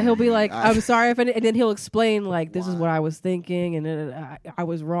you. yeah, he'll be like, I- I'm sorry if, and then he'll explain like, this is what I was thinking, and then I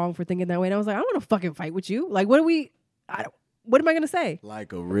was wrong for thinking that way. And I was like, I don't want to fucking fight with you. Like, what am I gonna say?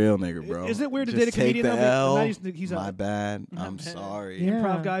 Like a real nigga, bro. Is it weird to Just date a comedian Take the though? L. Not he's a My bad. I'm sorry. Yeah.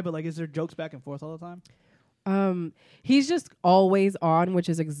 improv guy, but like, is there jokes back and forth all the time? He's just always on, which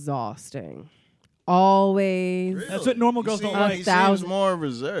is exhausting. Always. That's what normal girls don't like. He seems 1,000 more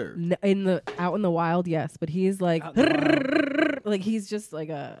reserved. out in the wild, yes, but he's like like he's just like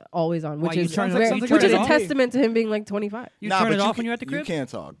always on, Why, which you is turn it- very- you which turn is it a off? testament to him being like 25. You Nah, turn but it off can- when you're at the crib? You can't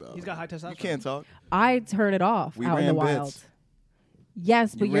talk though. He's got high testosterone. You can't talk. I turn it off We out in the ran wild. bits.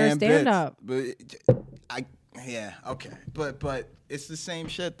 Yes, but You you're a ran bits, stand-up. But okay. But it's the same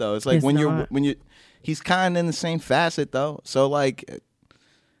shit though. It's like It's when not. you're he's kind of in the same facet though. So like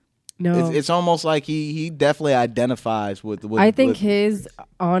No, it's almost like he definitely identifies with I think with- his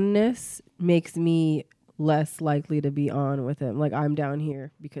onness makes me less likely to be on with him. Like I'm down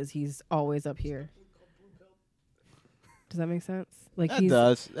here because he's always up here. Does that make sense? Like That he's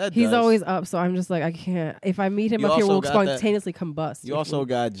does. That he's does. always up, so I'm just like I can't. If I meet him You up here, also we'll got that- spontaneously combust. You If also we-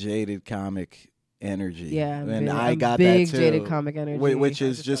 got jaded comic energy. Yeah, and big- I a got big that too. jaded comic energy. Which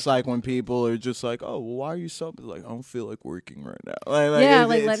is just like when people are just like, "Oh, well, why are you so?" Like, I don't feel like working right now. Yeah,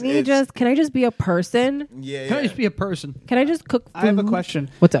 like let me just. Can I just be a person? Yeah, Can I just be a person? Can I just cook? Food? I have a question.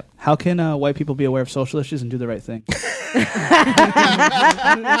 What's up? How can white people be aware of social issues and do the right thing?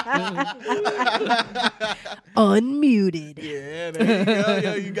 Unmuted. Yeah, there you go.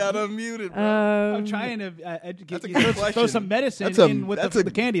 Yo, you got unmuted, bro. I'm trying to educate you. good Throw question. some medicine That's a- in with that's the, a-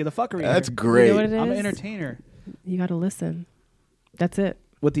 the candy, the fuckery. that's here. great. You know what it I'm an is? entertainer You got to listen. That's it.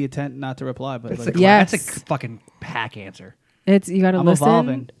 with the intent not to reply, but like, Yes. That's a fucking pack answer. It's you got to I'm listen.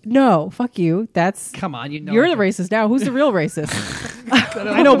 evolving. No, fuck you. That's Come on, you know you're it. the racist now. Who's the real racist?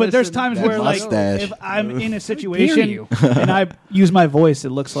 I know, but there's times That where like mustache. if I'm in a dare situation you. and I use my voice,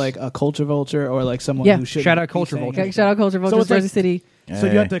 it looks like a culture vulture or like someone Yeah. who should Shout out Culture saying Vulture. anything. Shout out Culture Vulture, So it's like- Jersey City. So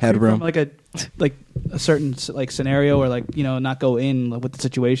you have to create headroom. from like a certain like scenario or like not go in with the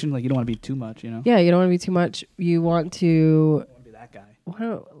situation. Like you don't want to be too much, Yeah, you don't want to be too much. You want to. Be that guy.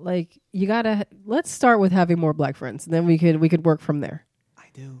 Like you gotta. Let's start with having more black friends, and then we could work from there. I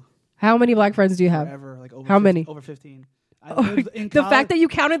do. How many black friends do you have? Forever, like over How 50 many? Over 15. The fact that you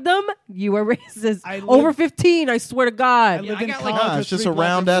counted them, you were racist. I lived- Over 15, I swear to God. lived I in got college like Nah, with it's just 3 a black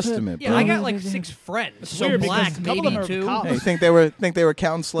round friends. estimate, yeah, bro. I got like 6 friends. So weird because black a couple of maybe them are 2. college. Hey, think they were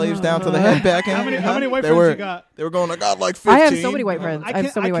counting slaves down to the head back in? How many white they friends were, you got? They were going, I got like 15. I have so many white friends. I have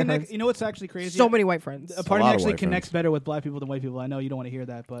can- so many white connect- friends. You know what's actually crazy? So many white friends. A part of lot me of actually white connects friends. better with black people than white people. I know you don't want to hear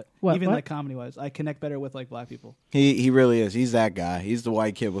that, but What, even what? like comedy wise, I connect better with like black people. He really is. He's that guy. He's the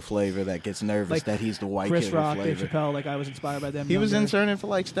white kid with flavor that gets nervous Like that he's the white Chris kid Rock, with Dave flavor. Chappelle. Like I was inspired by them. He was younger. interning for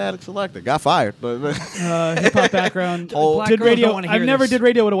like Static Selector. Got fired, but Hip hop background. Whole- Did girls radio. don't wanna I've hear never this. did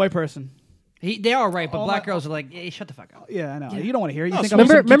radio with a white person. They are right, but Oh, black my- girls are like, hey, shut the fuck up. Yeah, I know. You don't want to hear it. You Oh, think so I'm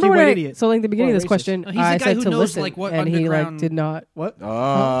some Remember geeky when white I idiot. so like the beginning Or of this racist. question, He's the I guy said who to knows, listen, like, what and he like underground- did not. What?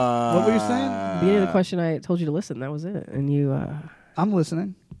 Oh. What were you saying? Beginning of the question, I told you to listen. That was it, and you. I'm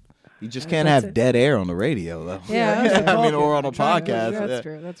listening. You just can't That's have it. dead air on the radio, though. Yeah, I mean, or on a I'm trying to- podcast. That's Yeah.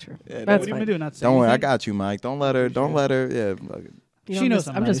 true. That's true. Yeah, That's what do you fine. mean do? Not say Don't worry, I anything? got you, Mike. Don't let her. Yeah. You She know, knows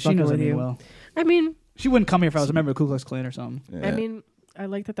I'm just She fucking knows with me you. well. I mean, She wouldn't come here if I was a member of Ku Klux Klan or something. Yeah. I mean, I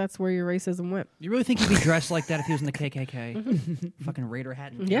like that. That's where your racism went. You really think he'd be dressed like that if he was in the KKK? Fucking Raider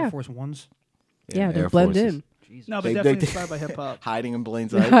hat and Yeah. Air Force Ones? Yeah, Air to blend Forces. in. No, but They- definitely they- inspired by hip hop. Hiding in plain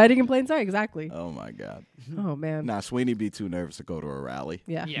sight. Hiding in plain sight, exactly. Oh my god. Oh man. Nah, Sweeney be too nervous to go to a rally.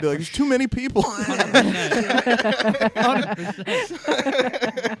 Yeah. Be like, there's too many people.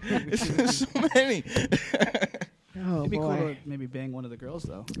 It's just so many. Oh It'd be cool boy. to maybe bang one of the girls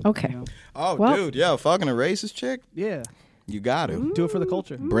though. Okay. You know? Oh, Well- dude, yo, fucking a racist chick. Yeah. You got to Do it for the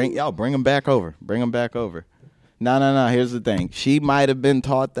culture. bring them back over. Bring them back over. No. Here's the thing. She might have been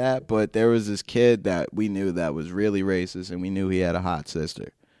taught that, but there was this kid that we knew that was really racist, and we knew he had a hot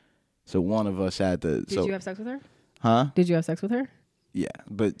sister. So one of us had to. Did you have sex with her? Huh? Did you have sex with her? Yeah,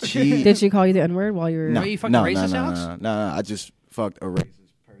 but she. Did she call you the N word while you were? No, Are you fucking no, racist, no, Alex? No. I just fucked a racist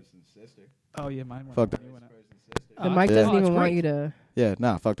person's sister. Oh yeah, mine. went- Fuck that. mine went out. The mic Yeah. doesn't Oh, it's even want great. you to. Yeah,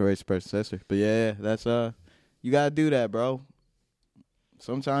 nah, fucked a racist person's sister. But yeah, that's you gotta do that, bro.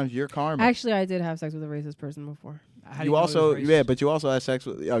 Sometimes you're karma. Actually, I did have sex with a racist person before. How do You know also, it was racist? yeah, but you also had sex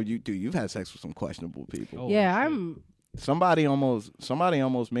with. Oh, you've had sex with some questionable people. Oh, Yeah, shit. I'm. Somebody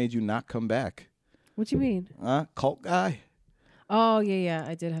almost made you not come back. What you mean? Cult guy. Oh yeah.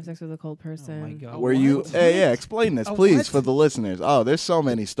 I did have sex with a cold person. Oh my God. Were you? Hey, yeah, explain this, A please, what? for the listeners. Oh, there's so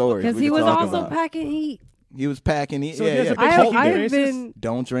many stories. Because we he could was talk also about. packing heat. He was packing. So here's yeah. a big cult I've racist? been.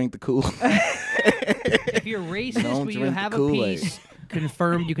 Don't drink the Kool. If you're racist, Don't but you drink have the a Kool-Aid. piece,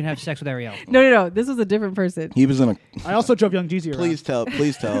 confirmed you can have sex with Ariel. No. This was a different person. He was in a. I also drove Young Jeezy around. Please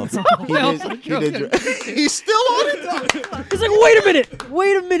tell. He I did. also He did. He's still on it. Though. He's like,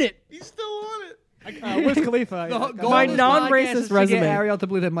 wait a minute. He's still on it. Where's Khalifa? My non-racist resume. Get Ariel to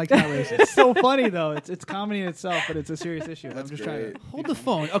believe that Mike's not racist. It's so funny though. It's comedy in itself, but it's a serious issue. I'm just trying to. Hold the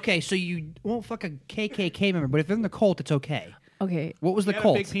phone. Okay, so you won't fuck a KKK member, but if they're in the cult, it's okay. Okay. What was the He had a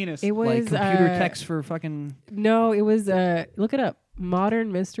cult? big penis. It was Like computer text for fucking. No, it was. Look it up.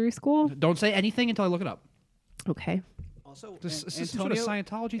 Modern Mystery School. Don't say anything until I look it up. Okay. Also, This is this some sort of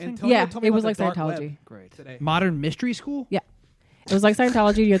Scientology thing? Antonio Yeah, told me it about was the like dark Scientology. web Great. today. Modern Mystery School? Yeah. It was like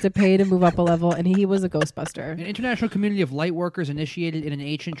Scientology. You had to pay to move up a level, and he was a Ghostbuster. An international community of light workers initiated in an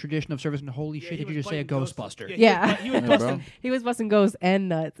ancient tradition of service. And holy shit, did you just say a Ghostbuster? Yeah. He was Yeah, busting. bro. He was busting ghosts and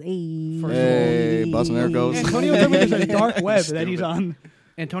nuts. Hey, busting their ghosts. Antonio told me there's a dark web that he's on.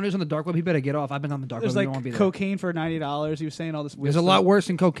 Antonio's on the dark web. He better get off. I've been on the dark There's web. I don't want like to be there. cocaine for $90. He was saying all this weird There's a stuff. lot worse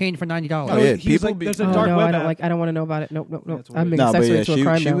than cocaine for $90. Oh, yeah, He was people like, be- there's a Oh, dark no, web I don't app. like. I don't want to know about it. Nope. That's I'm weird. making No, sex but yeah, into a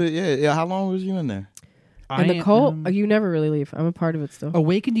crime she now. was. Yeah. How long was you in there? I And the cult, am- you never really leave. I'm a part of it still.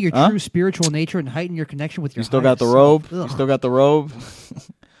 Awaken to your Huh? true spiritual nature and heighten your connection with your You still higher got the self. robe? You Ugh. still got the robe?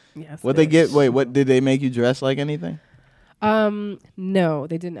 Yes. What they get? Wait, what did they make you dress like anything? No,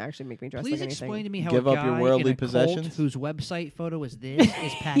 they didn't actually make me dress Please like anything. explain to me how Give a up your guy worldly in a cult possessions? whose website photo is this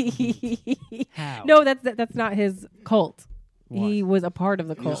is packing heat. How? No, that's not his cult. What? He was a part of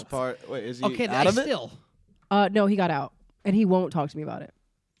the He was cult. part. Wait, is he Okay, out of it? still. No, he got out, and he won't talk to me about it.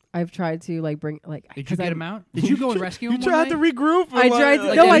 I've tried to bring Did you 'cause get I'm- him out? Did you go and rescue him? You tried to regroup. I tried.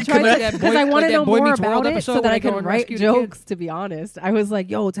 Like No, that I Reconnect- tried that because Boy- I want like to that know Boy more Meets World about it episode so that where I they go can and write rescue the kid? jokes. To be honest, I was like,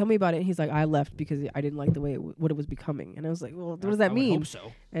 "Yo, tell me about it." And he's like, "I left because I didn't like the way what it was becoming." And I was like, "Well, what does that I would mean?" hope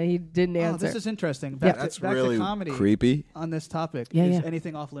so. And he didn't Oh, answer. this is interesting. Yeah. Back, That's back really to comedy. creepy. On this topic, Yeah, is yeah.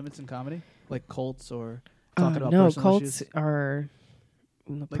 anything off limits in comedy, like cults or talking about no, personal cults issues? are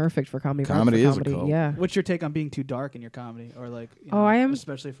perfect for comedy. Comedy for is a comedy. cult. Yeah. What's your take on being too dark in your comedy, or like? You Oh, know, I am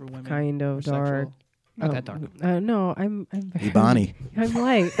especially for women. kind of or sexual? dark. Not that dark. No, I'm very, Ebony. I'm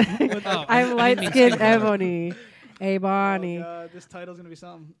light. Oh, I I'm didn't light mean skinned skin color. ebony. Ebony. This title's gonna be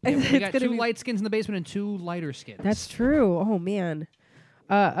something. We It's got gonna 2 be- light skins in the basement and 2 lighter skins. That's true. Oh man.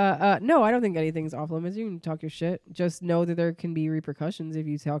 No, I don't think anything's off limits. You can talk your shit. Just know that there can be repercussions if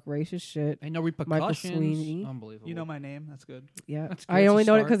you talk racist shit. Ain't no Michael repercussions. Sweeney. Unbelievable. You know my name. That's good. Yeah, That's good. I That's a only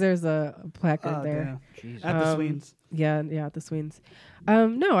know it start. because there's a placard Oh, there. damn. At the Sweens. Yeah, at the Sweens.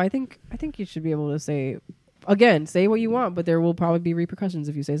 No, I think you should be able to say, again, say what you want, but there will probably be repercussions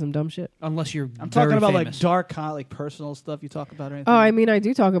if you say some dumb shit. Unless you're I'm talking about famous. like dark, like personal stuff you talk about or anything. Oh, I mean, I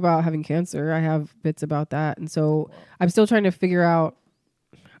do talk about having cancer. I have bits about that, and so I'm still trying to figure out.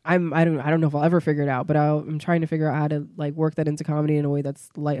 I don't know if I'll ever figure it out, but I'm trying to figure out how to like work that into comedy in a way that's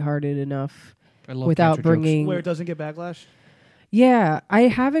lighthearted enough, I love without cancer jokes. bringing. where it doesn't get backlash. Yeah, I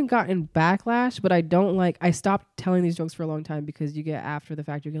haven't gotten backlash, but I don't like. I stopped telling these jokes for a long time because you get after the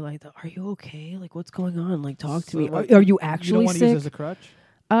fact. You get like, "Are you okay? Like, what's going on? Like, talk to So me. what- Are you You actually don't want to sick?" use it as a crutch,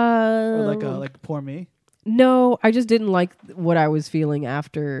 or Uh, like poor me. No, I just didn't like what I was feeling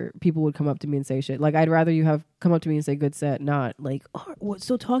after people would come up to me and say shit. Like, I'd rather you have come up to me and say good set, not like, "Oh, what?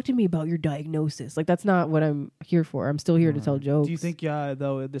 So talk to me about your diagnosis." Like, that's not what I'm here for. I'm still here to tell jokes. Do you think,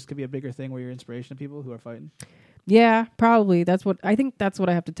 though, this could be a bigger thing where you're inspiration to people who are fighting? Yeah, probably. That's what I think. That's what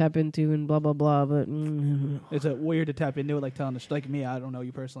I have to tap into and blah blah blah. But Is it weird to tap into it, like telling like me? I don't know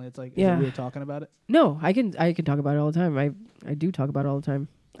you personally. It's like, Yeah. is it weird talking about it? no, I can talk about it all the time. I do talk about it all the time.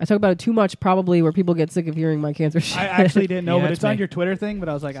 I talk about it too much, probably, where people get sick of hearing my cancer shit. I actually didn't know, Yeah, but that's it's on me. your Twitter thing. But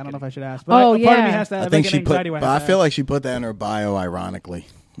I was like, I don't know if I should ask. Oh, But part of me yeah. has to have I think like she an put. anxiety where But I have to feel ask. like she put that in her bio, ironically.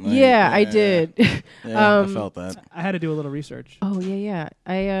 Like, Yeah, I did. Yeah, I felt that. I had to do a little research. Oh yeah.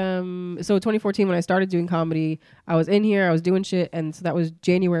 So 2014 when I started doing comedy, I was in here, I was doing shit, and so that was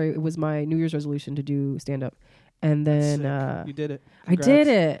January. It was my New Year's resolution to do stand up, and then You did it. I did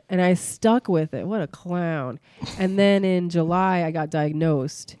it, and I stuck with it. What a clown! And then in July, I got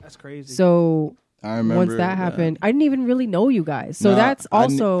diagnosed. That's crazy. So I remember once that happened, I didn't even really know you guys. So No, that's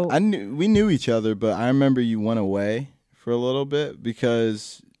also I knew we knew each other, but I remember you went away for a little bit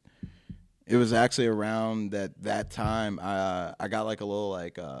because it was actually around that time. I got like a little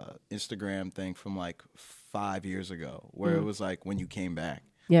like Instagram thing from like 5 years ago where it was like when you came back.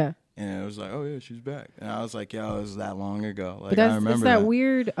 yeah. And it was like, oh yeah, she's back. And I was like, yo, it was that long ago. Like But that's I remember it's that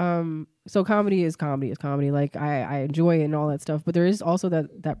weird. So comedy is comedy. Like I enjoy it and all that stuff. But there is also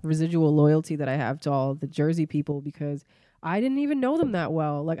that residual loyalty that I have to all the Jersey people because I didn't even know them that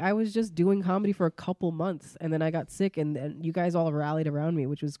well. Like I was just doing comedy for a couple months, and then I got sick, and you guys all rallied around me,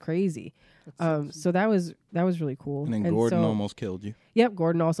 which was crazy. So that was really cool. And then Gordon so- almost killed you. Yep,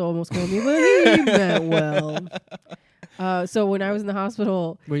 Gordon also almost killed me, but he meant well. So when I was in the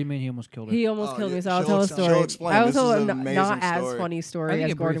hospital, What do you mean he almost killed her? he almost killed me. So I'll she'll tell a ex- she'll story. explain. I'll This tell is a an not amazing as story. funny I story think as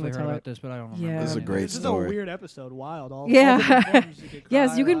you Gordon briefly would heard tell about it. this, but I don't Yeah. remember. This is a great This is a story. weird episode. Wild. All Yeah. different forms. You could Yes,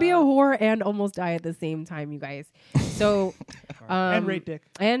 cry, you can be a laugh. whore and almost die at the same time, you guys. So And rate dick.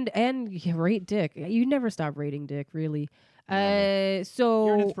 And yeah, rate dick. You never stop rating dick, really. So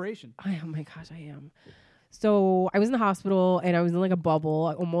You're an inspiration. Oh my gosh, I am. So I was in the hospital and I was in like a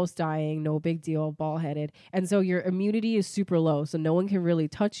bubble, almost dying, no big deal, bald headed. And so your immunity is super low, so no one can really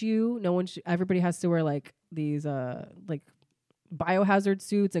touch you. No one. Everybody has to wear like these like biohazard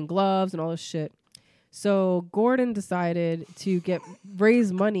suits and gloves and all this shit. So Gordon decided to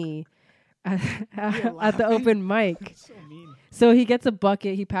raise money at the open mic. So mean. So he gets a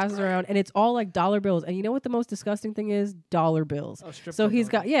bucket, he passes around, and it's all like dollar bills. And you know what the most disgusting thing is? Dollar bills. Oh, strip So club he's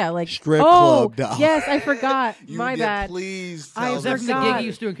got like Strip oh club dollars. yes, I forgot. You My did- bad. Please I tell Is that from the forgot. gig he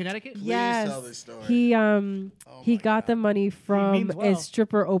used to do in Connecticut? Yes, tell this story. he got the money from means well. a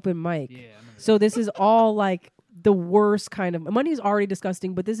stripper open mic. Yeah, I remember So this is all like the worst kind of money is already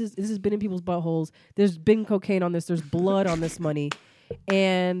disgusting, but this has been in people's buttholes. There's been cocaine on this. There's blood on this money,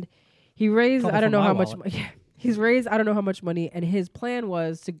 and he raised Couple I don't from know my how much. wallet. He's raised I don't know how much money, and his plan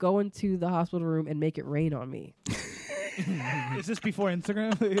was to go into the hospital room and make it rain on me. Is this before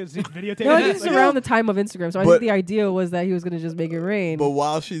Instagram? Is he videotaping? No, I this? think it's around the time of Instagram. So I But- think the idea was that he was going to just make it rain But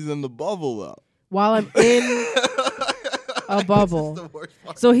while she's in the bubble, though. while I'm in a bubble.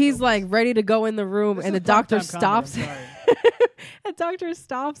 So he's like ready to go in the room, and the doctor stops him. The doctor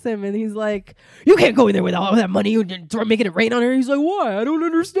stops him, and he's like, "You can't go in there with all that money. You're making it rain on her." He's like, "Why? I don't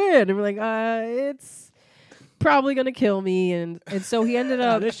understand." And we're like, "It's probably gonna kill me." And so he ended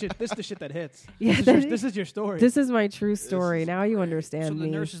up. This is the shit that hits. Yeah, This is your story. This is my true story. Now you understand So me. the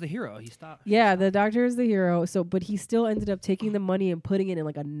nurse is the hero. He stopped. Yeah, the doctor is the hero. So, but he still ended up taking the money and putting it in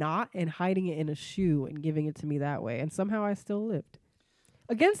like a knot and hiding it in a shoe and giving it to me that way. And somehow I still lived.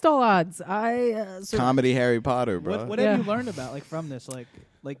 Against all odds, Comedy Harry Potter, bro. What have you learned about from this? Like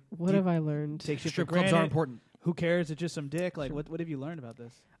what do you have I learned? Take shit Strip for clubs are granted? important. Who cares? It's just some dick. Like what have you learned about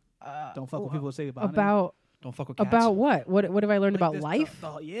this? Don't fuck with people who say about it. About don't fuck with cats. About what? What have I learned about this- life?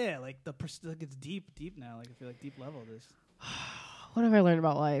 Yeah, like it's deep now. Like I feel like deep level of this. What have I learned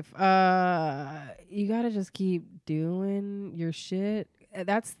about life? You gotta just keep doing your shit.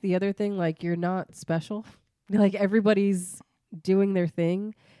 That's the other thing. Like you're not special. Like everybody's doing their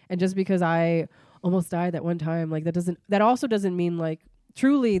thing, and just because I almost died that one time, like that also doesn't mean like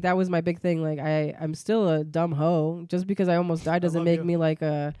truly that was my big thing. Like I'm still a dumb hoe. Just because I almost died doesn't make me like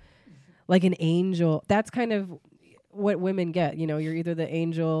an angel. That's kind of what women get. You know, you're either the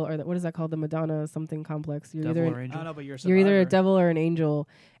angel or what is that called? The Madonna something complex. You're Devil either or angel. I don't know, but you're a you're either a survivor. devil or an angel.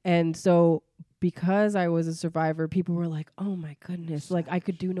 And so because I was a survivor, people were like, "Oh my goodness, like I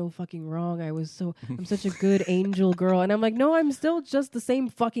could do no fucking wrong. I'm such a good angel girl." And I'm like, "No, I'm still just the same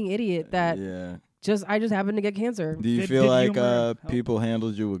fucking idiot that I just happened to get cancer." Do you feel like people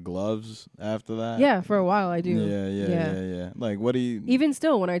handled you with gloves after that? Yeah, for a while I do. Yeah. Like, what do you? Even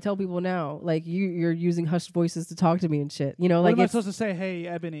still, when I tell people now, like you're using hushed voices to talk to me and shit, you know, What like am I it's supposed to say? Hey,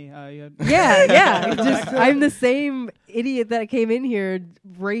 Ebony. yeah. I'm the same idiot that came in here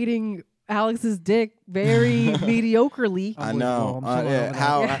rating Alex's dick very mediocrely. I know.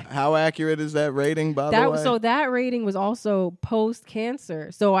 How accurate is that rating, by the way? So that rating was also post cancer.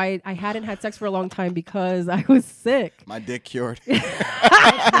 So I hadn't had sex for a long time because I was sick. My dick cured.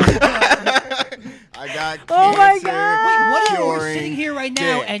 I got cancer. Oh my God. Wait, what? We're curing sitting here right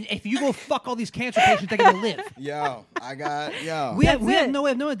now, dick. and if you go fuck all these cancer patients, they're gonna live. Yo, We have no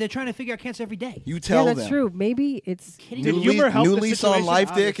way of knowing. They're trying to figure out cancer every day. You tell that's them. true. Maybe it's New lease on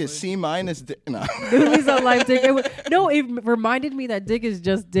life dick is C-. No. New lease on life dick. It reminded me that dick is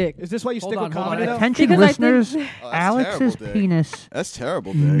just dick. Is this why you Hold stick on, with hold on. comedy? though? Attention, Because I think- listeners. Alex's terrible, dick. penis. That's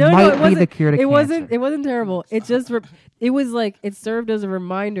terrible, dude. No, might it be wasn't. the cure to it wasn't. cancer. It wasn't terrible. It just. It was like it served as a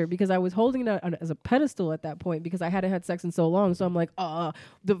reminder because I was holding it as a pedestal at that point because I hadn't had sex in so long. So I'm like,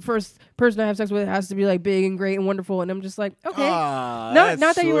 the first person I have sex with has to be like big and great and wonderful. And I'm just like, okay, not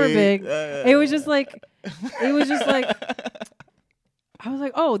that you were sweet. big. It was just like, I was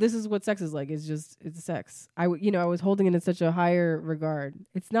like, oh, this is what sex is like. It's sex. I was holding it in such a higher regard.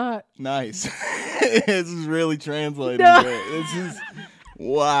 It's not Nice. This is really translating. No. Great. This is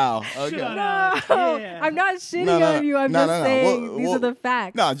wow. Okay. No, I'm not shitting on you. I'm just saying these are the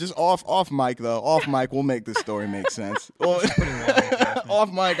facts. No, just off mic though. Off mic, we'll make this story make sense.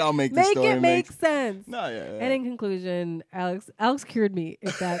 Off mic, I'll make this story make sense. No, yeah. And in conclusion, Alex cured me.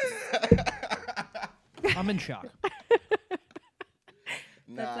 If that's I'm in shock.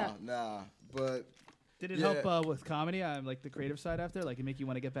 Nah. But Did it help with comedy? Like the creative side after, like it make you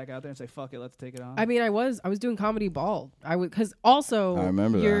want to get back out there and say, "Fuck it, let's take it on." I mean, I was doing comedy bald. Because also I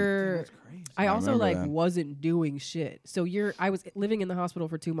remember that. you're. I also remember that. wasn't doing shit. So I was living in the hospital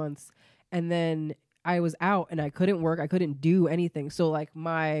for 2 months, and then I was out and I couldn't work. I couldn't do anything. So like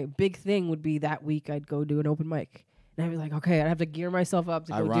my big thing would be that week I'd go do an open mic. And I'd be like, okay, I'd have to gear myself up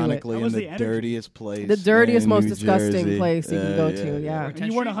to ironically go do it. in the dirtiest place. The dirtiest, in most New disgusting Jersey. place you can go to, yeah.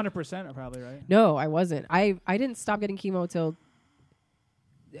 And you weren't 100% probably, right? No, I wasn't. I didn't stop getting chemo till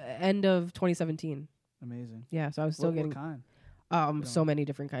end of 2017. Amazing. Yeah, so I was still What getting kind? so many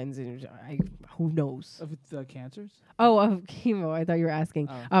different kinds. Who knows? Of the cancers? Oh, of chemo. I thought you were asking.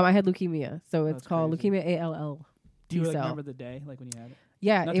 I had leukemia, so it's that's called crazy. leukemia ALL. Do you T-cell. remember the day, like when you had it?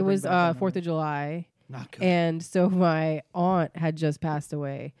 Yeah, Not it to bring was back that 4th memory. of July. Not good. And so my aunt had just passed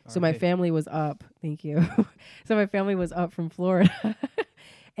away. So my R.I.P. family was up. Thank you. So my family was up from Florida.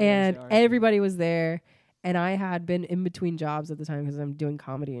 And everybody was there. And I had been in between jobs at the time because I'm doing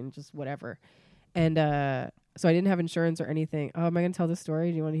comedy and just whatever. And so I didn't have insurance or anything. Oh, am I going to tell this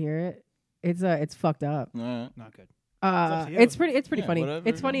story? Do you want to hear it? It's fucked up. Not good. up to you. It's pretty Yeah, funny. whatever,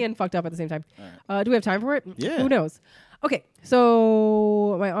 It's funny and fucked up at the same time. All Do we have time for it? Yeah. Who knows? Okay,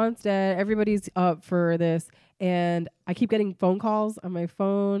 so my aunt's dead. Everybody's up for this, and I keep getting phone calls on my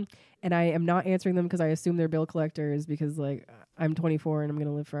phone, and I am not answering them because I assume they're bill collectors because like I'm 24 and I'm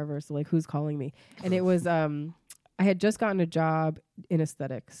gonna live forever. So like, who's calling me? And it was I had just gotten a job in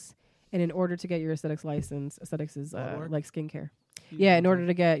aesthetics, and in order to get your aesthetics license, aesthetics is like skincare. Yeah, in order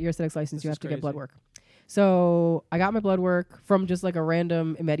to get your aesthetics license, you have to get blood work. So I got my blood work from just like a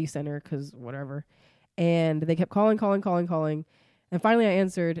random Medi center because whatever. And they kept calling. And finally I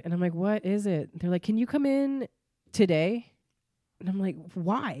answered and I'm like, what is it? They're like, can you come in today? And I'm like,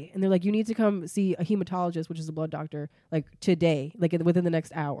 why? And they're like, you need to come see a hematologist, which is a blood doctor, like today, like within the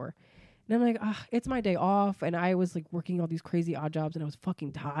next hour. And I'm like, it's my day off. And I was like working all these crazy odd jobs and I was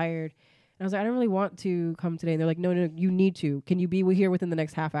fucking tired. And I was like, I don't really want to come today. And they're like, no, you need to. Can you be here within the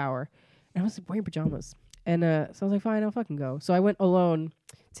next half hour? And I was like, wearing pajamas. And so I was like, fine, I'll fucking go. So I went alone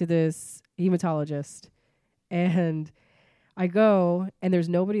to this hematologist. And I go, and there's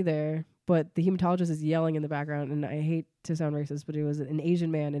nobody there. But the hematologist is yelling in the background. And I hate to sound racist, but it was an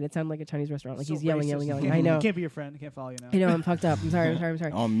Asian man. And it sounded like a Chinese restaurant. Like So racist. he's yelling. Can't- I know. Can't be your friend. Can't follow you now. I know, I'm fucked up. I'm sorry.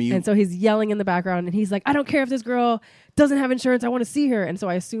 On mute. And so he's yelling in the background, and he's like, I don't care if this girl doesn't have insurance. I want to see her. And so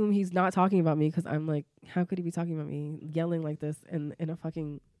I assume he's not talking about me because I'm like, how could he be talking about me yelling like this in a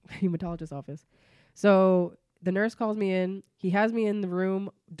fucking hematologist office? So the nurse calls me in. He has me in the room,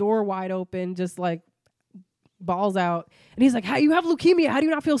 door wide open, just like balls out. And he's like, how you have leukemia? How do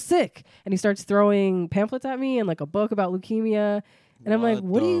you not feel sick? And he starts throwing pamphlets at me and like a book about leukemia. And I'm like,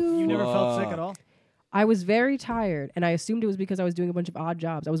 what do you... You never felt sick at all? I was very tired, and I assumed it was because I was doing a bunch of odd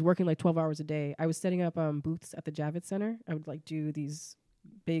jobs. I was working like 12 hours a day. I was setting up booths at the Javits Center. I would like do these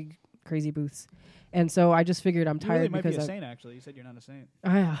big, crazy booths. And so I just figured I'm You tired really might because be a saint, actually. You said you're not a saint.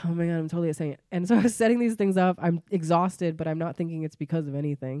 Oh my God, I'm totally a saint. And so I was setting these things up. I'm exhausted, but I'm not thinking it's because of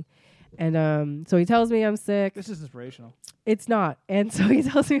anything. And so he tells me I'm sick. This is inspirational. It's not. And so he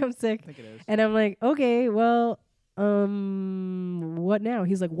tells me I'm sick. I think it is. And I'm like, okay, well, what now?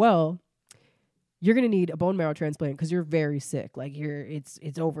 He's like, well, you're going to need a bone marrow transplant because you're very sick. Like it's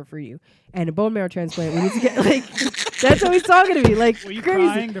over for you. And a bone marrow transplant, we need to get like, that's how he's talking to me. Like, Were you crazy.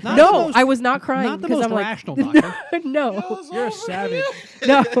 crying? Not No, the most- I was not crying. Not the 'cause most I'm like, rational doctor. No. You're a savage.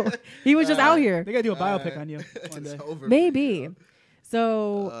 No, he was just out here. They got to do a biopic on you one day. Maybe.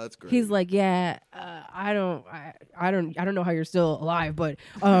 So that's great. he's like, yeah, I don't know how you're still alive, but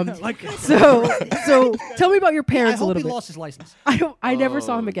Like- so tell me about your parents I hope a little he bit. lost his license. I never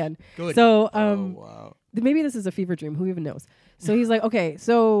saw him again. Good. So wow. maybe this is a fever dream. Who even knows? So he's like, okay,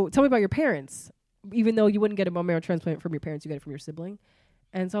 so tell me about your parents. Even though you wouldn't get a bone marrow transplant from your parents, you get it from your sibling.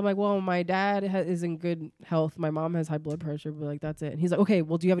 And so I'm like, well, my dad is in good health. My mom has high blood pressure, but like that's it. And he's like, okay,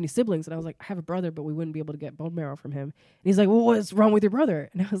 well, do you have any siblings? And I was like, I have a brother, but we wouldn't be able to get bone marrow from him. And he's like, well, what's wrong with your brother?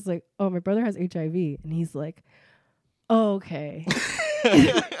 And I was like, oh, my brother has HIV. And he's like, oh, okay.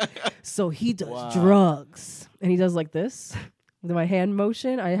 So he does drugs, and he does like this with my hand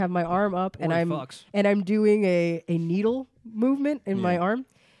motion. I have my arm up, and I'm doing a needle movement in my arm.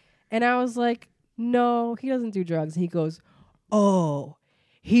 And I was like, no, he doesn't do drugs. And he goes, oh,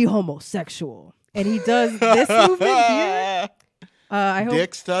 he homosexual. And he does this movement here. I hope,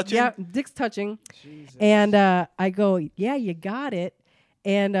 Dick's touching? Yeah, dick's touching. Jesus. And I go, yeah, you got it.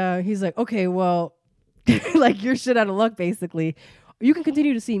 And he's like, okay, well, like you're shit out of luck, basically. You can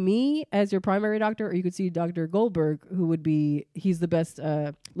continue to see me as your primary doctor, or you could see Dr. Goldberg, he's the best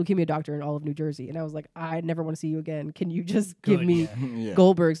leukemia doctor in all of New Jersey. And I was like, I never want to see you again. Can you just give me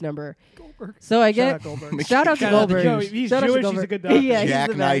Goldberg's number? Goldberg. So I Shout get out Goldberg. shout out to Goldberg. Joey, he's Shout out to Jewish. He's Goldberg. a good doctor. Yeah, he's the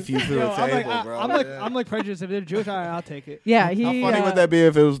Jackknife best. you through a table, bro. I'm like prejudiced. If they're Jewish, I'll take it. Yeah, How funny would that be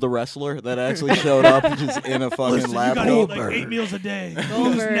if it was the wrestler that actually showed up just in a fucking Listen, lap? you gotta eat like 8 meals a day.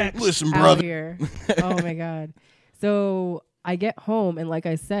 Who's next? Listen, out brother. here. Oh my God. So I get home, and like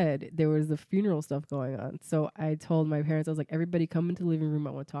I said, there was the funeral stuff going on. So I told my parents, I was like, everybody come into the living room. I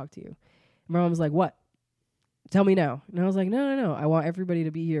want to talk to you. And my mom was like, what? Tell me now. And I was like, no. I want everybody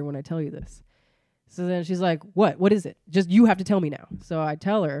to be here when I tell you this. So then she's like, what? What is it? Just you have to tell me now. So I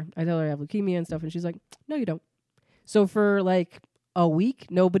tell her I have leukemia and stuff. And she's like, no, you don't. So for like a week,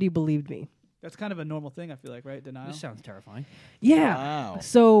 nobody believed me. That's kind of a normal thing, I feel like, right? Denial. This sounds terrifying. Yeah. Wow.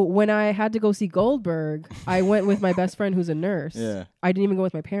 So when I had to go see Goldberg, I went with my best friend who's a nurse. Yeah. I didn't even go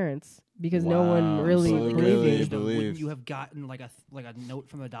with my parents because no one really believed me. Wouldn't you have gotten like a note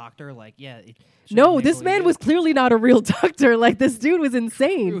from the doctor? Like, No, this man was clearly not a real doctor. Like, this dude was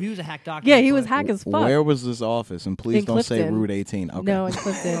insane. He was a hack doctor. Yeah, he was hack as fuck. Where was this office? And please In don't say Clifton. Route 18. Okay. No, in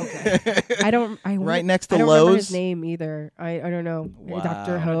Clifton. Right next to I don't remember Lowe's? his name either. I don't know. Wow.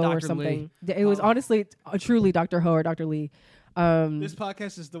 Dr. Ho or Dr. something. Lee. It was honestly, truly Dr. Ho or Dr. Lee. This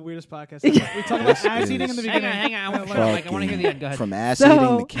podcast is the weirdest podcast. We talk about ass eating in the beginning. Hang on. I want to hear the end. Go ahead. From ass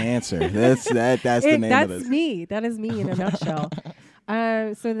eating to cancer. That's the name That's of this. me. That is me in a nutshell.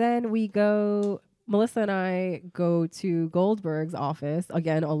 So then we go. Melissa and I go to Goldberg's office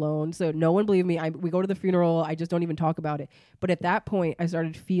again alone. So no one believed me. We go to the funeral. I just don't even talk about it. But at that point, I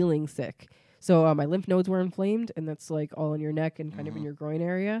started feeling sick. So my lymph nodes were inflamed, and that's like all in your neck and kind of in your groin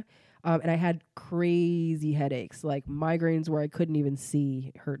area. And I had crazy headaches, like migraines where I couldn't even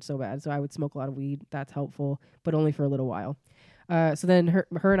see. It hurt so bad. So I would smoke a lot of weed. That's helpful, but only for a little while. So then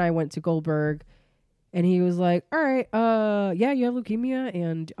her and I went to Goldberg, and he was like, all right, yeah, you have leukemia,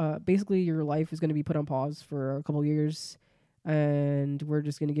 and basically your life is going to be put on pause for a couple years, and we're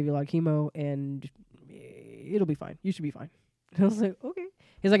just going to give you a lot of chemo, and it'll be fine. You should be fine. And I was like, okay.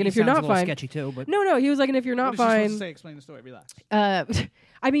 He's like, and if you're not fine, sketchy too. But no, he was like, and if you're not What is she fine, supposed to say? Explain the story. Relax.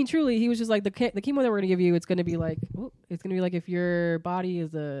 I mean, truly, he was just like the chemo that we're gonna give you. It's gonna be like, if your body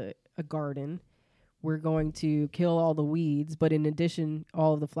is a garden, we're going to kill all the weeds, but in addition,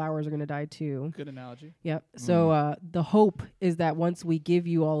 all of the flowers are gonna die too. Good analogy. Yep. So the hope is that once we give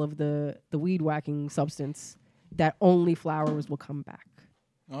you all of the weed whacking substance, that only flowers will come back,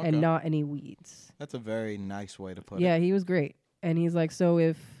 Okay. and not any weeds. That's a very nice way to put it. Yeah, he was great. And he's like, so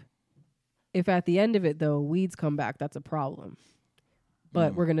if at the end of it, though, weeds come back, that's a problem.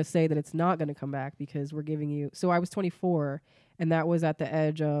 But we're going to say that it's not going to come back because we're giving you... So I was 24, and that was at the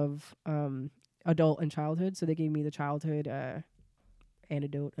edge of adult and childhood. So they gave me the childhood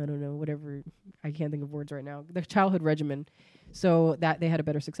antidote. I don't know, whatever. I can't think of words right now. The childhood regimen. So that they had a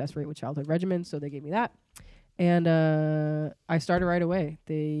better success rate with childhood regimen, so they gave me that. And I started right away.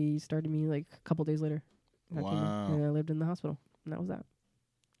 They started me like a couple days later. Wow. And I lived in the hospital. And that was that.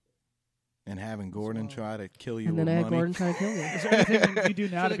 And having Gordon try to kill you And with then I had money. Gordon try to kill me. Is there anything you do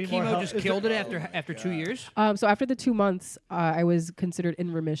now to the be more chemo just healthy? killed it after 2 years. So after the 2 months, I was considered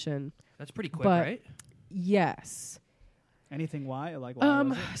in remission. That's pretty quick, But right? Yes. Anything why? Like why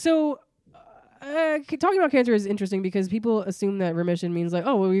was it? So talking about cancer is interesting because people assume that remission means like,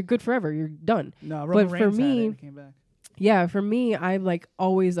 oh, well, you're good forever, you're done. No, Roman but for Reigns had it me, and came back. yeah, for me, I'm like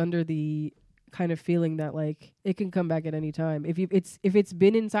always under the kind of feeling that like it can come back at any time. If it's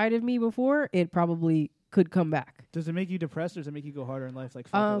been inside of me before, it probably could come back. Does it make you depressed, or does it make you go harder in life? Like,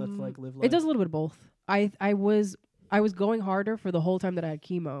 fuck it, let's like live life. It does a little bit of both. I was going harder for the whole time that I had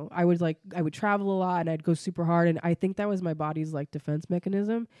chemo. I would travel a lot and I'd go super hard, and I think that was my body's like defense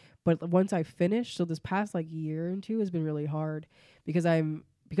mechanism. But once I finished, so this past like year and two has been really hard because I'm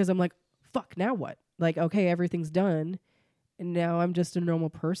like, fuck, now what? Like, okay, everything's done, and now I'm just a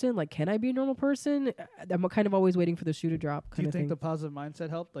normal person. Like, can I be a normal person? I'm kind of always waiting for the shoe to drop. Do you of think thing. the positive mindset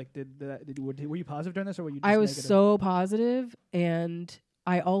helped? Like, were you positive during this, or were you? Just I was negative? so positive, and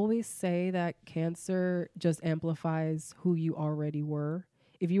I always say that cancer just amplifies who you already were.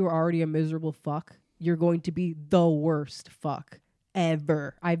 If you were already a miserable fuck, you're going to be the worst fuck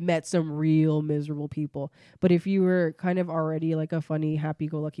ever. I've met some real miserable people. But if you were kind of already like a funny,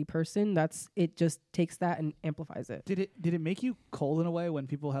 happy-go-lucky person, it just takes that and amplifies it. Did it make you cold in a way when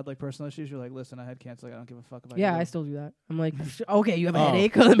people had like personal issues? You're like, listen, I had cancer. Like, I don't give a fuck about you. Yeah, I still do that. I'm like, okay, you have a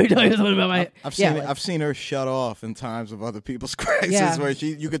headache? Let me tell you something about my... I've seen her shut off in times of other people's crises where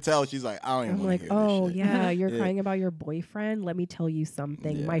you could tell she's like, I don't even I'm want like, to hear oh this shit. yeah, you're crying about your boyfriend. Let me tell you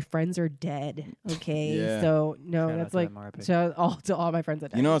something. My friends are dead. Okay, Yeah. so no, Shout out that's to like them, RIP. to all my friends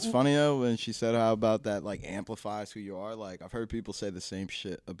that died. You know what's funny though, when she said how about that like amplifies who you are? Like I've heard people say the same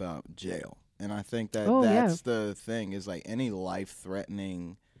shit about jail. And I think that that's the thing is like any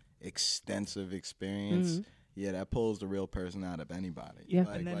life-threatening, extensive experience, that pulls the real person out of anybody. Yeah.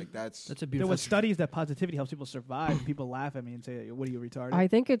 Like that's a There beautiful. was studies that positivity helps people survive. People laugh at me and say, "What are you retarded?" I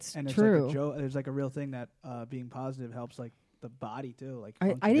think it's and true. Like a joke. There's like a real thing that being positive helps like the body too. Like I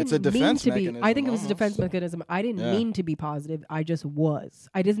function. didn't mean to be. I think it was a almost. defense mechanism. I didn't mean to be positive. I just was.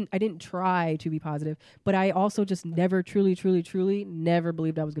 I didn't try to be positive, but I also just never truly never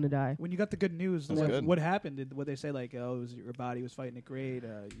believed I was going to die. When you got the good news, That's good. what happened? What they say like, oh, it was your body was fighting it great.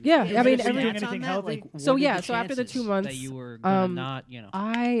 Yeah, I mean, were you doing every- anything healthy? So after the 2 months, that you were gonna not,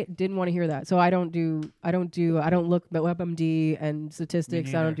 I didn't want to hear that. So I don't look at WebMD and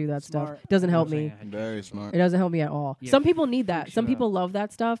statistics. I don't do that Smart. stuff. It doesn't help me. very smart. It doesn't help me at all. Yeah. Some people need that. Some people love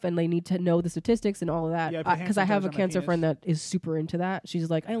that stuff and they need to know the statistics and all of that. Yeah, I put Because hand I have a sanitizer on my cancer penis. friend that is super into that. She's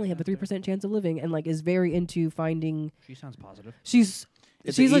like, I only have a 3% chance of living, and like is very into finding. She sounds positive. She's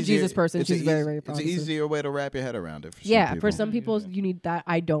It's a easier- Jesus person. it's She's a very easy- very It's positive. an easier way to wrap your head around it. For Yeah, some for people. some people you need that.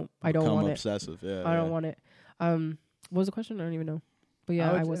 I don't Become want obsessive, it. yeah, I don't yeah. want it. What was the question? I don't even know. But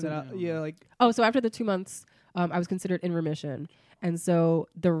yeah, I wasn't. like. Oh, so after the 2 months, I was considered in remission, and so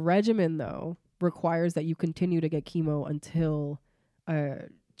the regimen though requires that you continue to get chemo until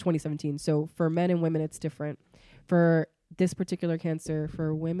 2017. So for men and women, it's different. For this particular cancer,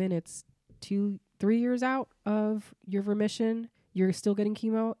 for women, it's 2-3 years out of your remission. You're still getting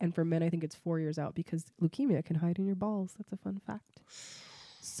chemo, and for men, I think it's 4 years out because leukemia can hide in your balls. That's a fun fact.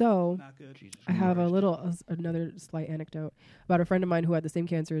 So Not good. I have another slight anecdote about a friend of mine who had the same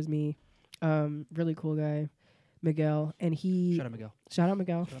cancer as me. Really cool guy, Miguel, and he Shout out Miguel. Shout out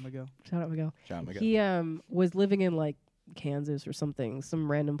Miguel. Shout out Miguel. Shout out Miguel. Shout out Miguel. He was living in like Kansas or something, some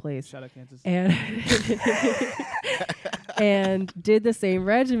random place. Shout out Kansas. And and did the same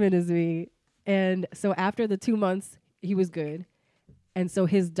regimen as me. And so after the 2 months, he was good. And so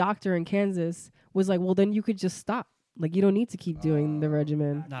his doctor in Kansas was like, well, then you could just stop. Like, you don't need to keep doing the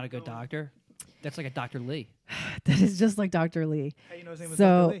regimen. Not a good doctor. That's like a Dr. Lee. That is just like Dr. Lee. How you know his name was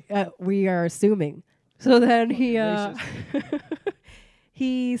So Dr. we are assuming. So then he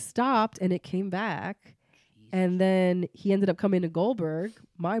he stopped and it came back. And then he ended up coming to Goldberg,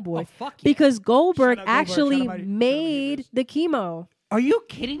 my boy, because Goldberg Shout out Goldberg. actually Shout out my- made the chemo. Are you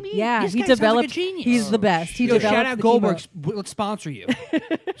kidding me? Yeah, This he guy sounds like a developed. genius. He's the best. He Yo, developed shout out the Goldberg's. chemo. Let's sponsor you.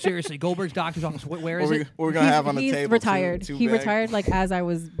 Seriously, Goldberg's doctor's office. Where is it? He's retired. He retired like as I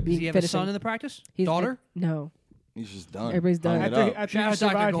was being. Does he have a finishing. son in the practice? He's Daughter? No. He's just done. Everybody's done. Hung it After, up. after Shout he out Dr.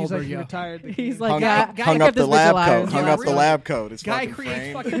 survived, he's like Goldberg, he yo. retired. He's Hung, like, yeah, hung kept up the his lab bitch coat. alive. Hung Yeah, up the really. lab coat. It's Guy fucking creates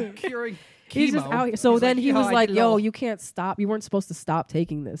framed. fucking curing He's just chemo. out here. So He's then like, he yo, was I like, did it "Yo, all." you can't stop. You weren't supposed to stop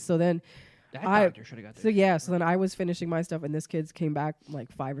taking this." So then, That doctor should have got this. So yeah, so then I was finishing my stuff, and this kid came back like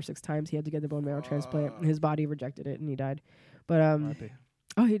 5 or 6 times. He had to get the bone marrow transplant, and his body rejected it, and he died. But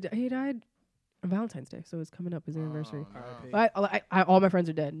he died on Valentine's Day, so it's coming up his anniversary. But all my friends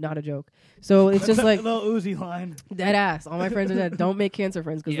are dead. Not a joke. So it's just like a little Uzi line. dead ass. All my friends are dead. Don't make cancer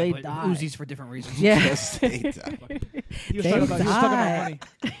friends because Yeah, they but die. Uzis for different reasons. Yeah, Yes, they die. He was They talking about die.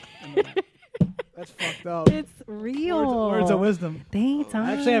 money. That's fucked up. It's real. Words of wisdom. They die.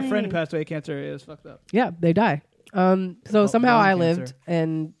 I actually have a friend who passed away of cancer. It was fucked up. Yeah, they die. So Oh, somehow lung I cancer. lived,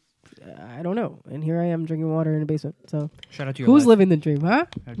 and I don't know. And here I am drinking water in a basement. So Shout out to your who's wife. living the dream, huh?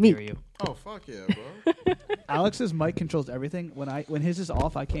 How Me. dare you? Oh fuck yeah, bro. Alex's mic controls everything. When his is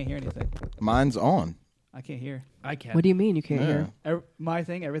off, I can't hear anything. Mine's on. I can't hear. I can. What do you mean you can't hear? My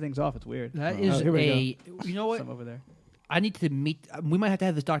thing, everything's off. It's weird. That Oh, is here we go. You know what? Some over there. I need to meet. We might have to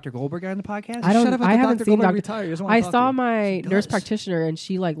have this Dr. Goldberg guy on the podcast. I don't. Shut up, I the haven't Dr. seen Goldberg Dr. retired. He doesn't wanna I talk saw to you. my She nurse does. practitioner, and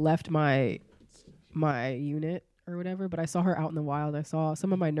she like left my unit or whatever. But I saw her out in the wild. I saw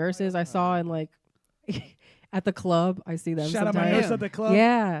some of my nurses. I saw in like at the club. I see them. Shout out my sometimes. nurse at the club.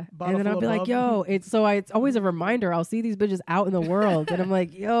 Yeah, Bottle and then full I'll of be like, bub. "Yo," it's always a reminder. I'll see these bitches out in the world, and I'm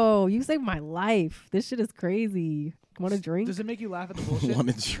like, "Yo, you saved my life. This shit is crazy. Want a drink?" Does it make you laugh at the bullshit? Want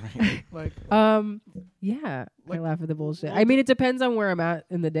to drink? Like, Yeah, Like, I laugh at the bullshit. I mean, it depends on where I'm at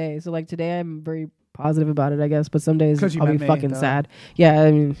in the day. So like today, I'm very positive about it, I guess. But some days 'Cause you I'll be met me, fucking though. sad. Yeah,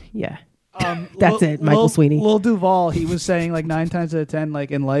 I mean, yeah. That's it, Michael Sweeney. Lil Duval, he was saying like 9 times out of 10,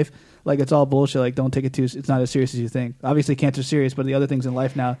 like in life, like it's all bullshit. Like don't take it it's not as serious as you think. Obviously, cancer's serious, but the other things in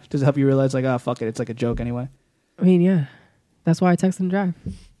life now does it help you realize like, oh fuck it, it's like a joke anyway. I mean, yeah. That's why I text and drive.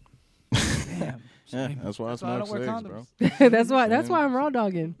 Damn. Yeah, that's why I That's why I smoke don't wear cigs, condoms. bro. that's why I'm raw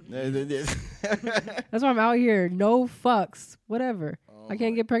dogging. That's why I'm out here. No fucks. Whatever. I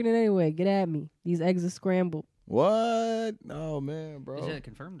can't get pregnant anyway. Get at me. These eggs are scrambled. What? No, man, bro. Is it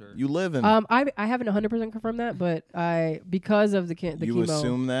confirmed or? You live in. I haven't 100% confirmed that, but because of the you chemo.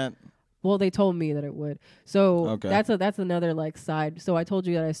 assume that? Well, they told me that it would. So Okay. that's another like side. So I told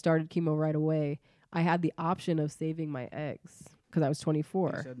you that I started chemo right away. I had the option of saving my eggs because I was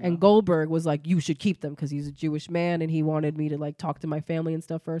 24. said And no. Goldberg was like, you should keep them because he's a Jewish man and he wanted me to like talk to my family and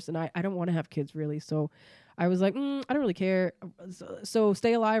stuff first. And I don't want to have kids really. So I was like, I don't really care. So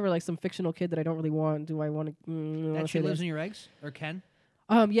Stay Alive or like some fictional kid that I don't really want. Do I want to? That shit lives in your eggs or Ken?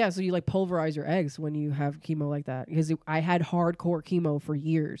 Yeah, so you like pulverize your eggs when you have chemo like that because I had hardcore chemo for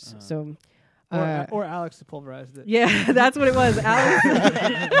years. So, Or Alex pulverized it. yeah, that's what it was. Alex,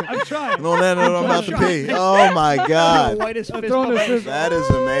 I'm trying. No, I'm about to pee. Oh my god, Whitest I'm fist throwing bump this ever. fist. that is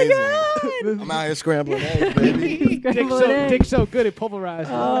amazing. I'm out here scrambling eggs, baby. Dick's so good it pulverized.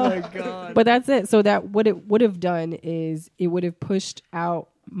 Oh my god. but that's it. So that what it would have done is it would have pushed out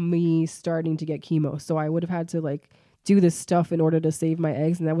me starting to get chemo. So I would have had to like do this stuff in order to save my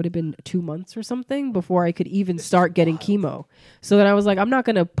eggs, and that would have been 2 months or something before I could even start getting chemo. So then I was like, I'm not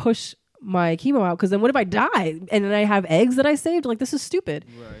gonna push my chemo out, because then what if I die and then I have eggs that I saved? Like, this is stupid.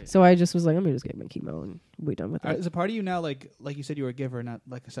 Right. So I just was like, I'm gonna just get my chemo and be done with it. Is a part of you now like you said you were a giver, not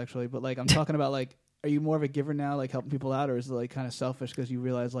like sexually, but like I'm talking about like, are you more of a giver now, like helping people out, or is it like kind of selfish because you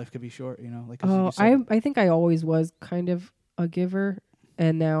realize life could be short? You know, like. Oh, I think I always was kind of a giver,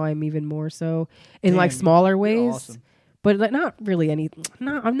 and now I'm even more so in like smaller ways. Awesome. But like not really any.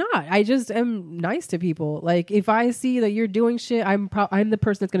 No, I'm not. I just am nice to people. Like if I see that you're doing shit, I'm the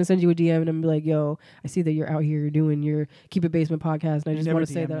person that's gonna send you a DM and I'm like, yo, I see that you're out here doing your Keep It Basement podcast, and I just want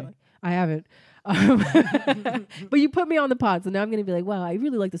to say that I haven't. But you put me on the pod, so now I'm gonna be like, wow, I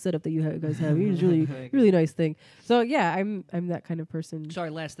really like the setup that you guys have. It's really, really nice thing. So yeah, I'm that kind of person. Sorry,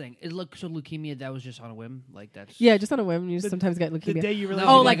 last thing. So leukemia, that was just on a whim, like that's. Yeah, just on a whim. You sometimes get leukemia. The day you realize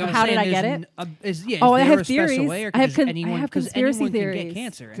like how did I get it? I have theories. I have conspiracy theories. Get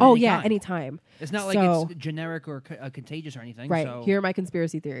cancer anytime. It's not like it's generic or contagious or anything. Right. So here are my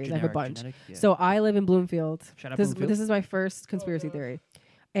conspiracy theories. I have a bunch. Genetic, yeah. So I live in Bloomfield. Shout out This Bloomfield. is my first conspiracy theory.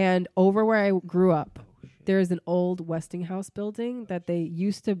 And over where I grew up, there is an old Westinghouse building that they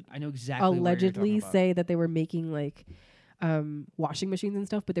used to I know exactly allegedly what you're talking say that they were making like washing machines and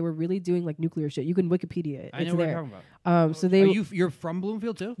stuff, but they were really doing like nuclear shit. You can Wikipedia it. I know It's what there. you're talking about. So they you're from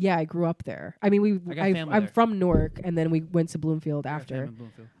Bloomfield too? Yeah, I grew up there. I mean, I'm from Newark, and then we went to Bloomfield after.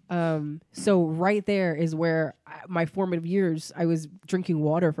 So right there is where my formative years, I was drinking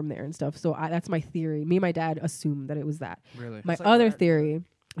water from there and stuff. So that's my theory. Me and my dad assumed that it was that. Really? My other theory,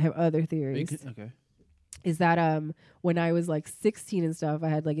 I have other theories. Okay. Is that when I was like 16 and stuff, I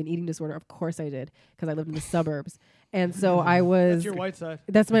had like an eating disorder. Of course I did, because I lived in the suburbs. And so I was. That's your white side.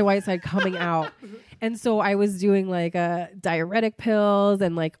 That's my white side coming out. And so I was doing like diuretic pills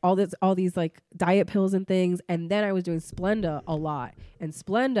and like all these like diet pills and things. And then I was doing Splenda a lot. And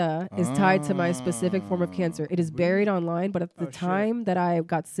Splenda is tied to my specific form of cancer. It is buried online, but at the time that I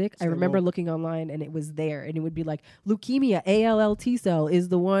got sick, I remember looking online and it was there. And it would be like leukemia, ALL T cell is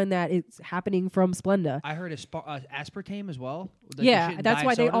the one that is happening from Splenda. I heard aspartame as well. That's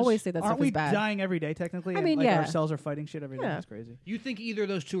why they always say that Aren't stuff we is bad. dying every day technically? I mean, and, like, yeah. our cells are fighting shit every day. Yeah. That's crazy. You think either of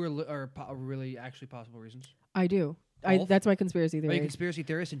those two are really actually possible reasons? I do. Both? That's my conspiracy Are theory. you a conspiracy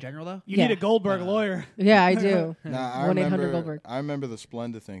theorist in general, though? You need a Goldberg lawyer. Yeah, I do. Nah, 1-800 Goldberg. I remember the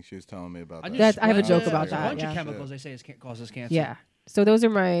Splenda thing she was telling me about. I have a joke about There's that. a bunch yeah. of chemicals they say causes cancer. Yeah. So those are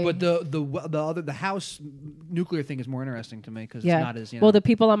my. But the house nuclear thing is more interesting to me because yeah. it's not as Well, the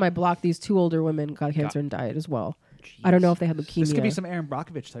people on my block, these 2 older women got cancer and died as well. Jeez. I don't know if they had leukemia. This could be some Aaron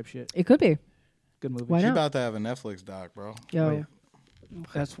Brockovich type shit. It could be. Good movie. Why She's not? about to have a Netflix doc, bro. Yo.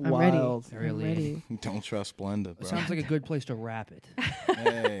 That's I'm wild. ready. I'm ready. Don't trust Splenda, bro. It sounds like a good place to wrap it.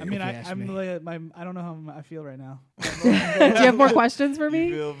 Hey, I mean, if you ask me. I don't know how I feel right now. Do you have more questions for me?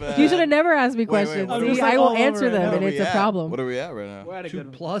 You should have never asked me questions. wait, See, I will answer them, and it's a problem. What are we at right now? We're at a 2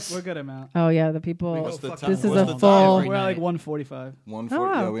 good plus. We're a good amount. Oh yeah, the people. What's the This time? is What's a the full. time? We're at like 1:45. 1:40. Oh,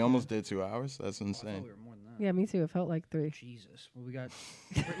 wow. Yeah, we almost did 2 hours. That's insane. Yeah, me too. It felt like 3. Jesus. Well, we got.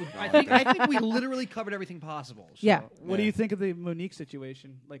 I think we literally covered everything possible. So. Yeah. What do you think of the Monique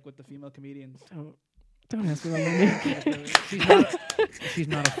situation, like with the female comedians? Don't ask me about Monique. She's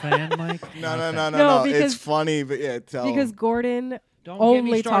not a fan, Mike. No. It's funny, but yeah, tell because him. Gordon Don't get me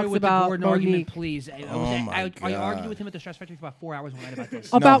only started talks with about the Gordon argument, Monique. please. I argued with him at the Stress Factory for about 4 hours one night about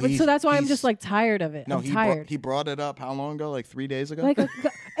this. So that's why I'm just like tired of it. No, I'm tired. He brought it up how long ago? Like 3 days ago?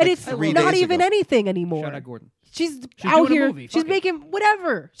 And it's 3 not days even ago. anything anymore. Shout out Gordon. She's doing out a here. movie. She's Fuck it. making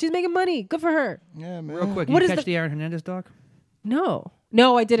whatever. She's making money. Good for her. Yeah, man. Real quick, What you is catch the- the Aaron Hernandez doc? No,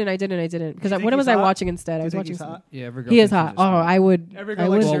 I didn't. Because think what he's was I hot? watching instead? Do I you was think watching. he's hot? Yeah, every girl He is thinks hot. he's Oh, hot. I would. Every I girl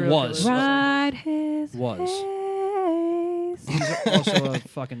would likes serial killers. ride his Was. face. He's also a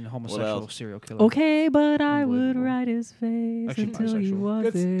fucking homosexual else? serial killer. Okay, but I would ride his face Actually, until he bisexual.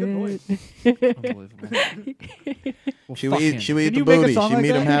 wasn't. Unbelievable. Well, She fuck would eat, him. she would eat Can the you make a booty. song She'd like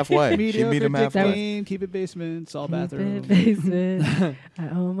meet him that? halfway. She'd Mediocre meet him dick halfway. game, keep it basement, it's all bathroom. Basement. I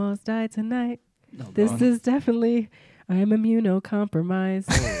almost died tonight. This is definitely. I am immunocompromised.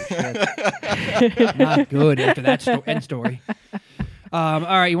 Not good after that end story. All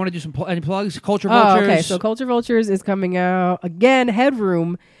right, you want to do some any plugs? Culture Vultures. Okay, so Culture Vultures is coming out again.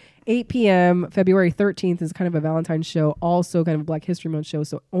 Headroom, 8 p.m. February 13th is kind of a Valentine's show, also kind of a Black History Month show.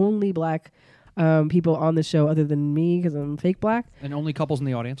 So only Black people on the show other than me because I'm fake Black. And only couples in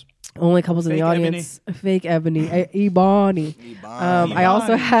the audience. Only couples in the audience. Fake Ebony. Ebony. I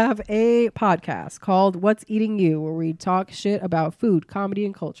also have a podcast called What's Eating You, where we talk shit about food, comedy,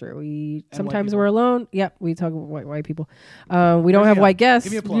 and culture. Sometimes we're alone. Yep, we talk about white people. We don't have white guests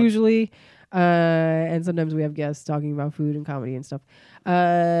Give me a plug. usually. And sometimes we have guests talking about food and comedy and stuff.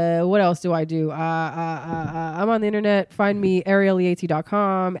 What else do I do? I'm on the internet. Find me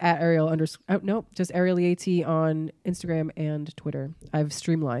arielliat.com at just arielliat on Instagram and Twitter. I've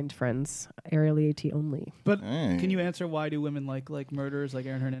streamlined, friends. Arielliat only. But can you answer why do women like murderers like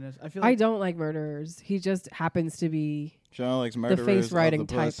Aaron Hernandez? I feel I don't like murderers. He just happens to be Sean likes the murderers face writing of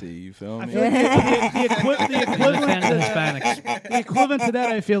the type. pussy. You feel me? I feel like the equivalent to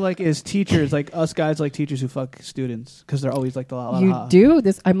that, I feel like, is teachers, like us guys, like teachers who fuck students because they're always like a lot. You do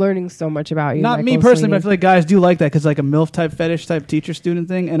this. I'm learning so much about you. Not Michael me personally, Sweeney. but I feel like guys do like that because like a MILF type fetish type teacher student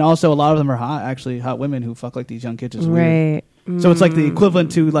thing, and also a lot of them are hot women who fuck like these young kids. Is weird. So it's like the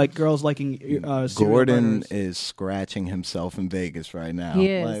equivalent to like girls liking serial Gordon murderers. is scratching himself in Vegas right now. He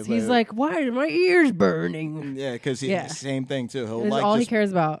is. He's like, why are my ears burning? Yeah, because same thing too. He'll That's like all he just-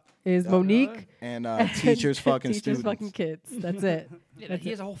 cares about is Monique and teachers fucking teachers students. fucking kids. That's it. Yeah, he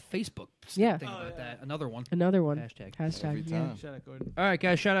has a whole Facebook Yeah. thing about that. Another one. Another one. Hashtag. Every time. Yeah. Shout out Gordon. All right,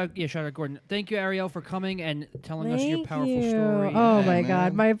 guys. Shout out Gordon. Thank you, Ariel, for coming and telling us your Thank powerful you. story. Oh my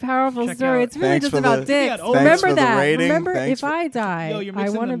God, my powerful Check story. out- It's really Thanks just for about the- dicks. thanks Remember for the that. rating. Remember, Thanks if I die, Yo, you're I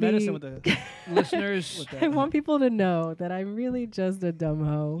mixing want the to be. medicine with the listeners. I want people to know that I'm really just a dumb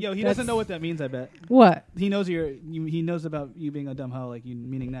hoe. Yo, he That's- doesn't know what that means. I bet. What? He knows he knows about you being a dumb hoe, like you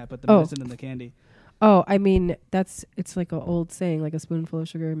meaning that, but the Oh. medicine and the candy. Oh, I mean, it's like an old saying, like a spoonful of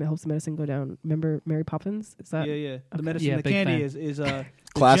sugar helps the medicine go down. Remember Mary Poppins? Is that? Yeah. The Okay. medicine, Yeah, the big candy fan. is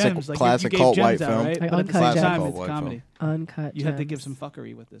Classic- gems. Like classic you cult gave white gems out, film. right? Like But at the uncut same time, gems. it's White comedy. Uncut. You have to give gems. some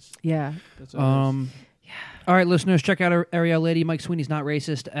fuckery with this. Yeah. That's what it is. All right, listeners, check out Ariel Lady. Mike Sweeney's not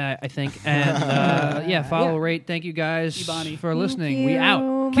racist, I think. And follow, rate. Thank you guys Ebony. for Thank listening. We you.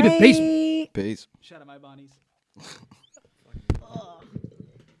 out. Keep it peace. Peace. Shout out my Bonnies.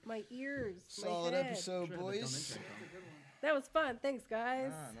 My ears. Solid episode, boys. That was fun. Thanks,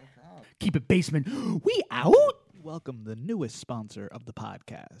 guys. Keep it basement. We out. Welcome the newest sponsor of the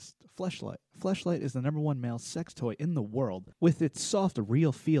podcast, Fleshlight. Fleshlight is the #1 male sex toy in the world, with its soft,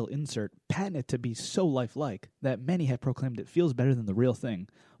 real feel insert patented to be so lifelike that many have proclaimed it feels better than the real thing.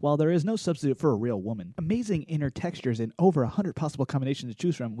 While there is no substitute for a real woman, amazing inner textures and over 100 possible combinations to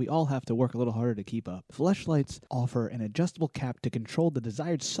choose from, we all have to work a little harder to keep up. Fleshlights offer an adjustable cap to control the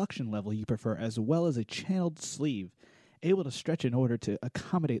desired suction level you prefer, as well as a channeled sleeve, able to stretch in order to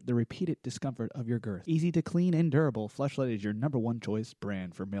accommodate the repeated discomfort of your girth. Easy to clean and durable, Fleshlight is your #1 choice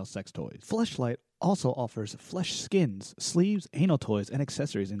brand for male sex toys. Fleshlight also offers flesh skins, sleeves, anal toys, and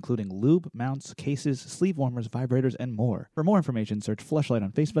accessories, including lube, mounts, cases, sleeve warmers, vibrators, and more. For more information, search Fleshlight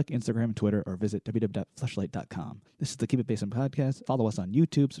on Facebook, Instagram, and Twitter, or visit www.fleshlight.com. This is the Keep It Basement podcast. Follow us on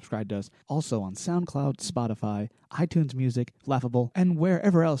YouTube, subscribe to us, also on SoundCloud, Spotify, iTunes Music, Laughable, and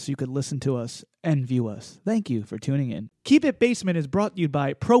wherever else you could listen to us and view us. Thank you for tuning in. Keep It Basement is brought to you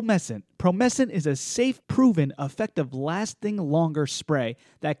by Promescent. Promescent is a safe, proven, effective, lasting longer spray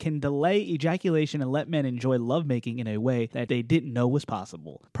that can delay ejaculation and let men enjoy lovemaking in a way that they didn't know was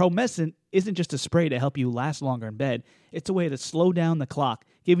possible. Promescent isn't just a spray to help you last longer in bed. It's a way to slow down the clock,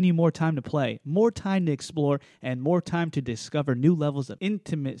 giving you more time to play, more time to explore, and more time to discover new levels of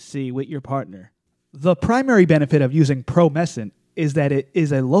intimacy with your partner. The primary benefit of using Promescent is that it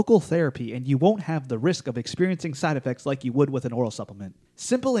is a local therapy and you won't have the risk of experiencing side effects like you would with an oral supplement.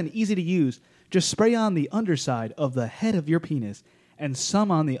 Simple and easy to use, just spray on the underside of the head of your penis and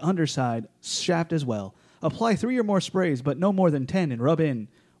some on the underside shaft as well. Apply 3 or more sprays, but no more than 10, and rub in.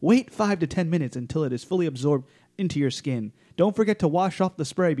 Wait 5 to 10 minutes until it is fully absorbed into your skin. Don't forget to wash off the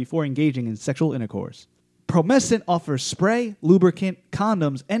spray before engaging in sexual intercourse. Promescent offers spray, lubricant,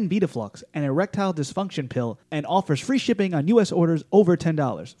 condoms, and Vitaflux, an erectile dysfunction pill, and offers free shipping on U.S. orders over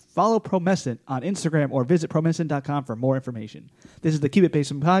 $10. Follow Promescent on Instagram or visit promescent.com for more information. This is the Keep It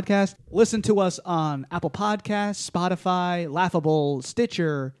Basement podcast. Listen to us on Apple Podcasts, Spotify, Laughable,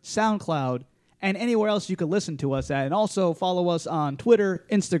 Stitcher, SoundCloud, and anywhere else you can listen to us at. And also follow us on Twitter,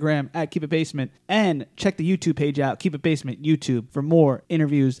 Instagram at Keep It Basement, and check the YouTube page out, Keep It Basement YouTube, for more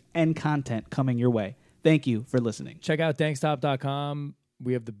interviews and content coming your way. Thank you for listening. Check out dankstop.com.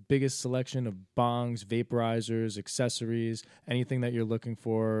 We have the biggest selection of bongs, vaporizers, accessories, anything that you're looking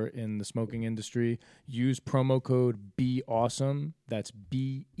for in the smoking industry. Use promo code BEAWESOME. That's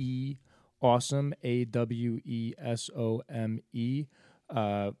B-E awesome, AWESOME.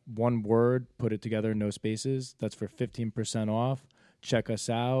 One word, put it together, no spaces. That's for 15% off. Check us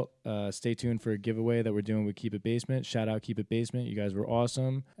out. Stay tuned for a giveaway that we're doing with Keep It Basement. Shout out Keep It Basement. You guys were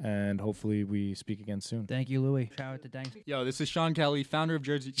awesome. And hopefully we speak again soon. Thank you, Louie. Shout out to Dank. Yo, this is Sean Kelly, founder of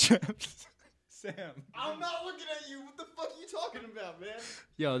Jersey Champs. Sam, I'm not looking at you. What the fuck are you talking about, man?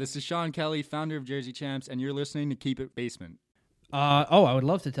 Yo, this is Sean Kelly, founder of Jersey Champs, and you're listening to Keep It Basement. I would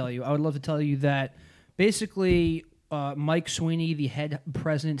love to tell you. I would love to tell you that basically Mike Sweeney, the head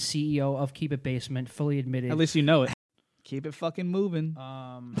president, CEO of Keep It Basement, fully admitted. At least you know it. Keep it fucking moving.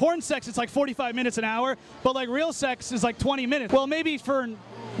 Porn sex, it's like 45 minutes an hour, but like real sex is like 20 minutes. Well, maybe for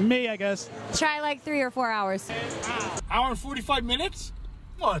me, I guess. Try like 3 or 4 hours. Hour and 45 minutes?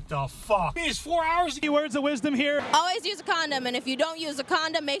 What the fuck? It's 4 hours. Words of wisdom here. Always use a condom, and if you don't use a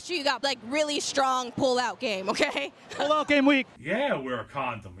condom, make sure you got like really strong pull-out game, okay? Pull-out game week. Yeah, wear a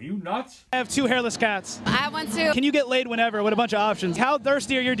condom. Are you nuts? I have 2 hairless cats. I have one too. Can you get laid whenever with a bunch of options? How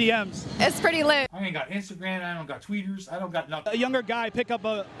thirsty are your DMs? It's pretty lit. I ain't got Instagram. I don't got tweeters. I don't got nothing. A younger guy pick up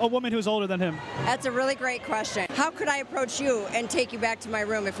a woman who's older than him. That's a really great question. How could I approach you and take you back to my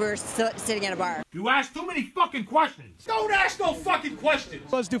room if we were sitting at a bar? You ask too many fucking questions. Don't ask no fucking questions.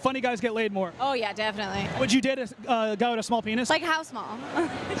 Do funny guys get laid more? Oh yeah, definitely. Would you date a guy with a small penis? Like how small?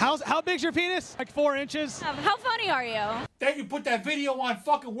 How big's your penis? Like 4 inches? How funny are you? Then you put that video on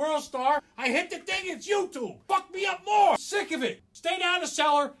fucking World Star. I hit the thing, it's YouTube. Fuck me up more. Sick of it. Stay down the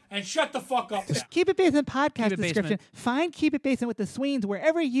cellar and shut the fuck up. Keep It Basement podcast Keep It description. Basement. Find Keep It Basement with the Sweens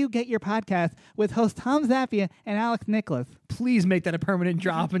wherever you get your podcast with host Tom Zappia and Alex Nicholas. Please make that a permanent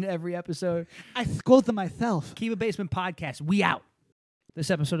drop in every episode. I scold them myself. Keep It Basement podcast. We out. This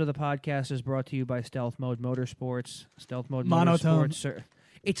episode of the podcast is brought to you by Stealth Mode Motorsports. Stealth Mode Monotone. Motorsports.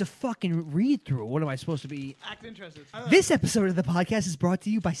 It's a fucking read-through. What am I supposed to be? Act interested. This episode of the podcast is brought to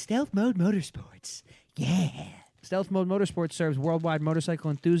you by Stealth Mode Motorsports. Yeah. Stealth Mode Motorsports serves worldwide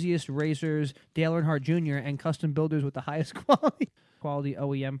motorcycle enthusiasts, racers, Dale Earnhardt Jr., and custom builders with the highest quality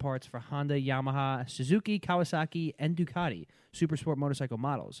OEM parts for Honda, Yamaha, Suzuki, Kawasaki, and Ducati Supersport motorcycle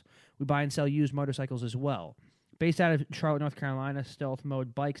models. We buy and sell used motorcycles as well. Based out of Charlotte, North Carolina,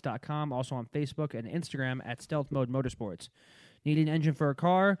 stealthmodebikes.com, also on Facebook and Instagram at Stealth Mode Motorsports. Need an engine for a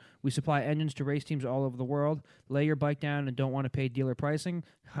car? We supply engines to race teams all over the world. Lay your bike down and don't want to pay dealer pricing?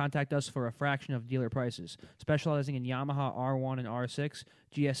 Contact us for a fraction of dealer prices. Specializing in Yamaha R1 and R6,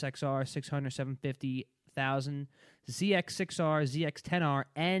 GSXR 600, 750, 1000, ZX6R, ZX10R,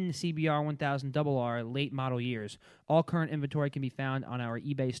 and CBR 1000RR late model years. All current inventory can be found on our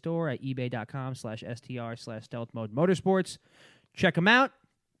eBay store at ebay.com/str/stealth mode motorsports. Check them out.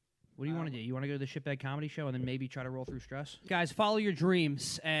 What do you want to do? You want to go to the Shitbag Comedy Show and then maybe try to roll through stress? Guys, follow your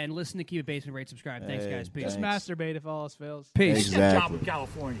dreams and listen to Keep It Basement, rate, subscribe. Thanks, guys. Peace. Just masturbate if all else fails. Peace. Good job in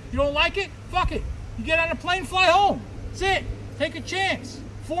California. You don't like it? Fuck it. You get on a plane, fly home. That's it. Take a chance.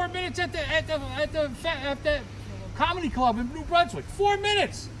 4 minutes at the comedy club in New Brunswick. 4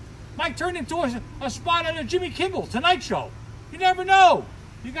 minutes. Might turn into a spot on a Jimmy Kimmel Tonight Show. You never know.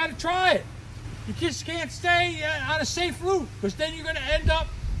 You got to try it. You just can't stay on a safe route because then you're going to end up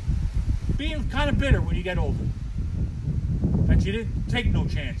being kind of bitter when you get older. That you didn't take no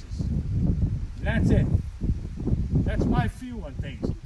chances. That's it. That's my view on things.